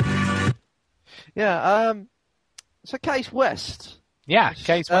 Yeah. Yeah. So Case West. Yeah,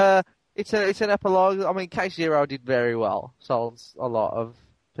 Case West. It's an epilogue. I mean, Case Zero did very well. Sold a lot of,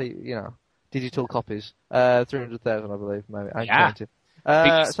 digital copies. 300,000, I believe, maybe. Yeah.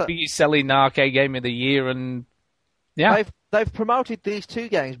 Biggest selling arcade game of the year, and yeah. They've promoted these two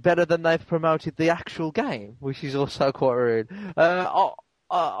games better than they've promoted the actual game, which is also quite rude.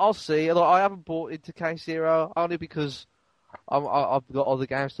 I'll see. I haven't bought into Case Zero only because I've got other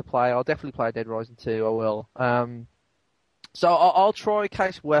games to play. I'll definitely play Dead Rising 2. I will. So I'll try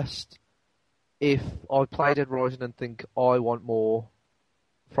Case West if I play Dead Rising and think I want more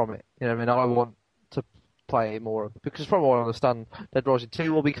from it. You know what I mean? I want to play more because from what I understand, Dead Rising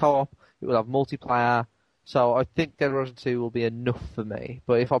 2 will be co-op. It will have multiplayer. So I think Dead Rising 2 will be enough for me.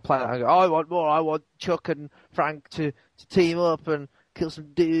 But if I play it and go, I want more. I want Chuck and Frank to team up and kill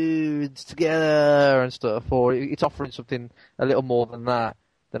some dudes together and stuff, or it's offering something a little more than that,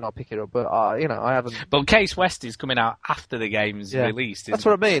 then I'll pick it up. But I haven't. But Case West is coming out after the game's released. That's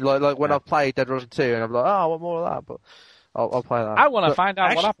what I mean. Like when I played Dead Rising 2, and I'm like, I want more of that. But I'll play that. I want to find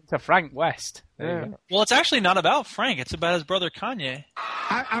out what happened to Frank West. Yeah. Well, it's actually not about Frank. It's about his brother Kanye.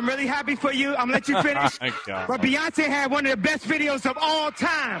 I'm really happy for you. I'm gonna let you finish. But Beyonce had one of the best videos of all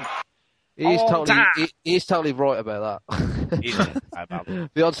time. He's totally right about that.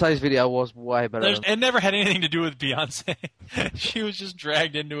 Beyonce's video was way better. It never had anything to do with Beyonce. She was just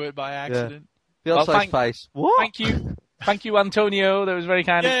dragged into it by accident. Yeah. Beyonce's face. What? Thank you, Antonio. That was very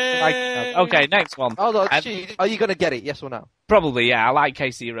kind of okay, next one. Hold on, are you going to get it, yes or no? Probably, yeah. I like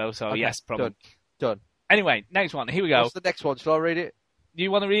Case Zero, so okay, yes, probably. Done. Anyway, next one. Here we go. What's the next one? Shall I read it? Do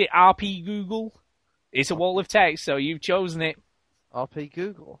you want to read it? RP Google? It's a wall of text, so you've chosen it. RP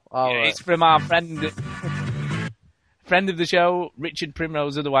Google. Oh, Yeah, right. it's from our friend of the show, Richard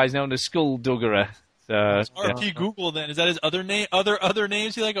Primrose, otherwise known as Skullduggerer. So, RP Google then. Is that his other name? Other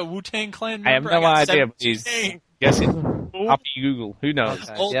names? He like a Wu-Tang Clan I have member? no got idea, 17 but he's names. guessing. RP Google. Who knows?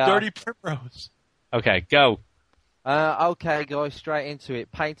 Okay. Old Yeah. Dirty Primrose. Okay, go. Okay, guys, straight into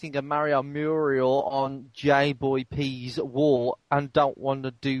it. Painting a Mario mural on J-Boy P's wall and don't want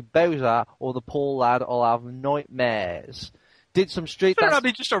to do Bowser or the poor lad will have nightmares. Did some street Better dance. not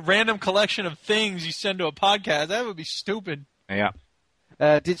be just a random collection of things you send to a podcast. That would be stupid. Yeah.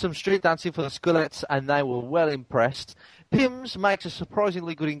 Did some street dancing for the Skullets and they were well impressed. Pims makes a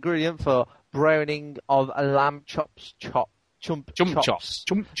surprisingly good ingredient for browning of lamb chops. Chump chops.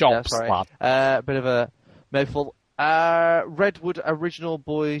 Yeah, sorry. Bit of a mouthful. Redwood Original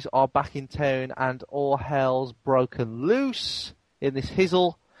Boys are back in town and all hell's broken loose in this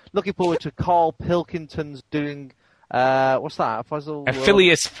hizzle. Looking forward to Carl Pilkington's doing, what's that?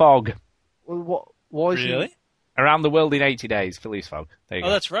 Phileas Fogg. Why is Really? he? Around the World in 80 Days, Phileas Fogg. There you Oh,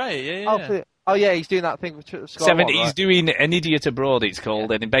 go. that's right. Yeah. Oh, yeah, he's doing that thing with Scott. He's doing An Idiot Abroad, it's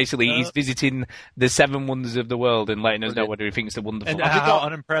called, and basically he's visiting the 7 wonders of the world and letting us know whether he thinks they're wonderful. And how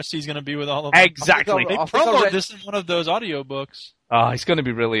unimpressed he's going to be with all of them. Exactly. They promoted this in one of those audiobooks. Oh, it's going to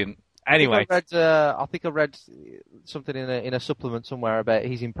be brilliant. Anyway. I think I read something in a supplement somewhere about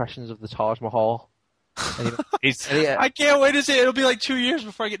his impressions of the Taj Mahal. I can't wait to see it. It'll be like 2 years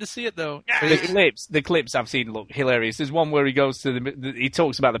before I get to see it, though. The clips I've seen look hilarious. There's one where he goes to he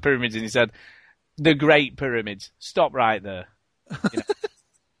talks about the pyramids and he said, "The Great Pyramids." Stop right there. You know,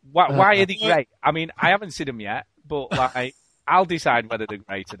 why are they great? I mean, I haven't seen them yet, but like, I'll decide whether they're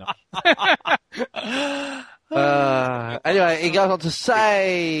great or not. Anyway, he goes on to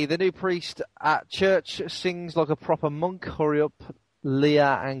say the new priest at church sings like a proper monk. Hurry up,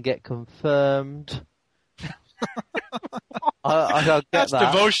 Leah, and get confirmed. I don't get That's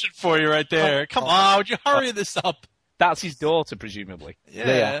that. devotion for you right there. Come on, would you hurry this up? That's his daughter, presumably.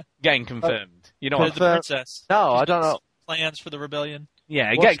 Yeah. Getting confirmed. You know The what? princess. No, I don't know. Plans for the rebellion.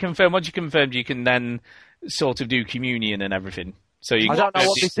 Yeah, get confirmed. Once you're confirmed, you can then sort of do communion and everything. So you I don't know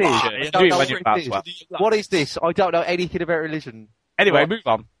what this is. I don't know what it is. What is this? I don't know anything about religion. Anyway, move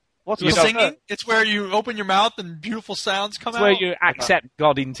on. What's the singing? It's where you open your mouth and beautiful sounds come It's out. where you accept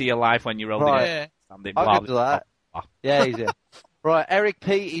God into your life when you're old Right. enough. I'll get to that. Yeah, he's it. Right, Eric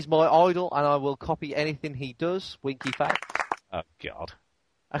P is my idol, and I will copy anything he does. Winky fact. Oh, God.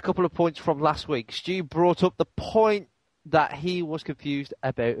 A couple of points from last week. Stu brought up the point that he was confused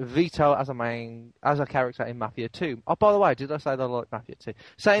about Vito as a character in Mafia 2. Oh, by the way, did I say that I like Mafia 2?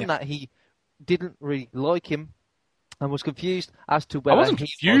 Saying that he didn't really like him and was confused as to whether I wasn't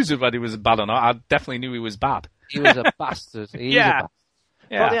confused whether he was bad or not. I definitely knew he was bad. He was a bastard. He is a bastard.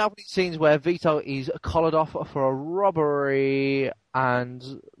 Yeah. From the opening scenes where Vito is collared off for a robbery and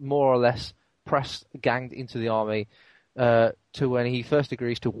more or less ganged into the army, to when he first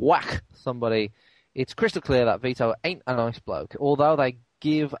agrees to whack somebody, it's crystal clear that Vito ain't a nice bloke. Although they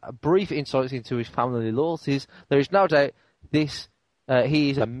give brief insights into his family loyalties, there is no doubt he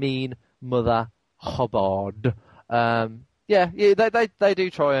is a mean mother hubbard. They do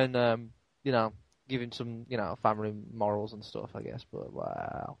try and give him some family morals and stuff, I guess. But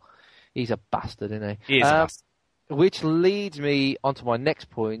wow, he's a bastard, isn't he? He is a bastard. Which leads me onto my next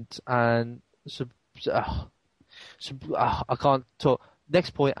point, and I can't talk. Next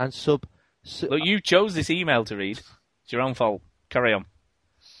point and Look, you chose this email to read. It's your own fault. Carry on.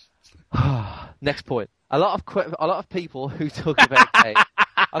 Next point. A lot of people who talk about games.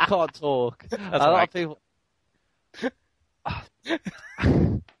 I can't talk. Lot of people.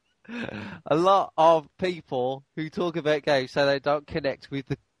 A lot of people who talk about games say they don't connect with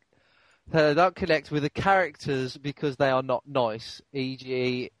the characters because they are not nice.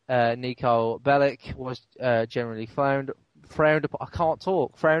 E.g., Nico Bellic was generally frowned upon. I can't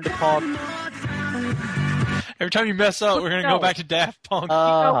talk. Frowned upon. Every time you mess up, we're going to go back to Daft Punk.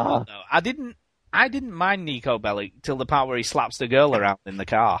 No, I didn't mind Nico Bellic till the part where he slaps the girl around in the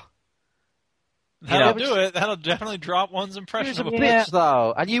car. That'll do it. That'll definitely drop one's impression of a bitch,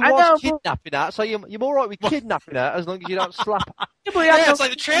 though. And you was kidnapping her, so you're all right with kidnapping her as long as you don't slap her. It's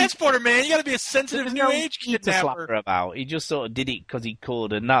like the transporter, man. You got to be a sensitive new age To slap kidnapper. her about. He just sort of did it because he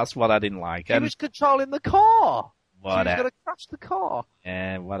could, and that's what I didn't like. He was controlling the car. Whatever. She was going to crash the car.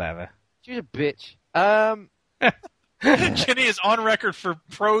 Yeah, whatever. She's a bitch. Jenny is on record for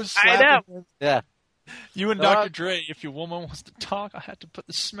pros I slapping. know. Yeah. You and Dr. Dre, if your woman wants to talk, I had to put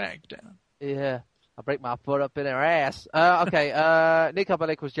the smack down. Yeah. I'll break my foot up in her ass. Okay, Nico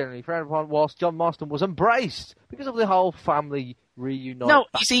Bellic was generally frowned upon, whilst John Marston was embraced because of the whole family reunite. No,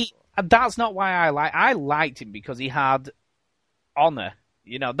 you see, that's not why I liked him because he had honor.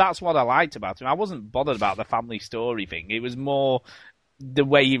 You know, that's what I liked about him. I wasn't bothered about the family story thing. It was more the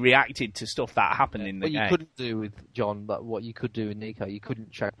way he reacted to stuff that happened in the game. What you couldn't do with John, but what you could do with Nico, you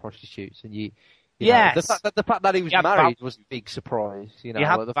couldn't check prostitutes, and you yes. know, the fact that he was married was a big surprise. You know, he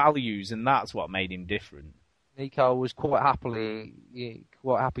had values, and that's what made him different. Nico was quite happy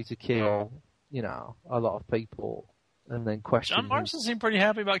to kill, you know, a lot of people, and then question. John Marston seemed pretty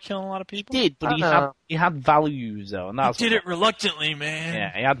happy about killing a lot of people. He did, but he had values though, and that's he did it reluctantly, man.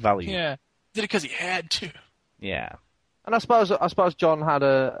 Yeah, he had values. Yeah, did it because he had to. Yeah, and I suppose John had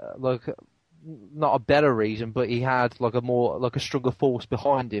not a better reason, but he had a stronger force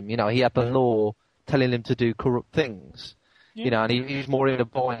behind him. You know, he had the law telling him to do corrupt things. Yeah. You know, and he was more in a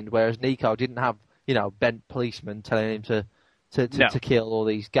bind, whereas Nico didn't have, you know, bent policemen telling him to kill all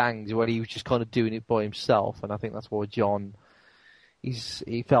these gangs, when he was just kind of doing it by himself. And I think that's why John,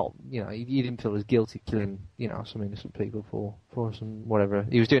 he felt, you know, he didn't feel as guilty killing, you know, some innocent people for some whatever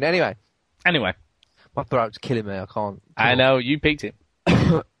he was doing. Anyway, my throat's killing me. I can't. I know you picked it.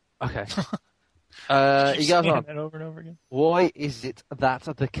 Okay. He goes on. That over and over again. Why is it that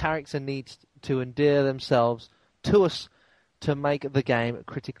the character needs to endear themselves to us to make the game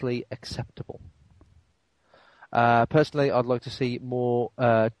critically acceptable? Personally, I'd like to see more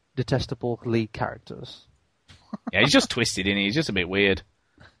detestable lead characters. Yeah, he's just twisted, isn't he? He's just a bit weird.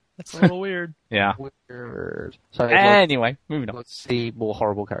 That's a little weird. Yeah. Weird. So anyway, moving on. Let's see more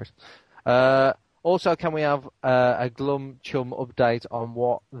horrible characters. Also, can we have a Glum Chum update on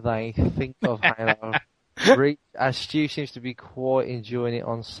what they think of Halo Reach, as Stu seems to be quite enjoying it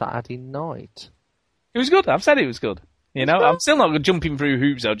on Saturday night? It was good. I've said it was good. You know, I'm still not jumping through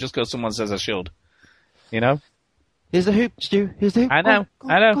hoops though, just because someone says I should. You know. Here's the hoop, Stu. Here's the hoop. I know.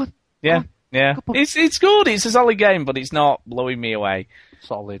 I know. Yeah. It's good. It's a solid game, but it's not blowing me away.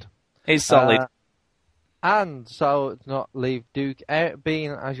 Solid. It's solid. And so to not leave Duke out,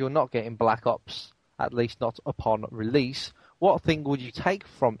 being as you're not getting Black Ops, at least not upon release, what thing would you take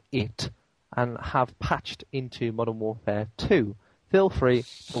from it and have patched into Modern Warfare 2? Feel free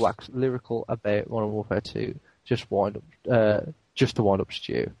to wax lyrical about Modern Warfare 2. Just to wind up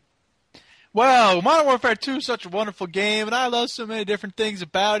Stu. Well, Modern Warfare 2 is such a wonderful game, and I love so many different things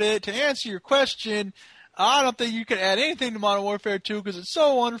about it. To answer your question, I don't think you can add anything to Modern Warfare 2 because it's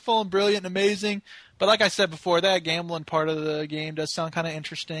so wonderful and brilliant and amazing. But like I said before, that gambling part of the game does sound kind of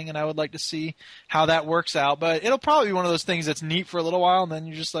interesting, and I would like to see how that works out. But it'll probably be one of those things that's neat for a little while, and then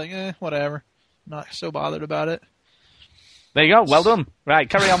you're just like, whatever. Not so bothered about it. There you go. Well done. Right,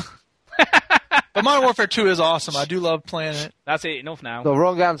 carry on. But Modern Warfare 2 is awesome. I do love playing it. That's it. Enough now. The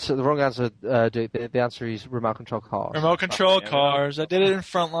wrong answer. The answer is remote control cars. Remote control cars. I did it in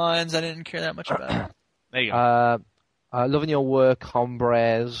Frontlines. I didn't care that much about it. There you go. Loving your work,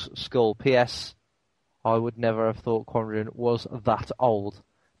 Hombres Skull. P.S. I would never have thought Quandrian was that old.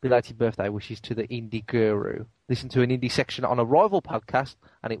 Belated birthday wishes to the indie guru. Listen to an indie section on a rival podcast,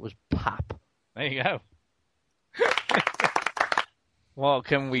 and it was pap. There you go. What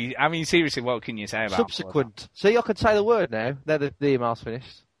can we... I mean, seriously, what can you say about Subsequent. See, I can say the word now. Now the email's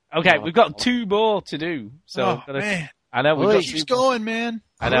finished. Okay, we've got 2 more to do. So man. I know we've got... Keeps going, man.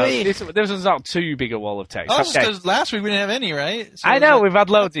 I know. This one's not too big a wall of text. Oh, because last week we didn't have any, right? So I know, we've had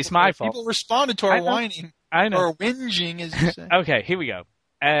loads. It's my fault. People responded to our whining. I know. Or whinging, as you say. Okay, here we go.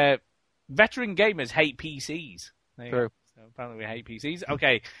 Veteran gamers hate PCs. True. So apparently we hate PCs.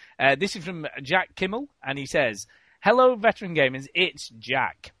 Okay, this is from Jack Kimmel, and he says, "Hello, veteran gamers, it's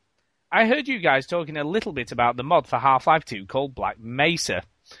Jack. I heard you guys talking a little bit about the mod for Half-Life 2 called Black Mesa.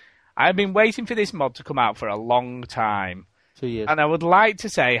 I've been waiting for this mod to come out for a long time. 2 years. And I would like to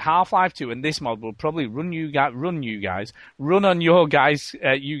say Half-Life 2 and this mod will probably run on you guys'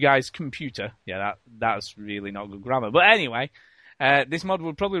 computer. Yeah, that's really not good grammar. But anyway, this mod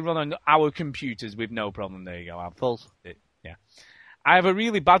will probably run on our computers with no problem. There you go. False. Yeah. I have a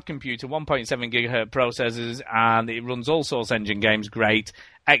really bad computer, 1.7 gigahertz processors, and it runs all Source Engine games great,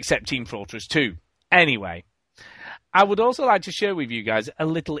 except Team Fortress 2. Anyway, I would also like to share with you guys a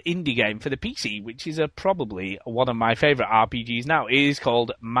little indie game for the PC, which is probably one of my favourite RPGs now. It is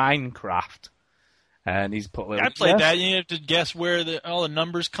called Minecraft. And he's put I played that. You have to guess where all the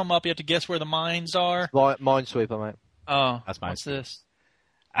numbers come up. You have to guess where the mines are. Minesweeper, mate. Oh, that's what's this?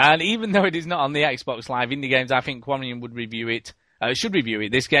 And even though it is not on the Xbox Live Indie Games, I think Quarian would review it. Should review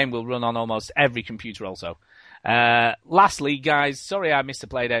it. This game will run on almost every computer also. Lastly, guys, sorry I missed the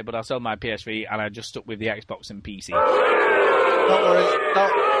playdate, but I sold my PS3 and I just stuck with the Xbox and PC.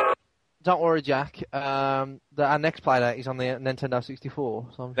 Don't worry, Jack. Our next playdate is on the Nintendo 64.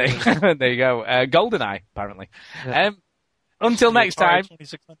 So there you go. GoldenEye, apparently. Yeah. Until next time.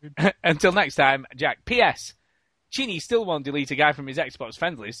 2600. Until next time, Jack. P.S. Chinny still won't delete a guy from his Xbox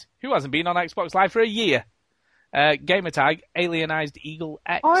friends list who hasn't been on Xbox Live for a year. Gamertag, Alienized Eagle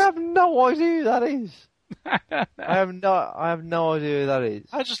X. I have no idea who that is. I have no idea who that is.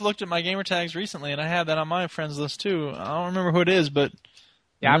 I just looked at my gamer tags recently, and I have that on my friends list too. I don't remember who it is, but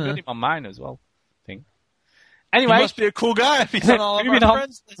yeah, I've got him on mine as well. I think. Anyway, he must be a cool guy if he's on all of our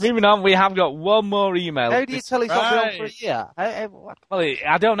friends list. Moving on, we have got one more email. How do you tell he's not been on for a year? Well,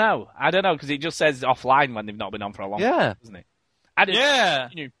 I don't know because it just says offline when they've not been on for a long time, doesn't it? Yeah.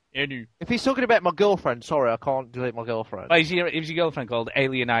 If he's talking about my girlfriend, sorry, I can't delete my girlfriend. Well, is your girlfriend called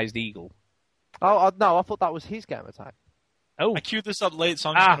Alienized Eagle? Oh, no, I thought that was his gamer tag. Oh. I queued this up late, so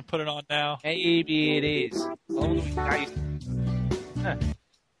I'm just going to put it on now. Maybe it is.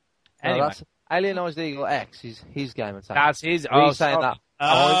 Anyway. That's Alienized Eagle X is his gamer tag. That's his. He's saying that.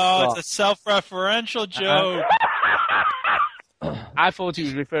 Oh, it's a self-referential joke. I thought he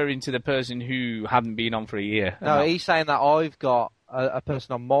was referring to the person who hadn't been on for a year. No, he's saying that I've got a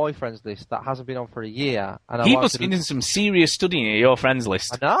person on my friends list that hasn't been on for a year. And he must have been in some serious studying at your friends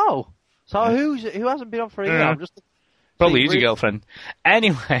list. I know. So who hasn't been on for a year? I'm just probably is your girlfriend.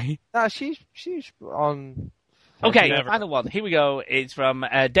 Anyway. No, she's on. Okay, final one. Here we go. It's from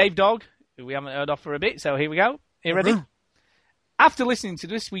Dave Dog, who we haven't heard of for a bit. So here we go. You ready? After listening to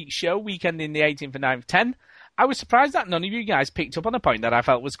this week's show, weekend in the 18th and 9th 10, I was surprised that none of you guys picked up on a point that I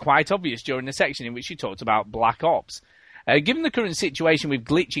felt was quite obvious during the section in which you talked about Black Ops. Given the current situation with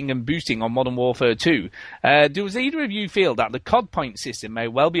glitching and boosting on Modern Warfare 2, does either of you feel that the COD point system may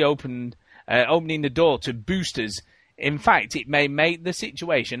well be opening the door to boosters? In fact, it may make the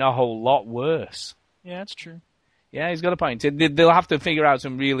situation a whole lot worse. Yeah, that's true. Yeah, he's got a point. They'll have to figure out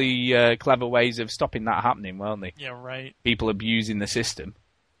some really clever ways of stopping that happening, won't they? Yeah, right. People abusing the system.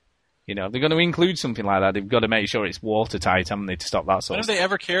 You know, if they're going to include something like that, they've got to make sure it's watertight, haven't they, to stop that sort of stuff. When have they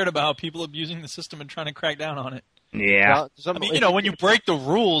ever cared about people abusing the system and trying to crack down on it? Yeah. I mean, when you break the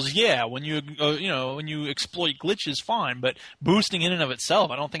rules, yeah. When you exploit glitches, fine. But boosting in and of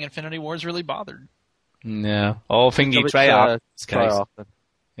itself, I don't think Infinity Ward's really bothered. No. Or Thingy Treyarch.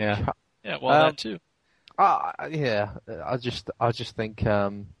 Yeah. Yeah, well, that too. Yeah, I just think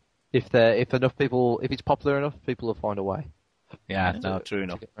if it's popular enough, people will find a way. Yeah, no, true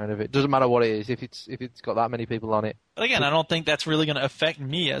enough. To get rid of it. Doesn't matter what it is. If it's got that many people on it. But again, I don't think that's really going to affect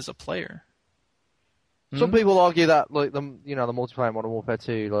me as a player. Some people argue that like the multiplayer Modern Warfare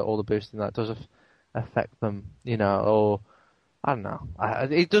 2, like all the boosting that does affect them, or I don't know.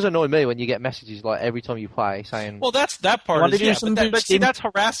 It does annoy me when you get messages like every time you play saying. Well, that part is but see, that's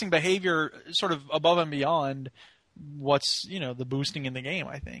harassing behavior, sort of above and beyond what's the boosting in the game.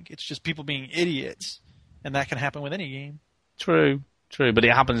 I think it's just people being idiots, and that can happen with any game. True, but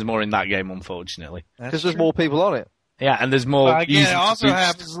it happens more in that game, unfortunately. Because there's more people on it. Yeah, and there's more. Well, again, it also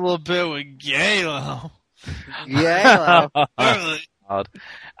happens a little bit with Galo. Yeah.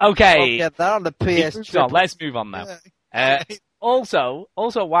 Okay. Get that on the PS. Let's move on now. Also,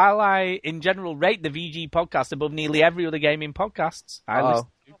 while I in general rate the VG podcast above nearly every other gaming podcasts, I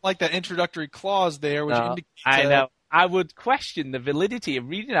like that introductory clause there, which indicates. I know. I would question the validity of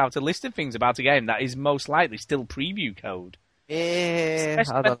reading out a list of things about a game that is most likely still preview code. Yeah,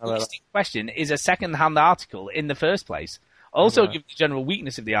 especially when the listing question is a second-hand article in the first place. Also, given the general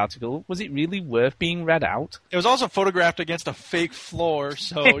weakness of the article, was it really worth being read out? It was also photographed against a fake floor,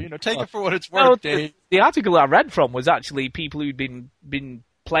 so take it for what it's worth, Dave. The article I read from was actually people who'd been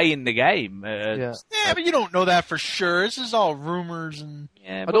playing the game. Yeah, but you don't know that for sure. This is all rumors and.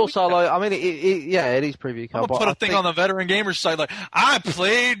 Yeah, but also, it is preview code. I'm gonna put a thing on the Veteran Gamers site like, I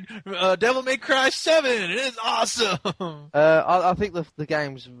played Devil May Cry 7. It is awesome. I think the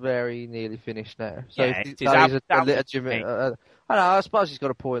game's very nearly finished now. So yeah, that is a legitimate. I don't know. I suppose he's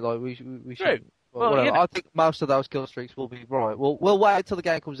got a point. Like we should. Well, I think most of those kill streaks will be right. We'll wait until the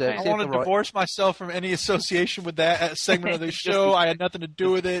game comes out. I want to divorce myself from any association with that segment of the show. I had nothing to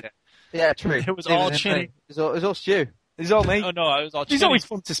do with it. Yeah, true. It was all Chinny. It was all Stu. It's all me. Oh no, it was all Chinny. It's always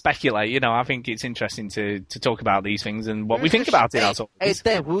fun to speculate. I think it's interesting to talk about these things and what we think about it. Hey,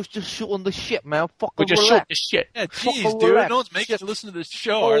 Dave, we was just shooting the shit, man. We're just shooting the shit. Yeah, jeez, dude. No one's making you listen to this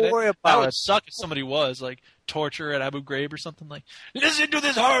show, are they? That would suck if somebody was like torture at Abu Ghraib or something like. Listen to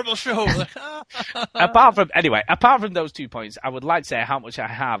this horrible show. Apart from those 2 points, I would like to say how much I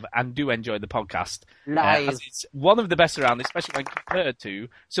have and do enjoy the podcast. Nice. It's one of the best around, especially when compared to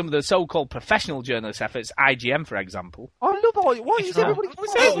some of the so-called professional journalist efforts, IGN, for example. I love it. Why is everybody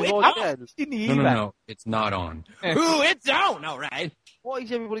No, it's not on. Ooh, it's on, all right. What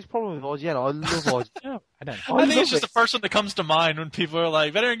is everybody's problem with IGN? I love IGN. I don't know. I think it's just the first one that comes to mind when people are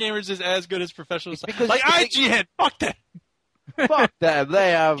like, Veteran Gamers is as good as professional stuff. Like IGN, fuck that. Fuck them.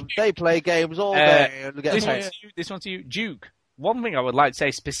 They play games all day. And get paid. This one's to you. Duke, one thing I would like to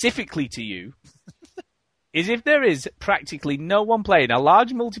say specifically to you is if there is practically no one playing a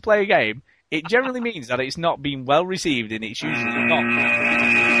large multiplayer game, it generally means that it's not being well received, and it's usually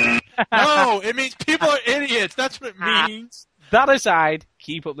not. No, it means people are idiots. That's what it means. That aside,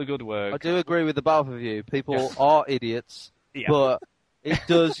 keep up the good work. I do agree with the both of you. People are idiots, but it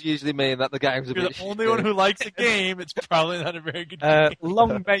does usually mean that the game's a You're bit the only one who likes a game. It's probably not a very good game.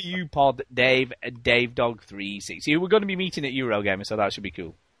 Long may you pod, Dave Dog360. We're going to be meeting at Eurogamer, so that should be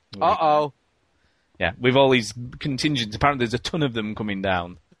cool. Uh-oh. Yeah, with all these contingents. Apparently there's a ton of them coming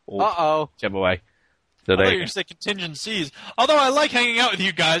down. Whichever way. So I thought you were going to say contingencies. Although I like hanging out with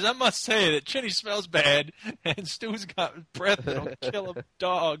you guys, I must say that Chinny smells bad, and Stu's got breath that'll kill a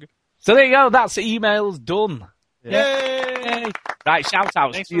dog. So there you go. That's emails done. Yay! Right,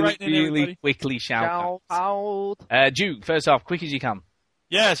 shout-outs. Thanks for writing in, everybody. Quickly shout-outs. Shout-out. Duke, first off, quick as you can.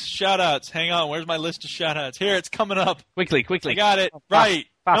 Yes, shout-outs. Hang on, where's my list of shout-outs? Here, it's coming up. Quickly. I got it. Right.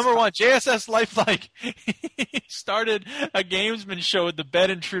 Fast. Number one, JSS Lifelike. He started a Gamesman show with the Bed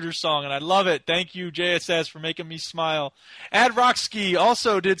Intruder song, and I love it. Thank you, JSS, for making me smile. Ad Rockski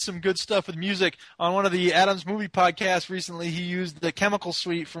also did some good stuff with music on one of the Adams Movie podcasts recently. He used the Chemical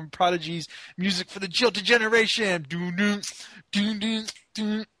Suite from Prodigy's Music for the Jilted Generation.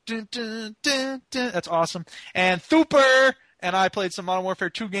 That's awesome. And Thooper and I played some Modern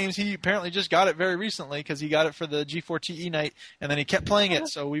Warfare 2 games. He apparently just got it very recently because he got it for the G4TE night, and then he kept playing it.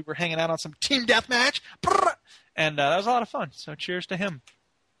 So we were hanging out on some team deathmatch, and that was a lot of fun. So cheers to him.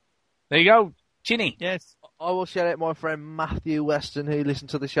 There you go. Chinny. Yes. I will shout out my friend Matthew Weston, who listened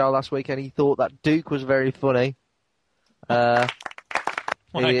to the show last week, and he thought that Duke was very funny. Is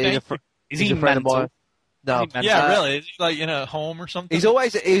he a friend of mine. No. Yeah, really. Is he like in a home or something?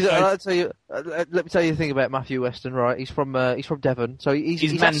 I'll tell you. Let me tell you the thing about Matthew Weston. Right, he's from Devon, so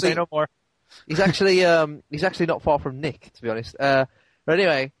he's actually no more. He's actually not far from Nick, to be honest. But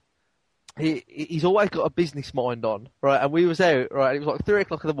anyway, he's always got a business mind on, right? And we was out, right? It was like 3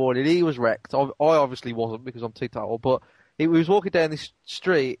 o'clock in the morning. He was wrecked. I obviously wasn't because I'm too tired, but we was walking down this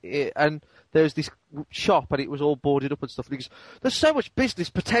street and there was this shop and it was all boarded up and stuff. And he goes, "There's so much business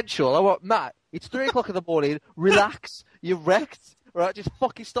potential." I went, "Matt, it's 3 o'clock in the morning. Relax. You're wrecked. Right? Just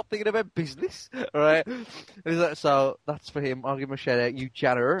fucking stop thinking about business." Right? So that's for him. I'll give him a shout out, you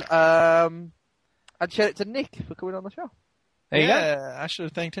janitor. And shout out to Nick for coming on the show. There you go. I should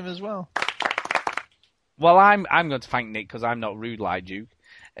have thanked him as well. Well, I'm going to thank Nick because I'm not rude like Duke.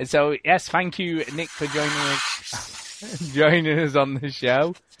 And so, yes, thank you, Nick, for joining us on the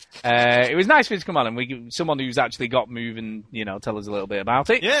show. It was nice for you to come on and someone who's actually got moving, tell us a little bit about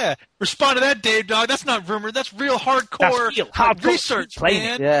it. Yeah, respond to that, Dave Dog. That's not rumor. That's real hardcore, research,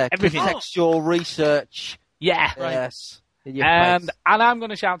 man. Yeah, everything. Contextual research. Yeah. Yes. And I'm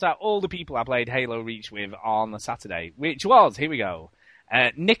going to shout out all the people I played Halo Reach with on Saturday, which was, here we go,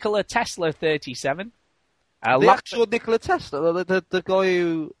 Nikola Tesla 37. The actual Nikola Tesla, the guy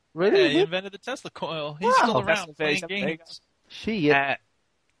who... Really? Yeah, he invented the Tesla coil. He's still around playing games.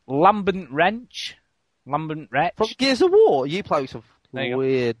 Lambent Wrench. From Gears of War. You play some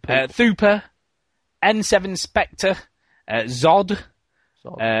weird people. Thooper. N7 Spectre. Zod.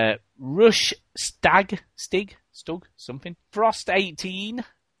 Rush Stig, something. Frost 18.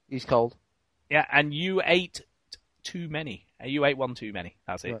 He's cold. Yeah, and you ate too many. You ate one too many.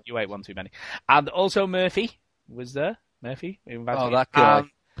 That's it. Right. You ate one too many. And also Murphy was there. Murphy. That guy.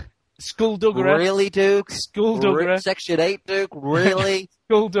 Skullduggerer. Really, Duke? Skullduggerer. Section 8, Duke? Really?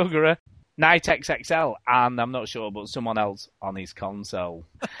 Skullduggerer. Nitex XL. And I'm not sure, but someone else on his console.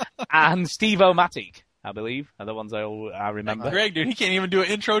 And Steve-O-Matic, I believe, are the ones I remember. Greg, dude, he can't even do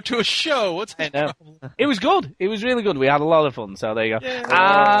an intro to a show. What's his problem? It was good. It was really good. We had a lot of fun, so there you go.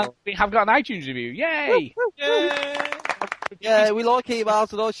 And we have got an iTunes review. Yay! Yay! Yeah, we like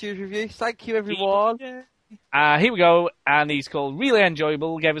emails and iTunes reviews. Thank you, everyone. Here we go, and he's called Really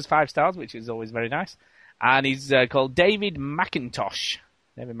Enjoyable, gave us 5 stars, which is always very nice. And he's called David McIntosh.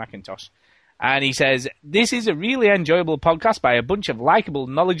 And he says, "This is a really enjoyable podcast by a bunch of likable,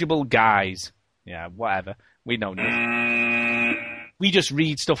 knowledgeable guys." Yeah, whatever. We know nothing. We just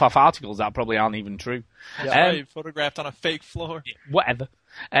read stuff off articles that probably aren't even true. Yeah, photographed on a fake floor. Whatever.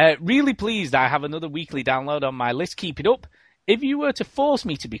 Really pleased I have another weekly download on my list. Keep it up. If you were to force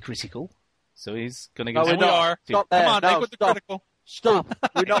me to be critical... So he's going to go... No, we are. Stop there. Come on, Nick, with the critical. Stop.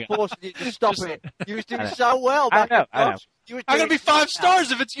 We're not forcing you to stop it. You was doing so well. I know. I'm going to be 5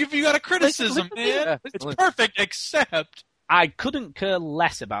 stars if you got a criticism, man. It's perfect, except... I couldn't care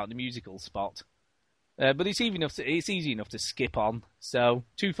less about the musical spot. But it's easy enough to skip on. So,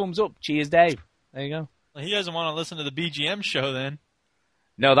 2 thumbs up. Cheers, Dave. There you go. Well, he doesn't want to listen to the BGM show then.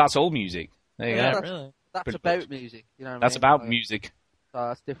 No, that's all music. There you Yeah, go. really. That's Pretty about much. music. You know what That's I mean? about music. So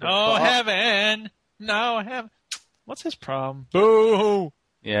that's different. No But heaven. No heaven. What's his problem? Boo!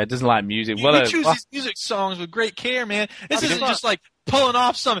 Yeah, it doesn't like music. We Well, choose well, these music songs with great care, man. This I mean, isn't look- just like pulling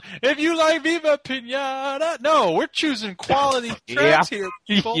off some. If you like Viva Pinata, no, we're choosing quality tracks here,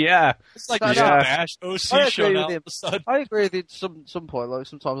 people. yeah. It's like No, this no. bash I OC show agree now. with All him. of a sudden. I agree with it some point. Like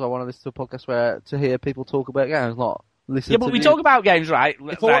sometimes I want to listen to a podcast where to hear people talk about games, not listen. Yeah, to but we music. talk about games, right?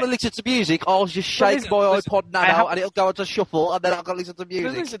 If I want to listen to music, I'll just shake listen, my listen, iPod I Nano have- and it'll go into shuffle, and then I'll go listen to But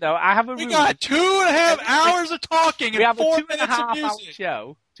music. listen, though, I have a We rule. got 2.5 hours of talking We and have a 4 2.5 minutes of hour music.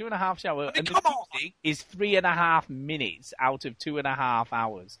 show. 2.5 show. mean, and the come on. music is 3.5 minutes out of 2.5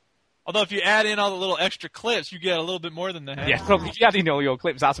 hours. Although if you add in all the little extra clips, you get a little bit more than that. Yeah, probably if you add in all your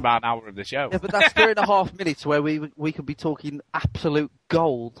clips, that's about an hour of the show. Yeah, but that's 3.5 minutes where we could be talking absolute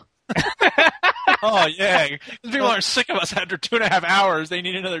gold. Oh yeah, 'cause people are sick of us after 2.5 hours. They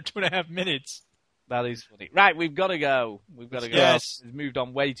need another 2.5 minutes. That is funny. Right, we've got to go. We've got to go. Yes. We've moved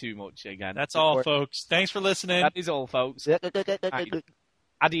on way too much again. That's all, folks. Thanks for listening. That is all, folks.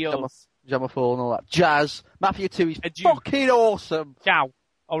 Adios. Jammerfall and all that jazz. Mafia 2 is Adieu. fucking awesome. Ciao.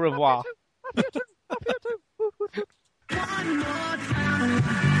 Au revoir.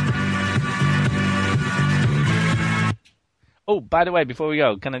 Oh, by the way, before we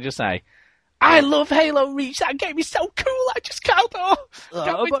go, can I just say, I love Halo Reach. That game is so cool. I just can't. Oh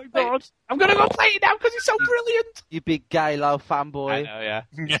Can't wait my to play it. God. I'm gonna go play it now because it's so brilliant. You big Halo fanboy. I know, yeah.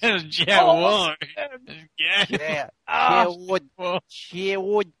 yeah, Oh, Lord. Yeah. Yeah. Ah. Sherwood.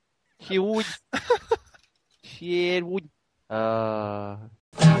 Sherwood. Sherwood. Sherwood.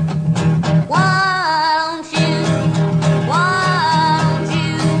 Won't you? Won't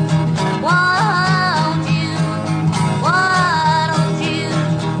you? Won't you? Why don't you?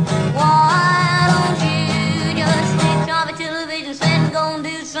 Why don't you just switch off a television set and go and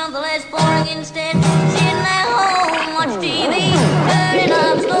do something less boring instead? Sitting at home, watch TV, turning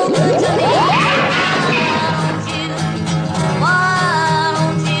on no good to me. Why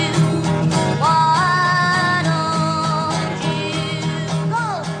don't you? Why don't you? Go,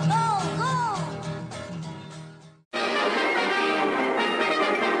 go, go!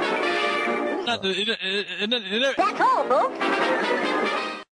 Back home, folks.